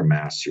don't wear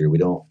masks here. We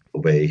don't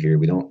obey here.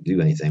 We don't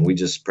do anything. We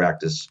just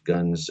practice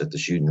guns at the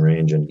shooting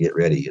range and get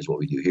ready is what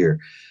we do here.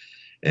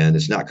 And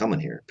it's not coming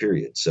here,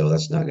 period. So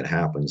that's not going to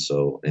happen.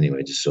 So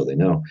anyway, just so they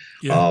know.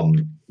 Yeah.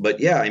 But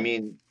yeah,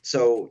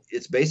 so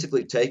it's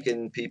basically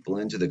taking people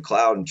into the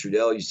cloud. And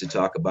Trudell used to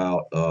talk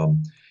about,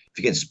 if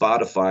you can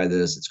Spotify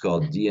this, it's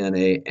called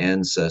DNA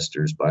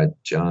Ancestors by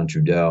John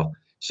Trudell.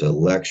 It's a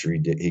lecture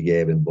he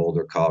gave in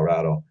Boulder,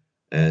 Colorado.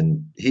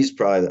 And he's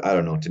probably, I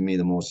don't know, to me,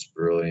 the most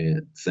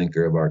brilliant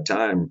thinker of our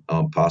time,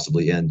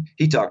 possibly. And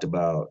he talked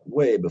about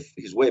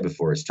he's way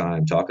before his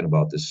time talking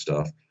about this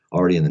stuff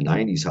already in the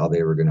 90s, how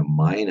they were going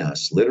to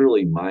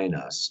literally mine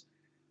us.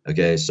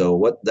 Okay, so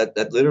what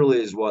that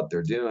literally is what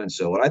they're doing.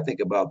 So what I think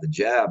about the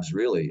jabs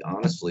really,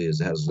 honestly,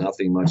 has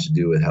nothing much to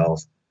do with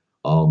health.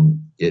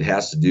 It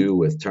has to do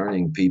with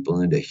turning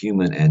people into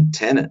human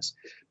antennas,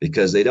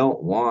 because they know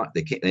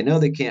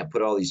they can't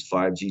put all these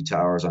 5G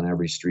towers on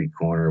every street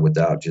corner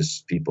without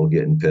just people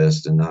getting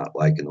pissed and not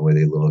liking the way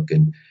they look.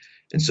 And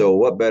so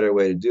what better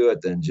way to do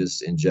it than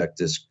just inject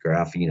this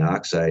graphene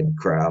oxide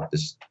crap,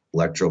 this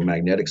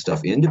electromagnetic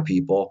stuff into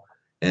people,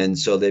 and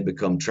so they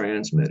become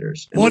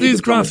transmitters. And what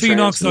is graphene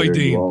oxide,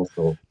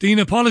 Dean? Dean,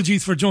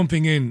 apologies for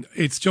jumping in.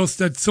 It's just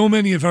that so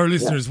many of our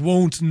listeners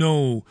won't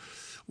know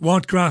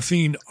what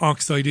graphene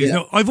oxide is.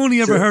 Now, I've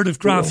only ever heard of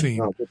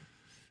graphene.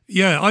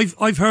 Yeah,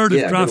 I've heard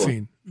of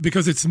graphene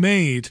because it's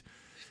made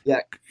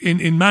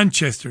in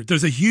Manchester.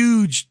 There's a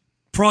huge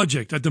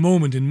project at the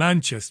moment in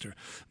Manchester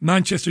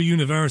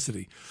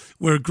University,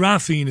 where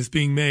graphene is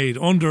being made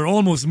under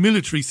almost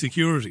military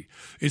security.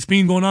 It's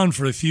been going on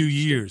for a few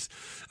years.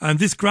 And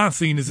this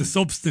graphene is a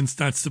substance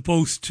that's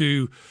supposed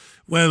to,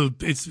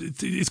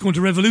 it's going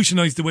to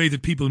revolutionize the way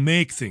that people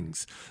make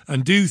things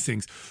and do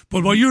things.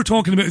 But what you're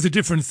talking about is a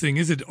different thing,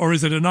 is it? Or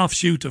is it an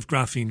offshoot of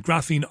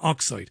graphene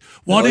oxide?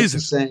 What is it?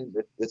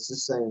 It's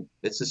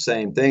the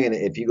same thing. And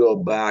if you go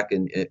back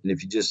and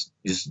if you just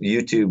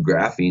YouTube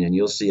graphene, and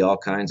you'll see all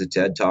kinds of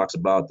TED Talks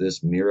about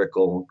this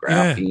miracle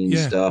graphene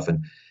stuff.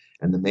 And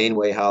the main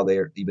way how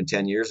they're, even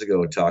 10 years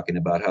ago, talking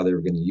about how they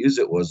were going to use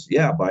it was,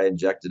 by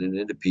injecting it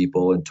into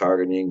people and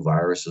targeting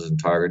viruses and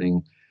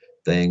targeting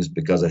things,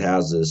 because it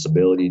has this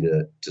ability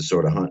to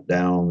sort of hunt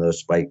down the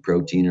spike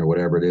protein or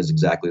whatever it is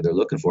exactly they're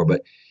looking for.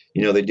 But,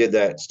 they did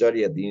that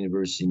study at the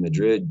University of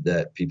Madrid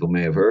that people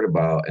may have heard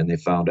about, and they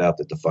found out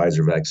that the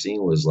Pfizer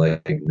vaccine was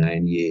like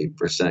 98%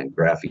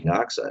 graphene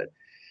oxide.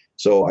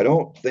 So I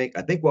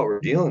think what we're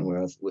dealing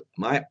with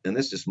and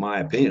this is just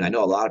my opinion, I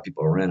know a lot of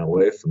people ran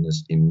away from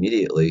this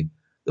immediately,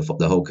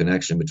 the whole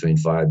connection between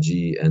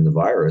 5G and the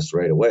virus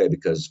right away.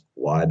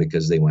 Why?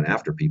 Because they went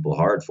after people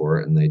hard for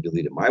it, and they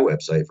deleted my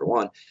website for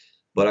one.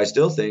 But I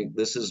still think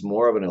this is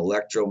more of an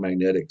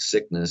electromagnetic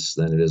sickness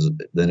than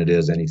it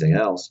is anything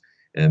else,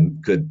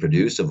 and could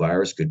produce a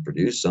virus, could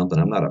produce something.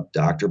 I'm not a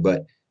doctor,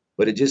 but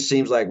But it just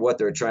seems like what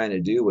they're trying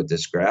to do with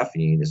this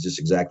graphene is just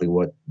exactly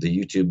what the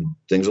YouTube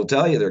things will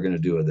tell you they're going to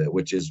do with it,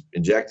 which is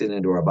inject it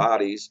into our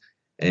bodies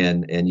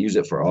and use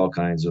it for all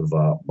kinds of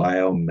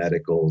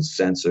biomedical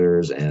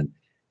sensors and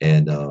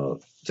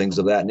things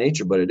of that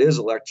nature. But it is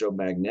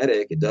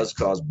electromagnetic. It does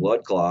cause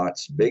blood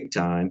clots big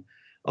time,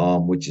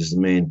 which is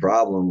the main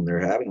problem they're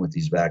having with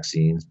these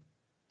vaccines.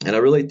 And I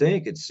really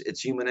think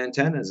it's human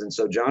antennas. And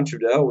so John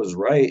Trudell was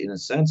right in a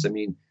sense. I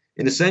mean,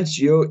 in a sense,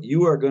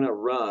 you are going to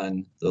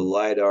run the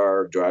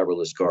LiDAR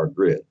driverless car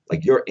grid.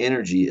 Like your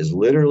energy is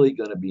literally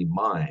going to be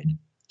mined,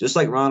 just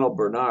like Ronald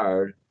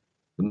Bernard,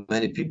 who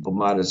many people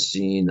might have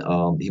seen.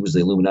 He was the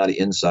Illuminati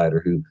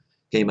insider who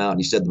came out and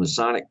he said the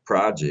Masonic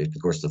Project,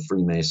 of course, the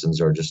Freemasons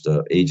are just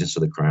agents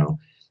of the crown.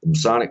 The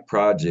Masonic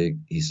Project,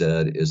 he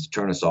said, is to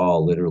turn us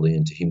all literally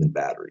into human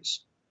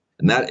batteries.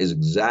 And that is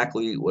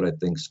exactly what I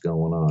think is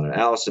going on. And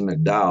Alison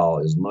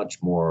McDowell is much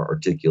more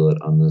articulate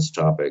on this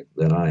topic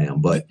than I am.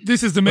 But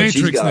this is the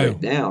Matrix she's got now.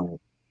 It down.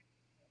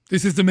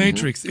 This is the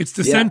Matrix. It's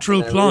the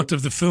central plot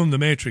of the film The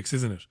Matrix,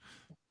 isn't it?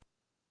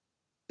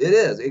 It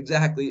is,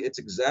 exactly. It's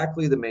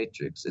exactly the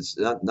Matrix. It's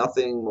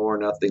nothing more,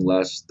 nothing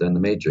less than the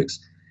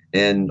Matrix.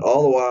 And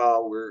all the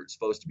while, we're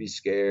supposed to be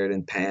scared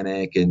and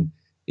panic. And,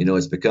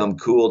 it's become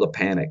cool to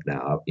panic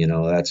now.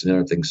 That's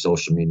another thing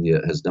social media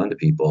has done to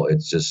people.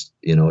 It's just,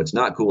 it's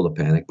not cool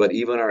to panic. But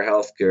even our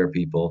healthcare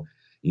people,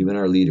 even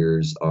our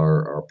leaders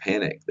are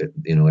panicked. That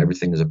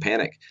everything is a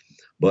panic.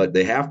 But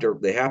they have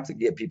to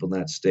get people in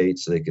that state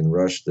so they can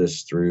rush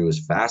this through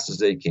as fast as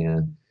they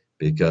can.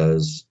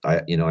 Because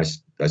I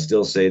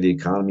still say the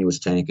economy was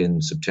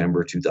tanking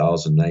September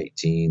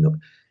 2019.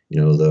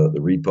 The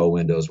repo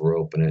windows were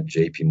open at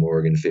J.P.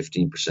 Morgan,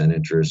 15%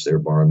 interest. They were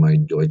borrowing money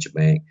Deutsche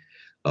Bank.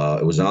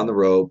 It was on the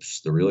ropes.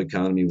 The real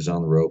economy was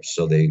on the ropes.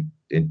 So they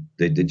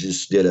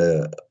just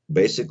did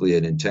basically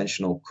an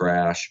intentional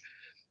crash.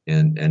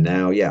 And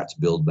now, it's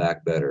Build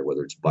Back Better,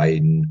 whether it's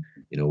Biden,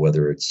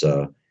 whether it's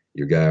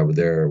your guy over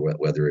there,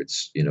 whether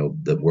it's,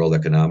 the World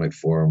Economic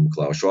Forum,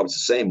 Klaus Schwab, it's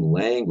the same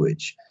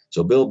language.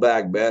 So Build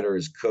Back Better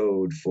is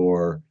code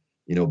for,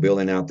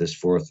 building out this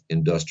fourth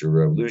industrial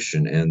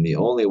revolution. And the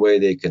only way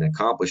they can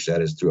accomplish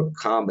that is through a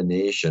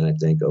combination, I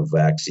think, of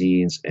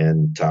vaccines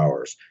and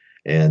towers.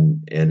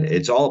 And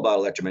it's all about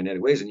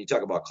electromagnetic waves. And you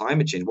talk about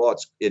climate change. Well,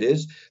 it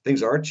is,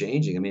 things are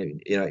changing. I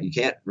mean, you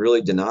can't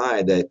really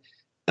deny that.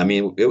 I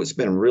mean, it's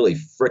been really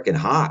freaking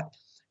hot.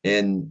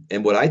 And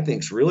what I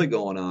think is really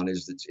going on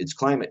is it's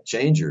climate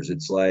changers.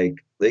 It's like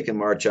they can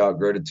march out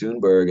Greta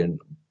Thunberg and,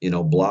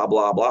 blah,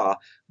 blah, blah.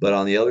 But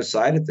on the other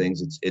side of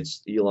things,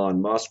 it's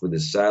Elon Musk with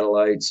his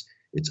satellites.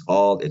 It's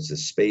a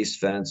space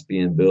fence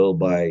being built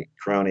by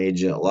Crown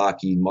agent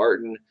Lockheed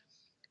Martin.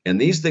 And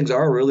these things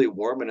are really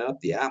warming up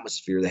the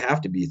atmosphere. They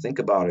have to be. Think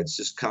about it. It's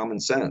just common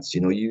sense.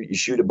 You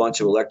shoot a bunch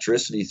of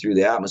electricity through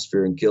the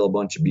atmosphere and kill a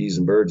bunch of bees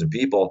and birds and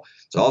people.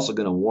 It's also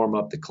going to warm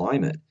up the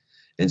climate.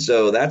 And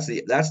so that's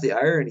the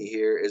irony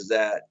here is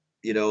that,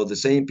 the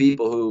same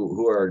people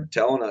who are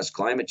telling us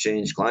climate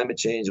change,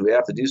 we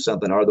have to do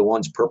something are the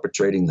ones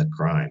perpetrating the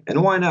crime.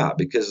 And why not?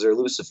 Because they're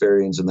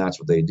Luciferians and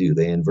that's what they do.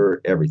 They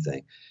invert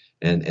everything.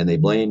 And they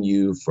blame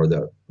you for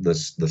the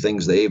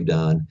things they've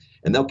done,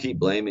 and they'll keep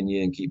blaming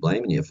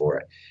you for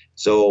it.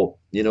 So,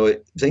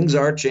 things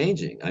are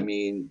changing. I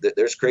mean,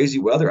 there's crazy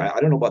weather. I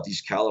don't know about these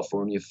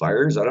California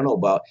fires. I don't know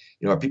about,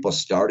 are people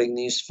starting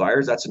these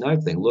fires? That's another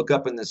thing. Look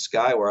up in the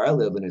sky where I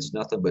live and it's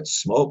nothing but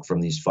smoke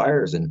from these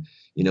fires. And,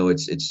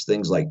 it's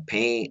things like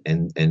paint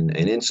and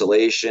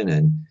insulation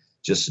and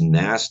just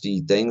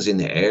nasty things in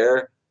the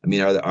air. I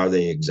mean, are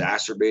they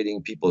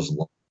exacerbating people's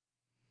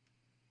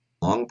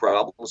lung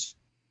problems?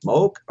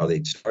 Smoke? Are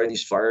they starting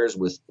these fires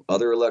with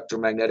other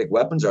electromagnetic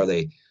weapons? Are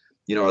they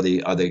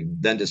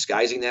then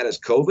disguising that as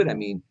COVID? I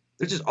mean,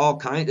 there's just all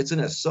kinds. It's an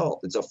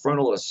assault. It's a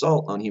frontal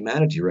assault on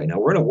humanity right now.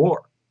 We're in a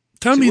war.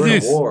 We're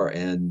in a war,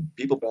 and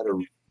people better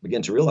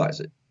begin to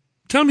realize it.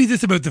 Tell me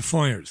this about the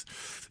fires.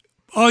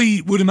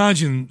 I would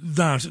imagine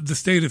that the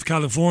state of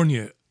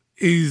California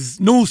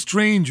is no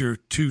stranger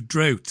to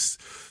droughts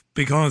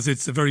because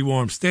it's a very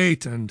warm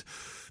state and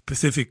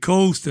Pacific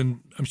coast, and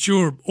I'm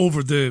sure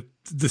over the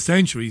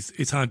centuries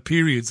it's had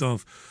periods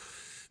of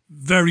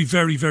very,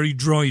 very, very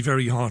dry,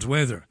 very hot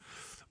weather.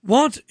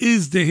 What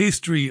is the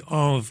history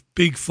of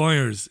big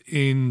fires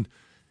in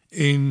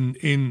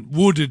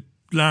wooded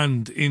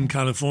land in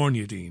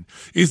California, Dean?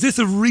 Is this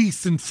a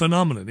recent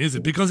phenomenon, is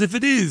it? Because if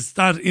it is,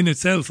 that in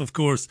itself, of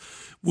course,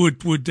 would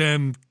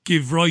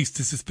give rise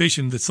to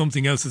suspicion that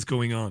something else is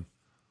going on.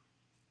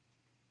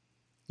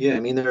 Yeah, I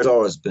mean, there's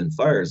always been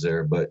fires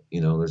there, but,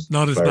 there's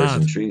not as fires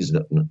bad. And trees,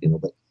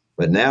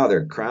 but now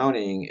they're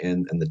crowning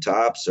and the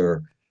tops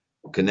are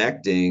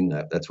connecting.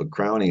 That's what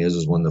crowning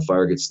is when the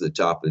fire gets to the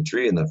top of the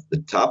tree and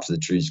the tops of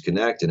the trees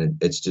connect.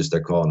 And it's just, they're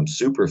calling them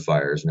super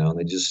fires now. And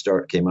they just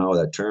came out with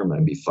that term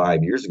maybe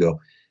 5 years ago.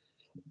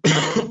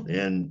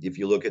 And if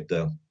you look at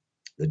the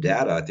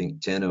data, I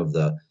think 10 of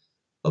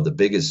the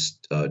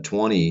biggest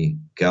 20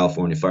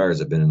 California fires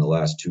have been in the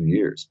last 2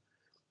 years.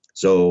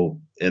 So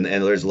and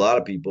there's a lot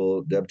of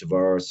people, Deb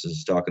Tavares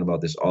is talking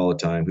about this all the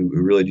time, who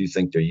really do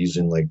think they're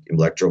using like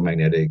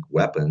electromagnetic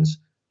weapons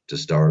to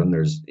start them.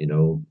 There's,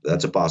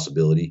 that's a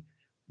possibility.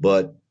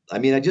 But I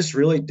mean, I just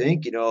really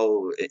think,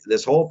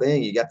 this whole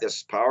thing, you got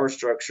this power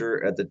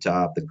structure at the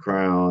top, the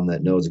crown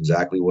that knows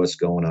exactly what's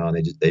going on.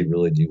 They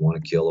really do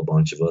want to kill a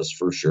bunch of us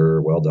for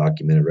sure. Well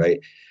documented, right?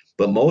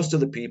 But most of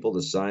the people,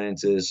 the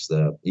scientists,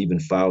 even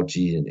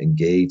Fauci and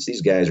Gates,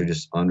 these guys are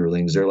just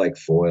underlings. They're like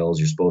foils.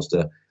 You're supposed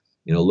to,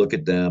 look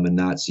at them and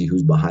not see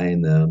who's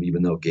behind them,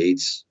 even though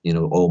Gates,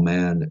 old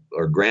man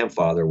or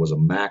grandfather was a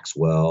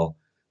Maxwell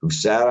who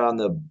sat on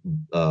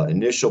the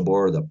initial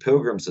board of the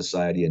Pilgrim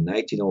Society in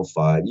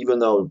 1905, even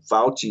though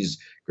Fauci's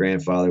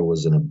grandfather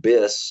was an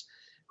abyss,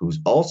 who's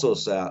also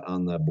sat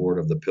on the board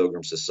of the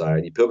Pilgrim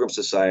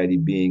Society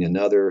being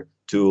another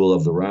tool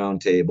of the Round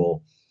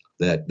Table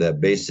that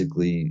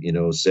basically,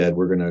 said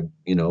we're going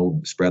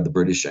to, spread the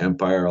British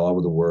Empire all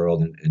over the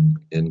world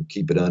and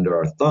keep it under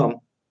our thumb.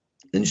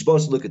 And you're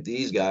supposed to look at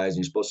these guys and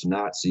you're supposed to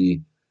not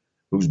see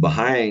who's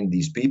behind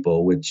these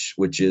people, which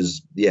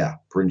is,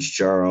 Prince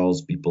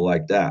Charles, people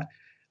like that.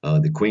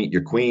 The queen,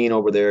 your queen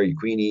over there, your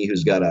queenie,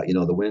 who's got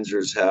the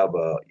Windsors have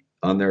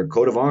on their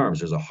coat of arms,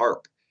 there's a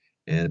harp.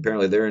 And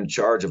apparently they're in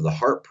charge of the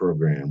HARP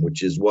program,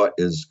 which is what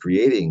is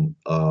creating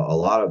a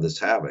lot of this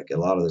havoc, a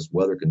lot of this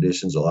weather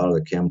conditions, a lot of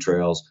the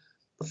chemtrails,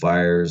 the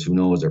fires, who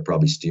knows, they're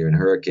probably steering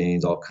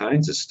hurricanes, all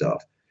kinds of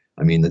stuff.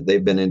 I mean,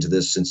 they've been into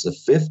this since the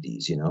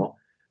 50s,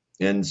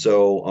 And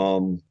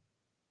so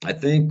I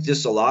think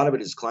just a lot of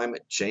it is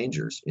climate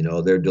changers.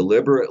 They're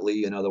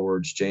deliberately, in other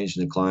words,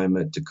 changing the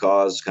climate to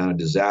cause kind of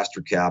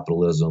disaster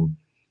capitalism.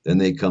 Then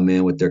they come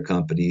in with their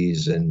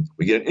companies and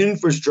we get an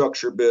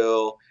infrastructure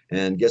bill,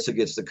 and guess who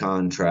gets the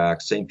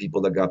contracts? Same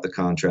people that got the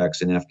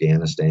contracts in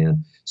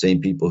Afghanistan,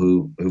 same people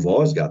who've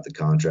always got the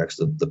contracts,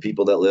 the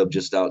people that live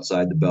just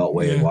outside the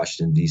Beltway in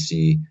Washington,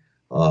 D.C.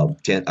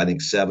 I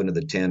think 7 of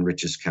the 10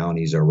 richest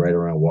counties are right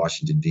around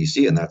Washington,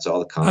 D.C., and that's all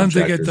the contractors,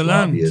 and they get the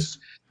lobbyists.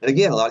 land. And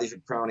again, a lot of these are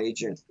crown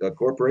agent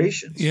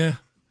corporations. Yeah,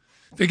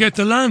 they get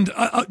the land.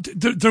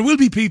 There will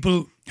be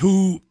people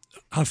who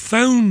have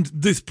found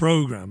this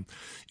program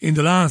in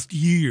the last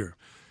year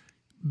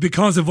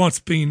because of what's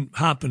been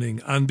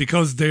happening and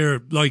because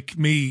they're, like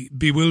me,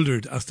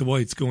 bewildered as to why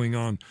it's going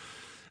on.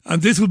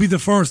 And this will be the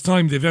first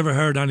time they've ever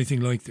heard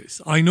anything like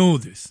this. I know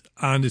this,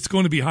 and it's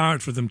going to be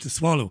hard for them to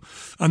swallow.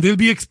 And they'll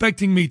be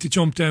expecting me to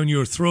jump down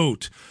your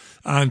throat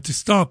and to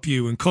stop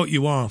you and cut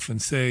you off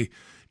and say,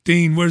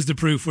 Dean, where's the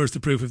proof? Where's the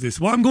proof of this?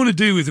 What I'm going to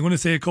do is I'm going to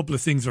say a couple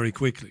of things very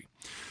quickly.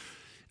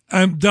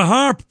 The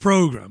HARP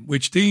program,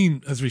 which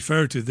Dean has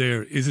referred to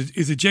there,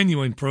 is a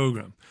genuine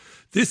program.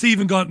 This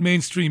even got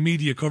mainstream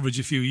media coverage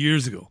a few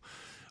years ago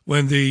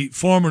when the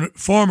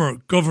former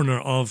governor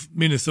of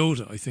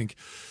Minnesota, I think,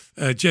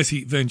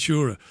 Jesse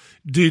Ventura,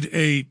 did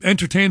a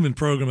entertainment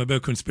program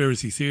about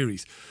conspiracy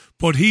theories.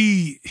 But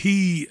he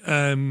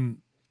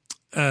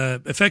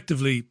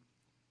effectively,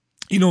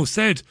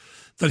 said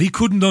that he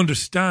couldn't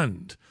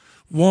understand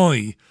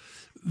why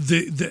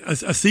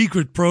a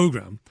secret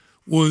program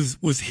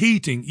was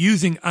heating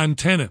using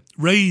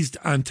raised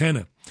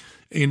antenna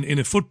in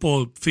a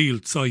football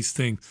field size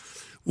thing,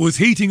 was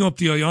heating up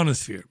the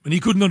ionosphere, and he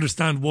couldn't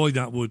understand why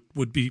that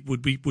would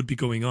be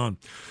going on.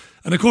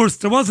 And of course,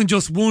 there wasn't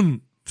just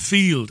one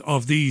field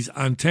of these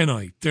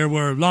antennae. There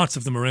were lots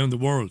of them around the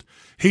world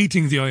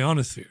heating the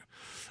ionosphere.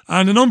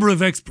 And a number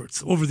of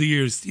experts over the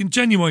years,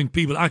 genuine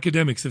people,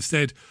 academics, have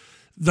said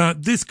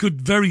that this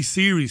could very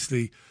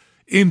seriously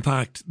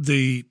impact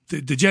the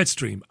jet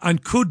stream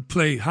and could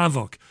play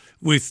havoc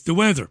with the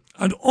weather.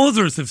 And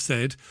others have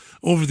said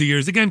over the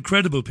years, again,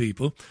 credible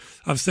people,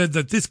 have said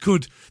that this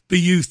could be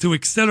used to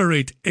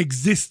accelerate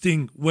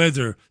existing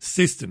weather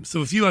systems.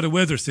 So if you had a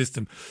weather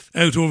system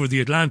out over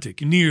the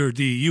Atlantic, near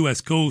the US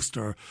coast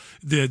or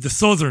the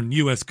southern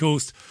US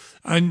coast,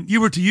 and you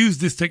were to use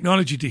this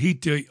technology to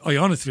heat the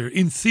ionosphere,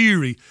 in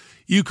theory,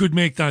 you could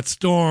make that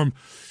storm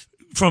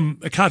from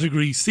a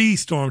category C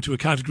storm to a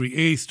category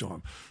A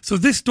storm. So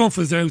this stuff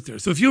is out there.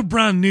 So if you're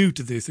brand new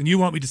to this and you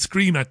want me to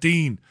scream at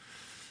Dean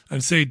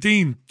and say,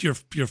 Dean, you're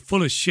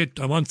full of shit,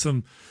 I want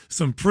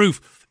some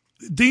proof.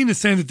 Dean is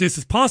saying that this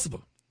is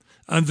possible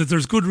and that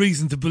there's good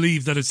reason to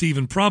believe that it's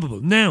even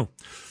probable. Now,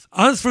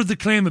 as for the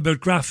claim about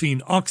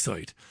graphene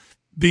oxide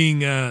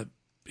being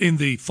in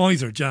the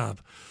Pfizer jab,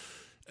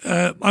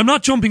 I'm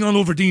not jumping all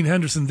over Dean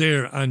Henderson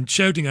there and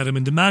shouting at him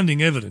and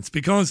demanding evidence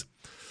because,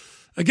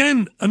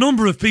 again, a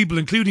number of people,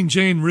 including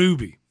Jane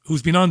Ruby,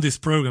 who's been on this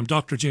program,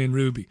 Dr. Jane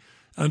Ruby,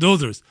 and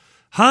others,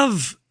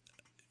 have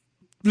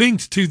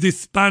linked to this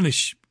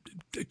Spanish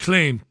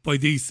claim by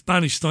these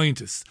Spanish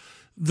scientists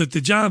that the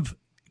jab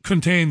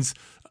contains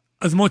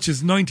as much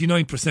as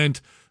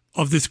 99%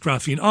 of this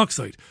graphene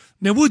oxide.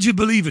 Now, would you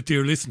believe it,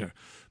 dear listener?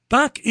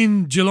 Back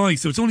in July,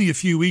 so it's only a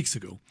few weeks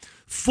ago,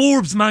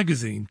 Forbes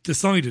magazine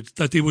decided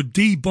that they would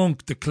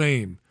debunk the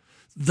claim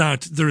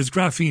that there is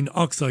graphene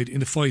oxide in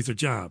the Pfizer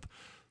jab.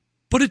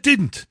 But it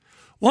didn't.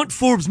 What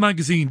Forbes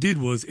magazine did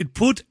was it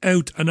put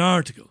out an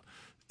article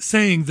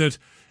saying that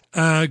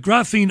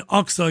graphene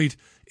oxide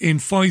in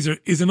Pfizer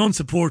is an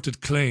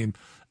unsupported claim.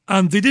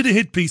 And they did a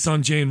hit piece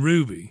on Jane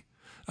Ruby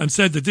and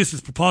said that this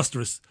is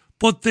preposterous,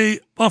 but they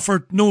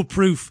offered no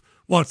proof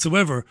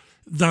whatsoever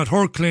that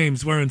her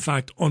claims were in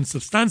fact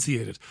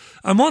unsubstantiated.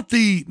 And what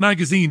the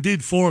magazine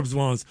did, Forbes,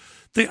 was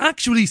they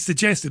actually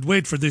suggested,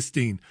 wait for this,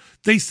 Dean,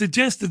 they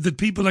suggested that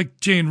people like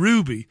Jane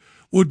Ruby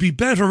would be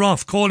better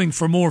off calling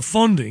for more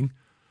funding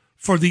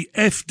for the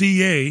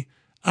FDA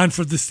and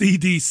for the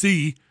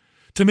CDC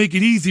to make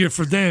it easier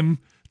for them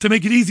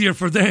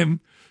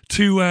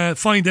to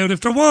find out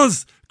if there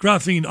was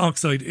graphene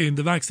oxide in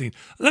the vaccine.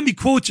 Let me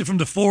quote you from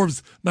the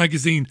Forbes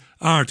magazine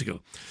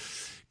article.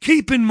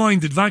 Keep in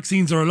mind that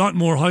vaccines are a lot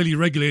more highly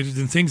regulated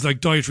than things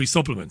like dietary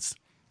supplements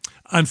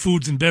and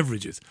foods and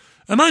beverages.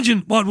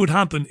 Imagine what would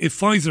happen if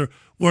Pfizer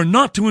were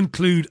not to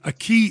include a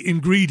key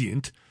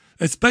ingredient,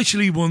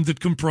 especially one that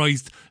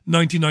comprised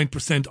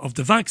 99% of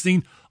the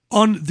vaccine,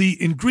 on the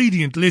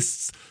ingredient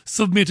lists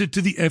submitted to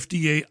the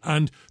FDA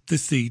and the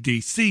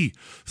CDC.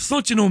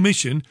 Such an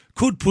omission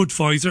could put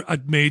Pfizer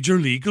at major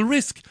legal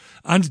risk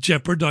and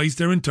jeopardise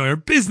their entire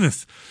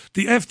business.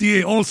 The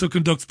FDA also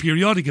conducts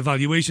periodic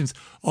evaluations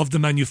of the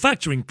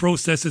manufacturing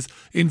processes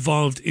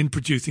involved in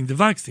producing the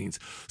vaccines,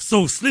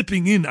 so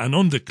slipping in an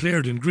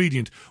undeclared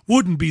ingredient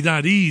wouldn't be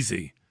that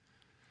easy.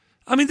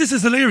 I mean, this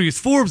is hilarious.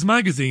 Forbes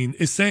magazine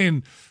is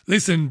saying,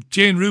 listen,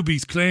 Jane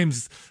Ruby's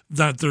claims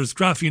that there's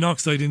graphene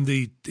oxide in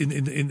the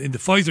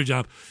Pfizer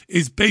jab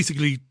is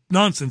basically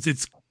nonsense.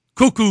 It's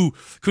cuckoo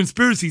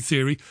conspiracy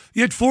theory.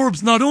 Yet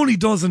Forbes not only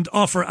doesn't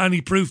offer any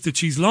proof that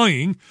she's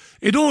lying,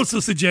 it also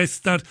suggests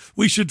that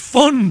we should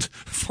fund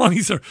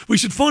Pfizer, we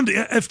should fund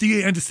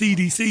FDA and the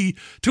CDC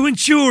to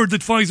ensure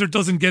that Pfizer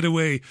doesn't get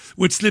away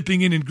with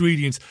slipping in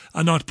ingredients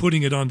and not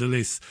putting it on the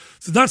list.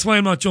 So that's why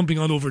I'm not jumping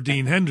all over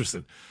Dean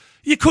Henderson.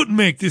 You couldn't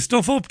make this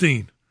stuff up,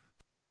 Dean.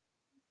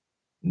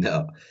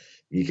 No,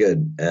 you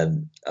couldn't.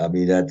 And I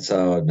mean, that's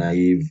how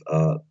naive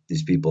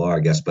these people are, I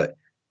guess. But,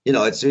 you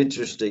know, it's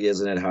interesting,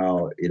 isn't it,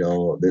 how, you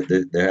know,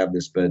 they're having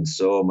to spend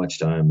so much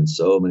time and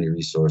so many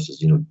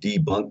resources, you know,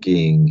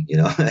 debunking, you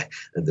know,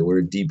 the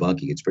word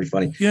debunking. It's pretty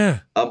funny. Yeah.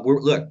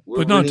 We're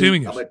but not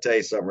doing it. I'm going to tell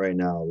you something right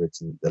now,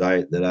 Richie, that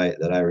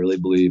I really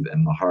believe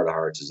in my heart of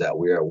hearts is that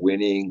we are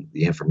winning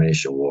the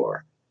information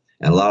war.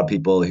 And a lot of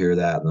people hear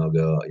that and they'll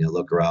go, you know,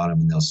 look around them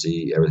and they'll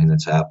see everything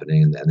that's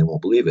happening and they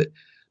won't believe it.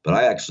 But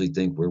I actually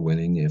think we're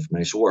winning the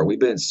information war. We've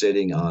been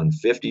sitting on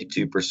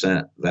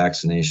 52%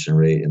 vaccination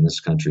rate in this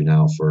country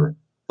now for,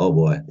 oh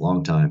boy,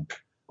 long time,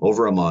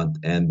 over a month.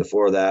 And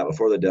before that,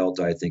 before the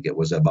Delta, I think it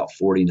was about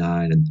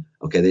 49. And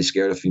okay, they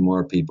scared a few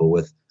more people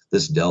with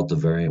this Delta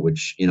variant,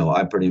 which, you know,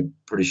 I'm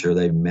pretty sure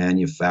they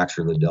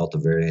manufacture the Delta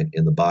variant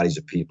in the bodies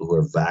of people who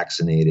are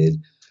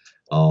vaccinated.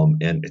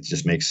 And it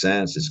just makes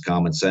sense. It's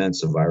common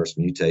sense. A virus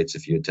mutates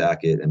if you attack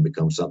it and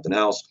becomes something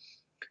else.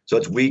 So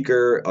it's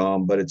weaker,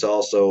 but it's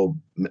also,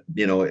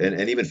 you know,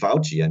 and even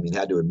Fauci, I mean,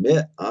 had to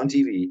admit on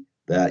TV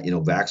that, you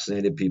know,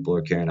 vaccinated people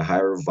are carrying a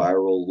higher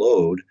viral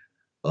load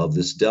of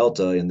this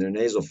Delta in their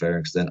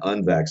nasopharynx than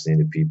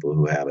unvaccinated people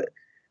who have it.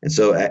 And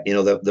so, you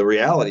know, the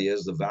reality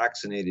is the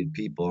vaccinated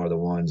people are the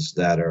ones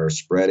that are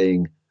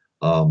spreading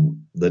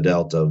the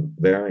Delta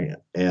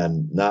variant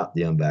and not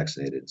the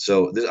unvaccinated.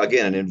 So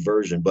again, an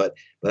inversion, but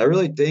I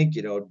really think,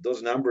 you know,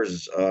 those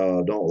numbers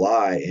don't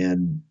lie.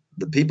 And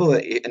the people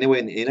that, anyway,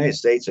 in the United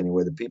States,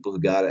 anyway, the people who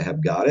got it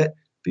have got it.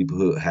 People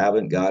who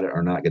haven't got it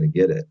are not going to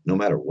get it, no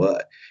matter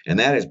what. And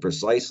that is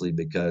precisely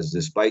because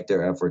despite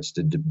their efforts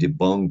to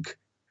debunk,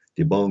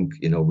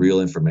 you know,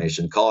 real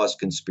information, call us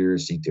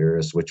conspiracy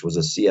theorists, which was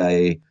a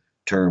CIA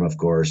term, of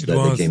course,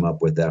 they came up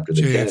with after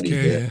the Kennedy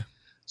hit. Yeah.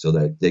 So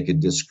that they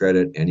could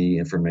discredit any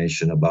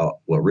information about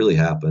what really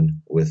happened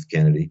with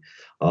Kennedy.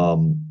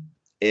 And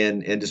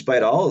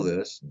despite all of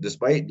this,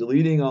 despite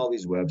deleting all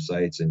these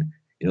websites and,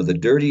 you know, the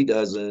Dirty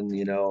Dozen,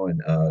 you know, and,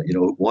 you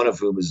know, one of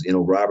whom is, you know,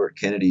 Robert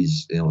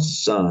Kennedy's, you know,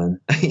 son,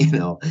 you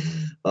know,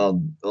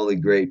 only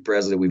great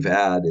president we've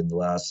had in the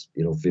last,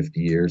 you know, 50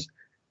 years.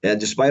 And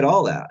despite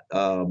all that,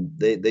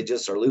 they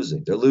just are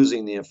losing. They're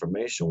losing the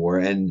information war.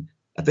 And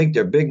I think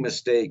their big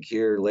mistake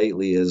here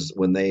lately is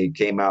when they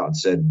came out and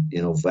said,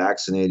 you know,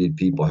 vaccinated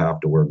people have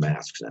to wear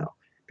masks now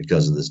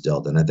because of this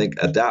Delta. And I think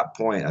at that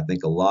point, I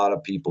think a lot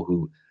of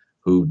people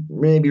who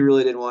maybe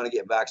really didn't want to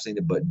get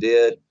vaccinated but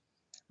did,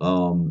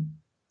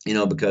 you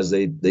know, because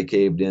they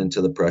caved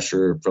into the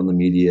pressure from the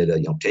media to,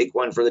 you know, take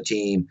one for the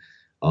team,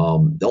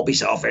 don't be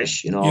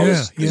selfish, you know, all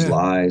these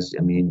lies.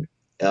 I mean,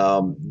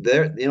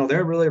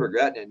 they're really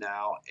regretting it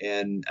now,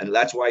 and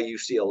that's why you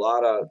see a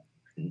lot of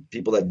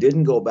people that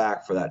didn't go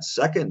back for that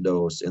second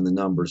dose in the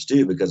numbers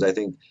too, because I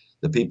think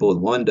the people with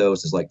one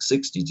dose is like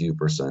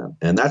 62%,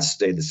 and that's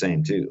stayed the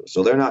same too.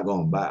 So they're not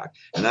going back.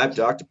 And I've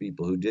talked to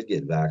people who did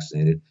get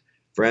vaccinated,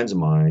 friends of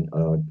mine.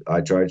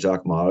 I tried to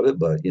talk them out of it,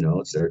 but you know,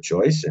 it's their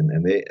choice.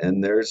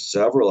 And there's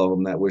several of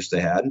them that wish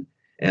they hadn't.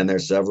 And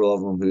there's several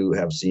of them who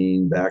have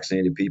seen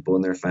vaccinated people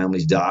in their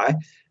families die.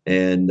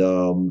 And,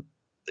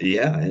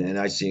 and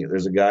I see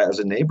there's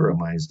a neighbor of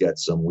mine who's got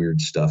some weird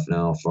stuff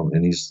now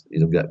and he's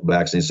got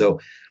vaccinated. So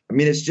I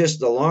mean, it's just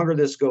the longer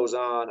this goes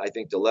on, I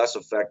think the less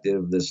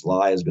effective this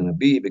lie is going to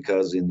be,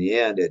 because in the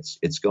end, it's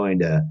going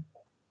to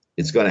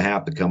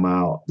have to come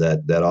out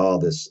that all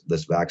this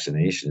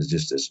vaccination is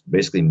just this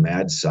basically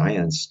mad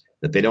science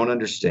that they don't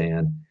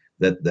understand,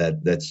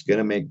 that's going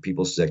to make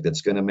people sick,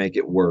 that's going to make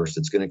it worse,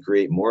 it's going to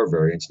create more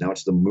variants. Now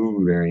it's the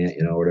Mu variant,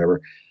 whatever.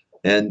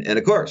 And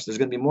of course, there's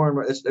going to be more and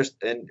more.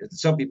 And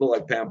some people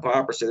like Pam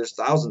Popper say there's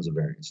thousands of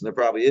variants, and there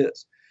probably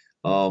is.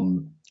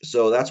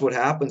 So that's what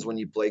happens when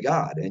you play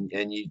God,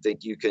 and you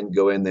think you can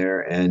go in there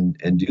and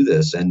do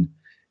this.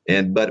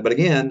 But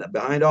again,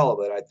 behind all of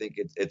it, I think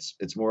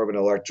it's more of an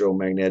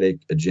electromagnetic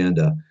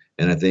agenda.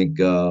 And I think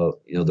the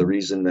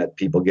reason that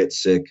people get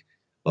sick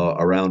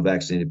around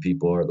vaccinated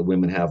people, or the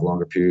women have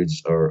longer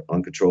periods or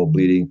uncontrolled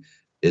bleeding,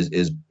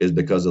 is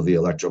because of the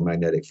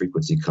electromagnetic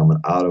frequency coming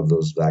out of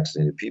those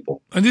vaccinated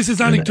people. And this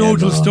is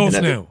anecdotal stuff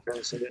now.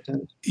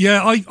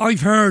 Yeah,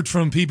 I've heard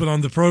from people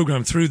on the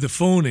program through the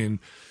phone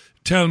in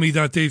tell me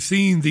that they've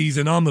seen these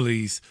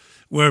anomalies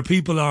where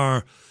people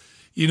are,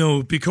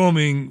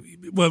 becoming,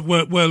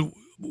 well,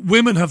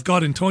 women have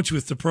got in touch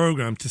with the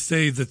program to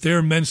say that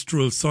their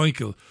menstrual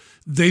cycle,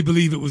 they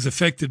believe it was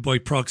affected by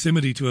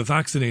proximity to a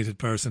vaccinated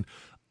person.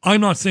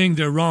 I'm not saying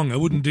they're wrong. I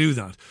wouldn't do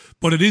that.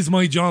 But it is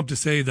my job to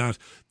say that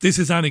this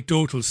is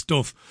anecdotal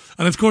stuff.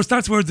 And of course,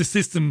 that's where the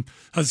system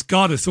has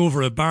got us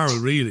over a barrel,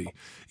 really.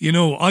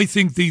 I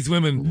think these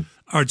women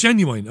are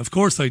genuine. Of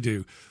course I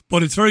do.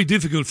 But it's very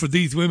difficult for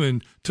these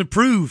women to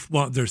prove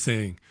what they're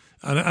saying.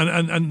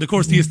 And of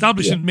course, the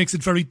establishment makes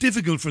it very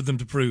difficult for them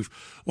to prove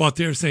what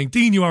they're saying.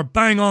 Dean, you are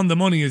bang on the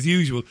money as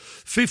usual.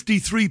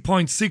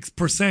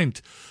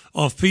 53.6%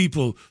 of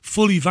people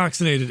fully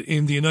vaccinated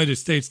in the United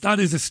States. That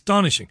is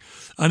astonishing.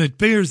 And it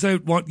bears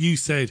out what you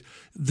said.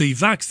 The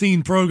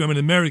vaccine program in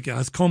America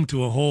has come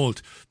to a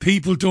halt.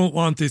 People don't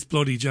want this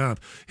bloody jab.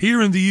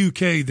 Here in the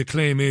UK, the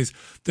claim is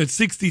that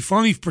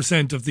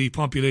 65% of the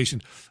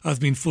population has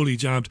been fully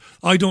jabbed.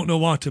 I don't know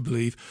what to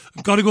believe.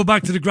 I've got to go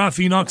back to the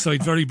graphene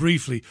oxide very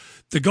briefly.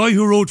 The guy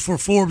who wrote for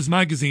Forbes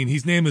magazine,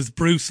 his name is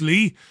Bruce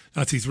Lee.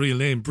 That's his real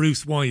name,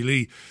 Bruce Y.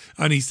 Lee.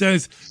 And he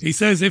says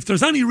if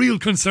there's any real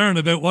concern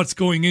about what's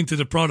going into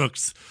the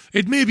products,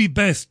 it may be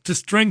best to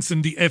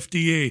strengthen the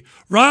FDA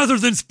rather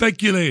than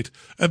speculate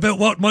about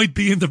what might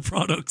be in the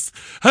products.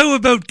 How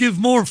about give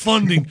more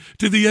funding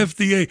to the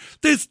FDA?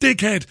 This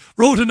dickhead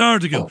wrote an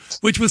article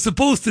which was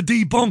supposed to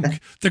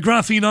debunk the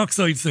graphene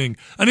oxide thing.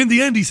 And in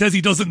the end, he says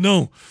he doesn't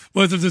know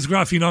whether there's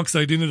graphene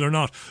oxide in it or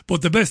not.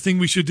 But the best thing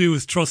we should do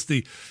is trust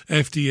the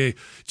FDA.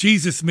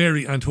 Jesus,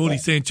 Mary and Holy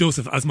Saint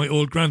Joseph, as my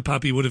old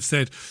grandpappy would have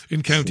said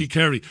in County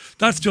Kerry.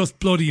 That's just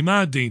bloody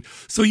mad, Dean.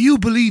 So you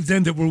believe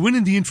then that we're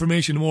winning the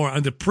information war,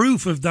 and the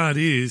proof of that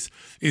is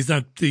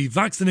that the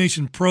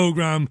vaccination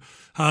program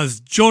has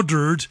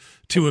juddered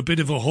to a bit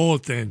of a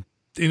halt then.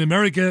 In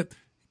America,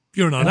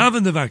 you're not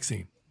having the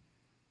vaccine.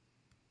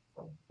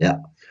 Yeah,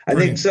 I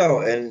think so.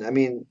 And I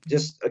mean,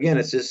 just again,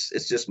 it's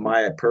just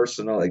my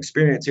personal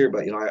experience here.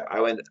 But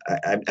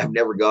I've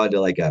never gone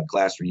to like a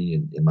class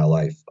reunion in my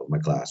life of my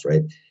class,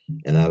 right?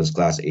 And I was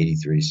class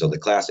 83. So the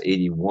class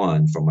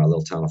 81 from my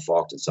little town of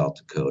Faulkton, South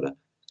Dakota,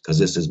 because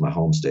this is my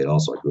home state.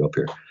 Also, I grew up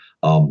here.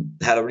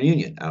 Had a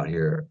reunion out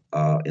here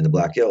in the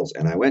Black Hills,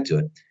 and I went to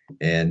it.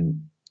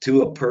 And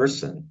to a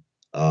person,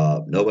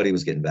 nobody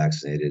was getting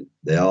vaccinated.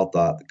 They all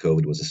thought the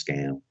COVID was a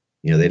scam.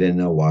 They didn't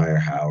know why or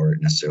how or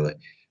necessarily.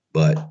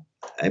 But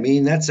I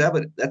mean, that's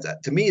evident.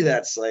 To me,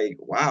 that's like,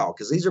 wow,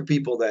 because these are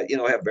people that,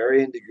 have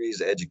varying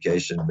degrees of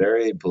education,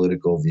 varying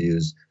political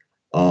views.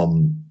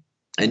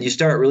 And you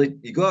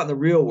go out in the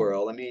real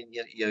world. I mean,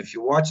 if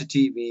you watch a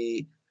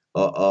TV,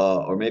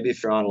 or maybe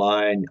if you're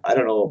online, I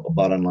don't know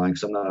about online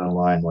because I'm not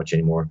online much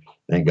anymore,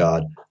 thank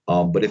God.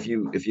 But if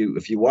you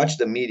watch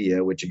the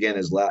media, which again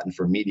is Latin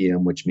for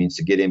medium, which means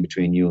to get in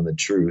between you and the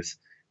truth,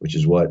 which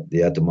is what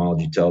the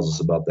etymology tells us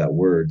about that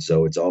word.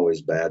 So it's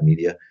always bad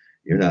media.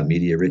 You're not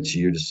media, Richie.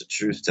 You're just a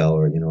truth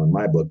teller, in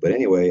my book. But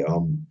anyway,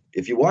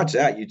 if you watch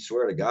that, you'd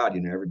swear to God,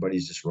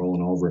 everybody's just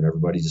rolling over and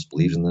everybody just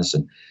believes in this.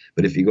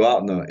 But if you go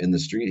out in the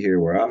street here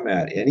where I'm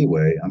at,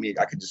 anyway, I mean,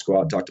 I could just go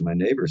out and talk to my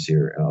neighbors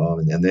here,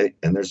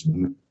 and there's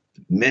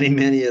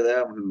many of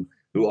them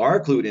who are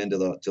clued into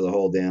the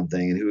whole damn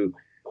thing, and who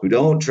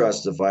don't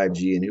trust the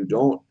 5G, and who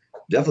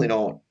definitely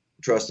don't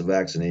trust the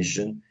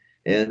vaccination,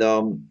 and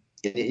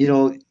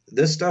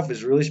this stuff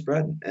is really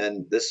spreading,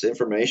 and this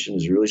information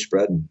is really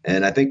spreading.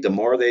 And I think the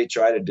more they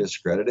try to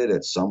discredit it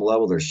at some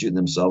level, they're shooting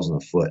themselves in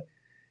the foot.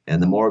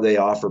 And the more they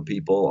offer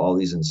people all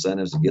these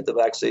incentives to get the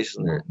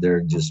vaccination,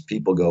 they're just,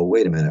 people go,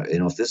 wait a minute,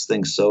 if this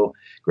thing's so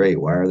great,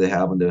 why are they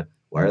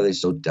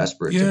so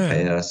desperate to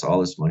pay us all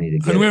this money to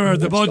get it? And where are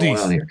the bodies?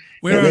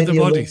 Where are the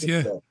bodies?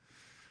 Yeah.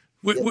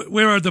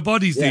 Where are the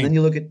bodies? Yeah, and then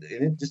you look at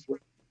it just.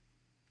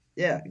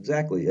 Yeah,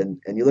 exactly.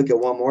 And you look at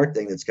one more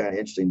thing that's kind of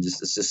interesting,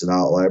 it's just an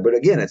outlier. But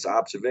again, it's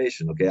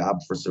observation, okay?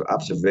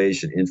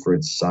 Observation,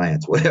 inference,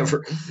 science,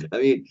 whatever. I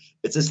mean,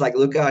 it's just like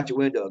look out your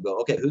window and go,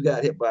 okay, who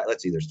got hit by,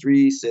 let's see, there's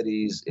 3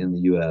 cities in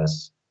the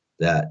U.S.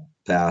 that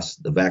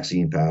passed the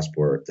vaccine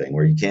passport thing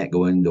where you can't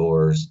go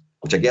indoors,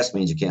 which I guess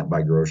means you can't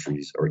buy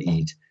groceries or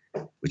eat.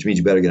 which means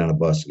you better get on a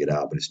bus to get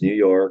out. But it's New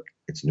York,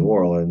 it's New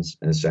Orleans,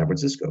 and it's San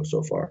Francisco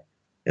so far.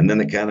 And then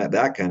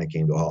that kind of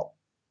came to a halt.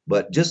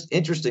 But just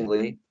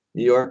interestingly,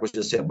 New York was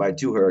just hit by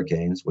 2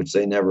 hurricanes, which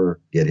they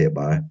never get hit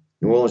by.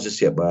 New Orleans just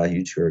hit by a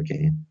huge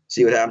hurricane.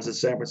 See what happens in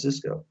San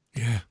Francisco.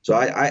 Yeah. So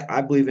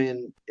I believe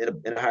in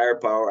a higher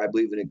power. I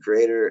believe in a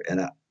creator,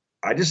 and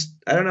I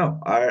don't know.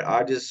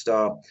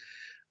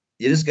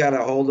 You just got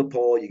to hold the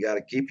pole. You got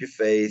to keep your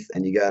faith,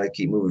 and you got to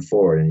keep moving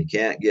forward. And you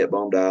can't get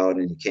bummed out,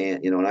 and you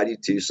can't, and I do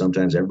too.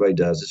 Sometimes everybody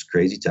does. It's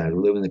crazy times.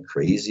 We're living the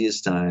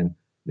craziest time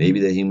maybe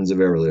that humans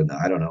have ever lived.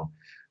 I don't know,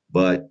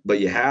 but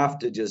you have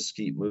to just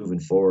keep moving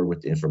forward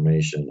with the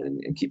information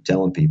and keep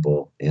telling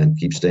people and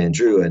keep staying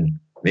true. And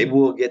maybe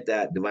we'll get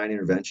that divine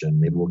intervention.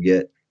 Maybe we'll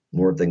get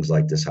more things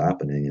like this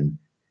happening,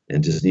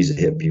 and just needs to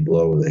hit people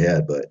over the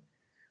head.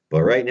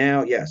 But right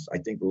now, yes, I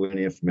think we're in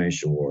the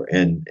information war,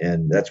 and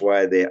that's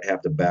why they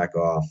have to back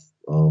off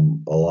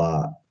a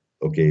lot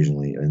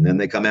occasionally, and then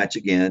they come at you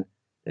again,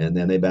 and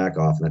then they back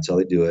off, and that's how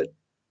they do it.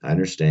 I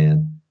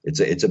understand.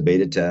 It's a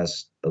beta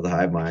test of the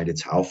hive mind.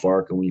 It's how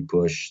far can we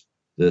push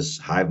this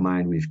hive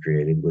mind we've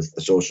created with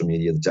the social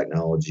media, the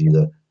technology,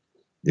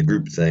 the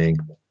group thing,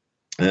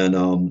 and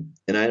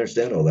I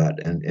understand all that,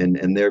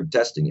 and they're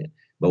testing it.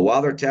 But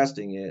while they're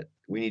testing it,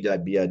 we need to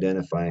be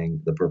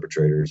identifying the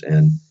perpetrators.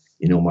 And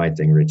my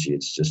thing, Richie,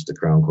 it's just the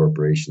Crown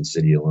Corporation,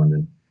 City of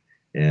London,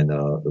 and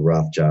the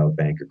Rothschild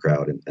banker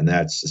crowd. And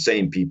that's the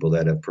same people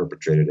that have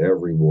perpetrated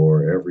every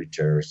war, every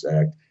terrorist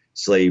act,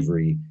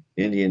 slavery,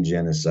 Indian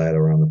genocide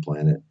around the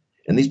planet.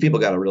 And these people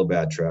got a real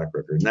bad track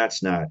record. And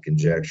that's not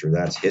conjecture.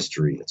 That's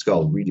history. It's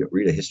called,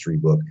 read a history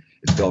book.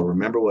 It's called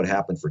Remember What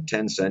Happened for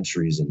 10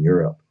 Centuries in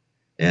Europe.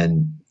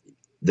 And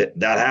that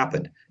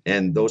happened.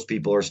 And those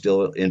people are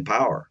still in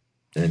power.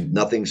 And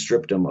nothing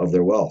stripped them of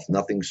their wealth.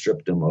 Nothing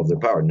stripped them of their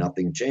power.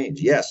 Nothing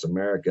changed. Yes,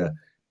 America,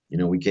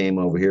 we came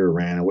over here,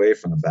 ran away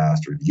from the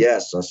bastard.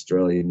 Yes,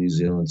 Australia, New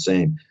Zealand,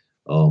 same.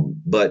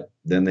 But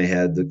then they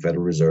had the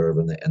Federal Reserve,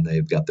 and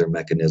they've got their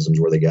mechanisms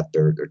where they got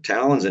their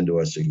talons into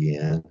us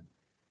again.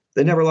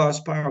 They never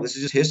lost power. This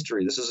is just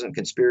history. This isn't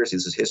conspiracy.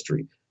 This is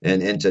history.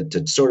 And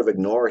to sort of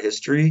ignore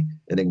history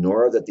and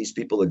ignore that these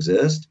people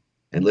exist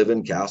and live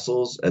in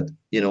castles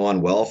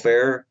on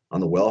welfare, on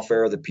the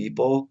welfare of the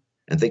people,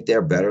 and think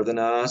they're better than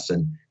us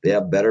and they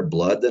have better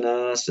blood than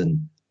us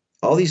and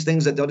all these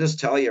things that they'll just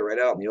tell you right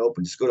out in the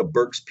open. Just go to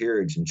Burke's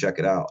Peerage and check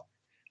it out.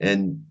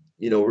 And,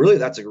 really,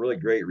 that's a really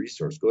great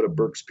resource. Go to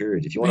Burke's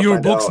Peerage. If you want to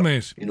find out,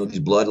 mate. These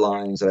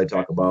bloodlines that I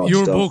talk about.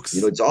 Your stuff, books.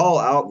 it's all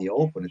out in the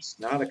open. It's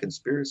not a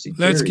conspiracy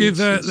theory.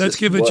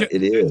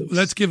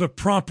 Let's give a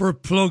proper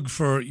plug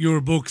for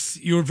your books.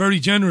 You're very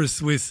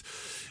generous with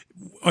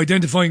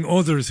identifying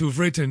others who've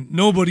written.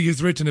 Nobody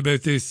has written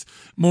about this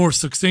more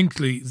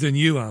succinctly than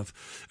you have,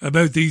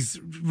 about these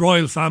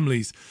royal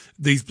families,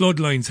 these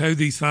bloodlines, how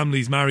these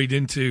families married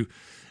into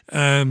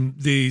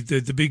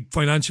the big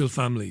financial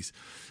families.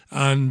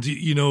 And,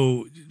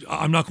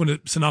 I'm not going to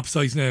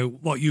synopsize now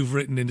what you've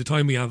written in the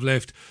time we have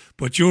left,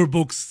 but your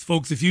books,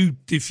 folks, if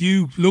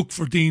you look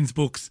for Dean's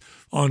books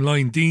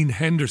online, Dean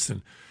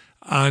Henderson,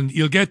 and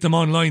you'll get them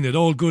online at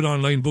all good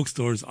online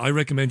bookstores. I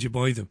recommend you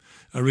buy them.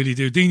 I really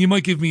do. Dean, you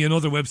might give me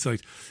another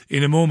website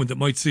in a moment that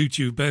might suit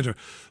you better.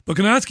 But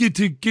can I ask you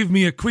to give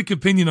me a quick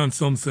opinion on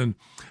something,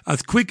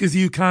 as quick as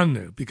you can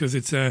now, because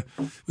it's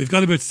we've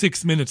got about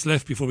 6 minutes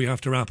left before we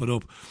have to wrap it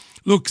up.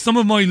 Look, some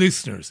of my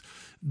listeners,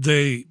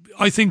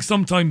 I think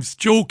sometimes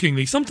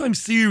jokingly, sometimes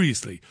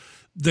seriously,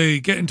 they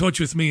get in touch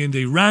with me and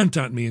they rant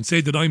at me and say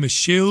that I'm a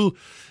shill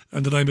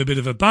and that I'm a bit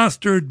of a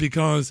bastard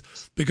because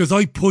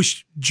I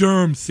push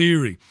germ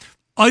theory.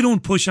 I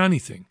don't push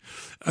anything.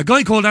 A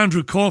guy called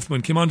Andrew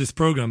Kaufman came on this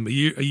program a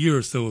year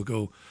or so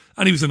ago,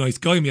 and he was a nice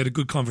guy and we had a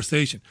good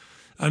conversation.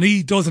 And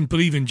he doesn't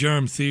believe in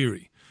germ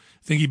theory.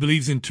 I think he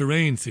believes in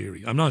terrain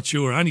theory. I'm not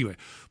sure anyway.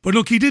 But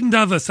look, he didn't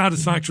have a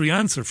satisfactory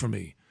answer for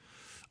me.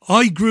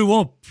 I grew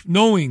up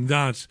knowing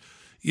that,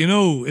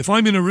 if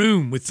I'm in a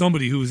room with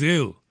somebody who's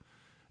ill,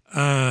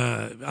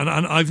 and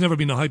I've never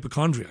been a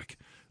hypochondriac,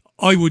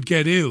 I would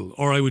get ill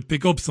or I would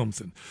pick up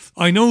something.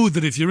 I know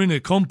that if you're in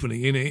a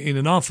company, in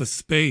an office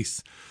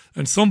space,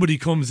 and somebody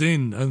comes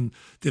in and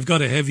they've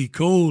got a heavy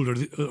cold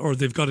or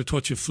they've got a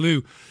touch of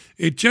flu,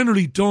 it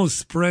generally does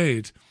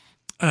spread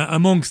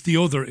amongst the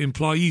other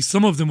employees.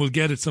 Some of them will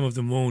get it, some of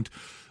them won't.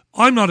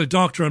 I'm not a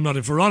doctor, I'm not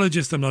a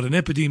virologist, I'm not an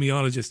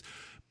epidemiologist,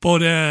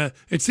 but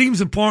it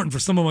seems important for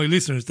some of my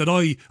listeners that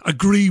I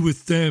agree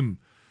with them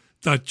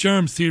that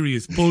germ theory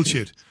is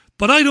bullshit.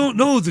 But I don't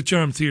know that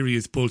germ theory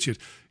is bullshit.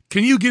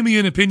 Can you give me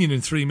an opinion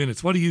in 3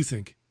 minutes? What do you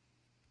think?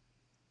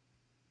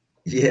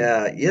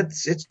 Yeah,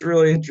 it's a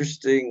really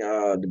interesting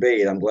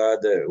debate. I'm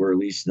glad that we're at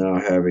least now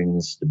having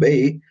this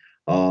debate.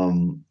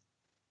 I'm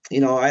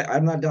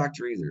not a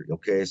doctor either.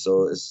 Okay,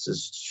 so it's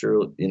just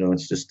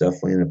it's just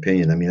definitely an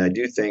opinion. I mean, I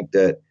do think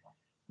that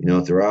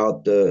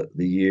throughout the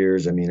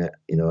years, I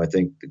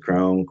think the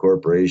Crown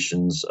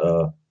corporations,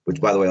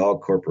 which by the way, all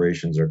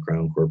corporations are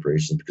Crown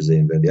corporations because they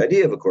invented the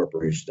idea of a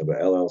corporation, of an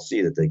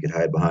LLC that they could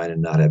hide behind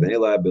and not have any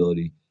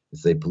liability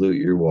if they pollute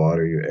your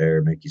water, your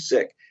air, make you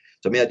sick.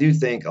 So, I mean, I do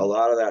think a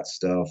lot of that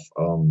stuff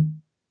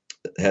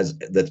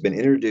that's been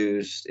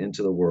introduced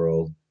into the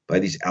world by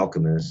these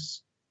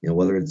alchemists,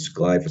 whether it's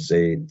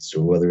glyphosate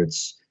or whether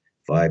it's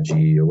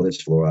 5G or whether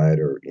it's fluoride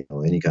or,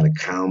 any kind of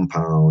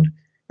compound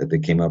that they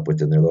came up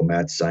with in their little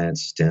mad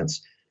science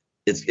tents,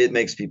 it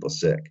makes people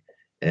sick.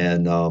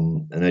 And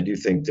I do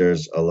think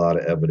there's a lot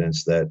of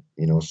evidence that,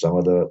 some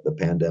of the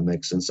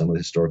pandemics and some of the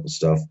historical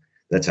stuff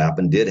that's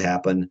did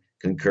happen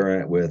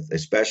concurrent with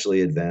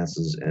especially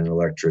advances in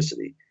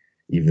electricity,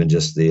 even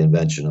just the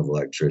invention of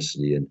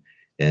electricity.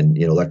 And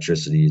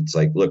electricity, it's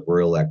like, look,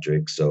 we're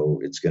electric, so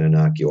it's going to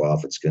knock you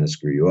off. It's going to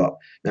screw you up.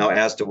 Now,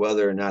 as to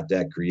whether or not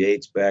that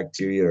creates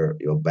bacteria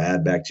or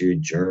bad bacteria,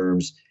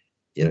 germs,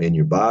 in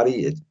your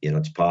body,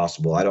 it's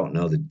possible. I don't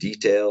know the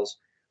details.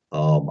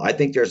 I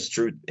think there's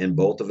truth in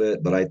both of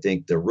it, but I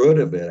think the root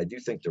of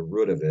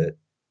it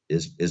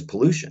is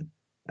pollution.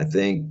 I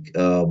think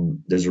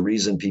there's a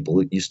reason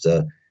people used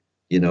to,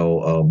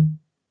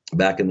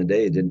 back in the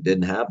day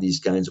didn't have these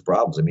kinds of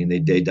problems. I mean,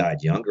 they died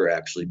younger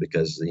actually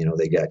because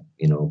they got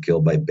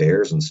killed by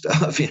bears and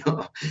stuff.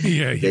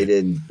 Yeah. They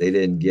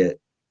didn't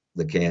get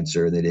the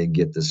cancer. They didn't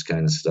get this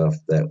kind of stuff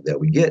that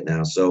we get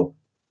now. So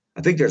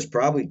I think there's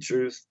probably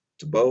truth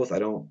to both. I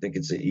don't think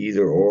it's an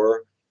either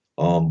or.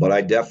 But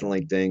I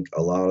definitely think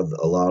a lot of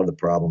the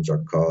problems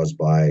are caused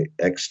by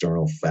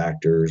external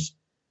factors.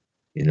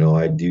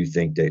 I do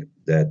think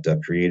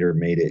that Creator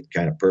made it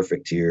kind of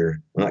perfect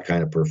here. Well, not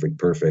kind of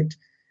perfect.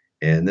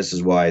 And this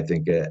is why I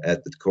think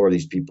at the core,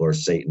 these people are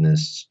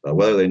Satanists,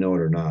 whether they know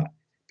it or not,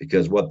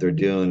 because what they're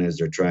doing is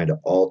they're trying to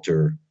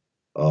alter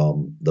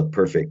the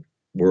perfect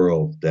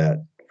world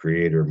that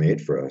Creator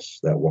made for us,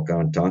 that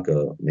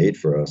Wakantanka made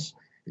for us,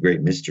 the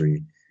great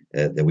mystery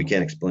that we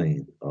can't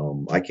explain.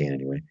 I can't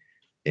anyway.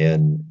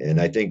 And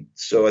I think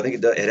so. I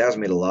think it has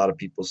made a lot of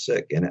people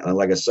sick. And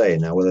like I say,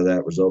 now whether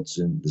that results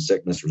in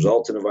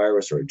a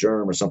virus or a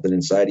germ or something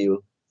inside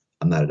you,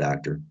 I'm not a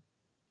doctor.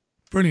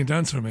 Brilliant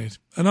answer, mate.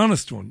 An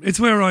honest one.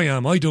 It's where I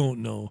am. I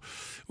don't know.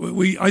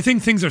 I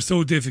think things are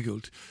so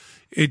difficult.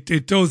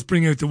 It does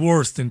bring out the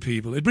worst in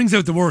people. It brings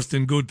out the worst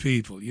in good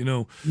people.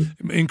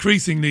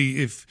 Increasingly,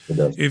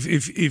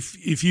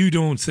 if you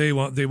don't say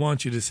what they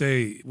want you to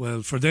say,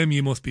 well, for them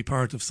you must be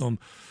part of some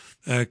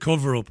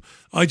cover up.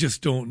 I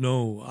just don't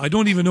know. I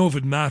don't even know if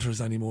it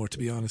matters anymore, to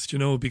be honest,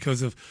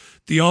 because of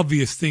the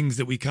obvious things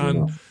that we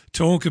can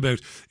talk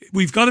about.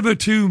 We've got about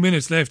 2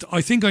 minutes left.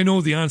 I think I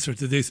know the answer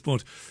to this,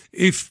 but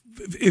if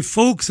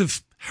folks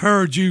have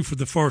heard you for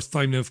the first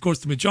time, now of course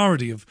the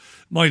majority of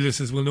my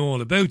listeners will know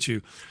all about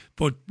you,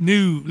 but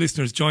new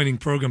listeners joining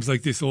programs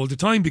like this all the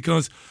time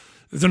because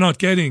they're not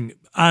getting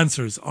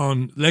answers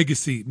on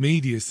legacy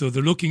media, so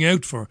they're looking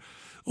out for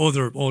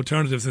other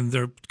alternatives and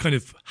they're kind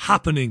of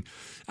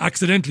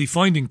accidentally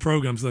finding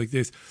programs like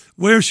this.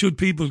 Where should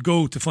people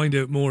go to find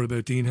out more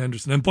about Dean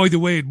Henderson? And by the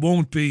way, it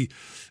won't be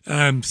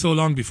so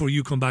long before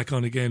you come back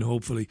on again,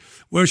 hopefully.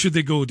 Where should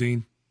they go,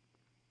 Dean?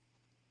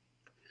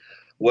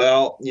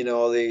 Well,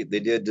 they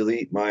did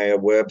delete my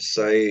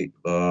website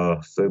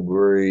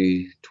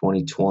February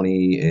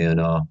 2020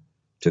 and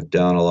took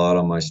down a lot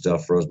of my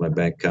stuff, froze my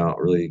bank account,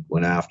 really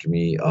went after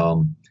me.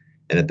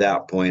 And at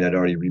that point, I'd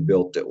already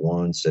rebuilt it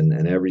once,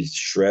 and every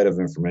shred of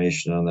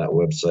information on that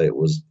website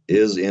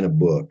is in a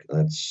book.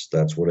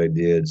 That's what I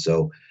did.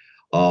 So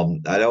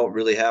I don't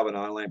really have an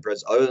online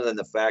presence other than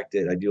the fact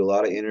that I do a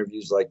lot of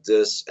interviews like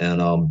this,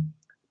 and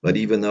but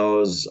even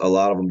those, a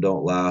lot of them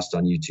don't last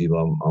on YouTube.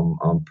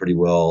 I'm pretty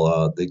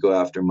well. They go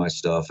after my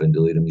stuff and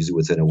delete them usually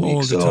within a week.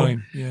 All the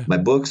time. Yeah. My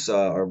books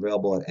are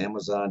available at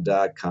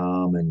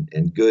Amazon.com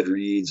and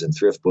Goodreads and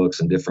thrift books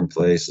in different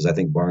places. I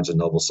think Barnes and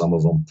Noble, some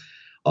of them.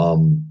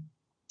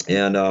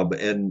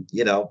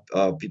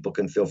 People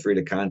can feel free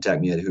to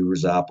contact me at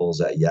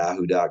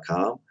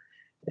hooversapples@yahoo.com.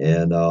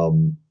 And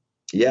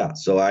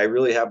so I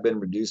really have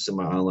been reducing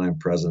my online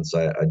presence.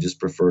 I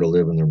just prefer to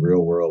live in the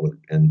real world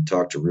and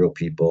talk to real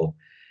people.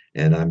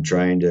 And I'm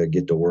trying to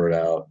get the word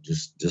out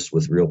just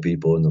with real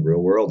people in the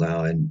real world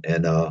now.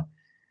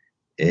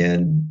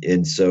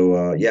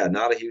 So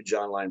not a huge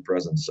online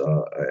presence.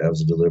 I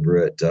was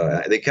deliberate.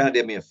 They kind of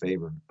did me a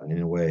favor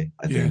in a way,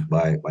 I think,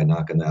 by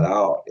knocking that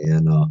out.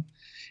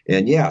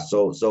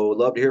 So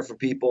love to hear from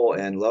people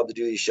and love to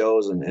do these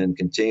shows and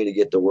continue to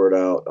get the word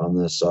out on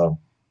this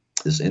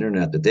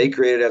internet that they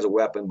created as a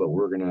weapon, but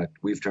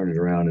we've turned it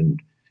around,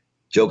 and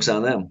joke's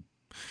on them.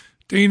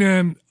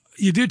 Dean,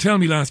 you did tell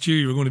me last year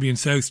you were going to be in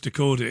South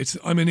Dakota.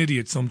 I'm an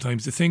idiot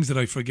sometimes. The things that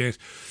I forget,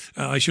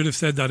 I should have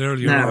said that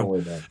earlier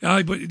on.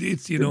 But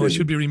it's I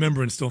should be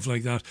remembering stuff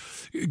like that.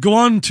 Go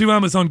on to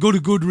Amazon, go to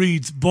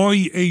Goodreads,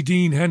 buy a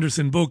Dean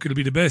Henderson book. It'll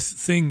be the best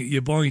thing you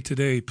buy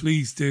today.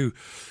 Please do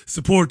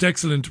support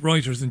excellent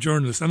writers and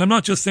journalists. And I'm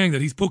not just saying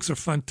that; his books are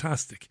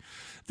fantastic.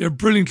 They're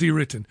brilliantly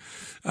written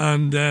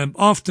and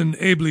often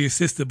ably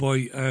assisted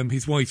by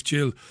his wife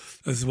Jill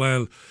as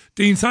well.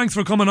 Dean, thanks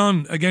for coming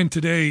on again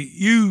today.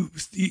 You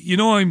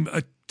know I'm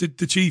a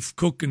the chief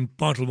cook and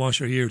bottle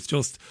washer here. It's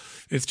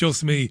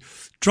just me.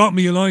 Drop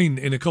me a line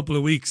in a couple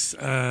of weeks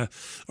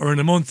or in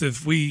a month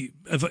if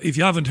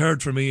you haven't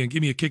heard from me, and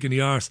give me a kick in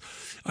the arse.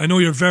 I know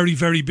you're very,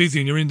 very busy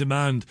and you're in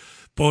demand,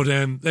 but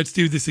let's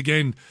do this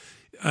again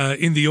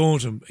in the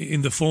autumn,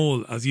 in the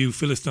fall, as you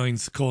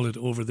Philistines call it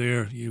over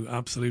there, you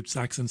absolute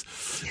Saxons.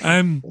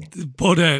 But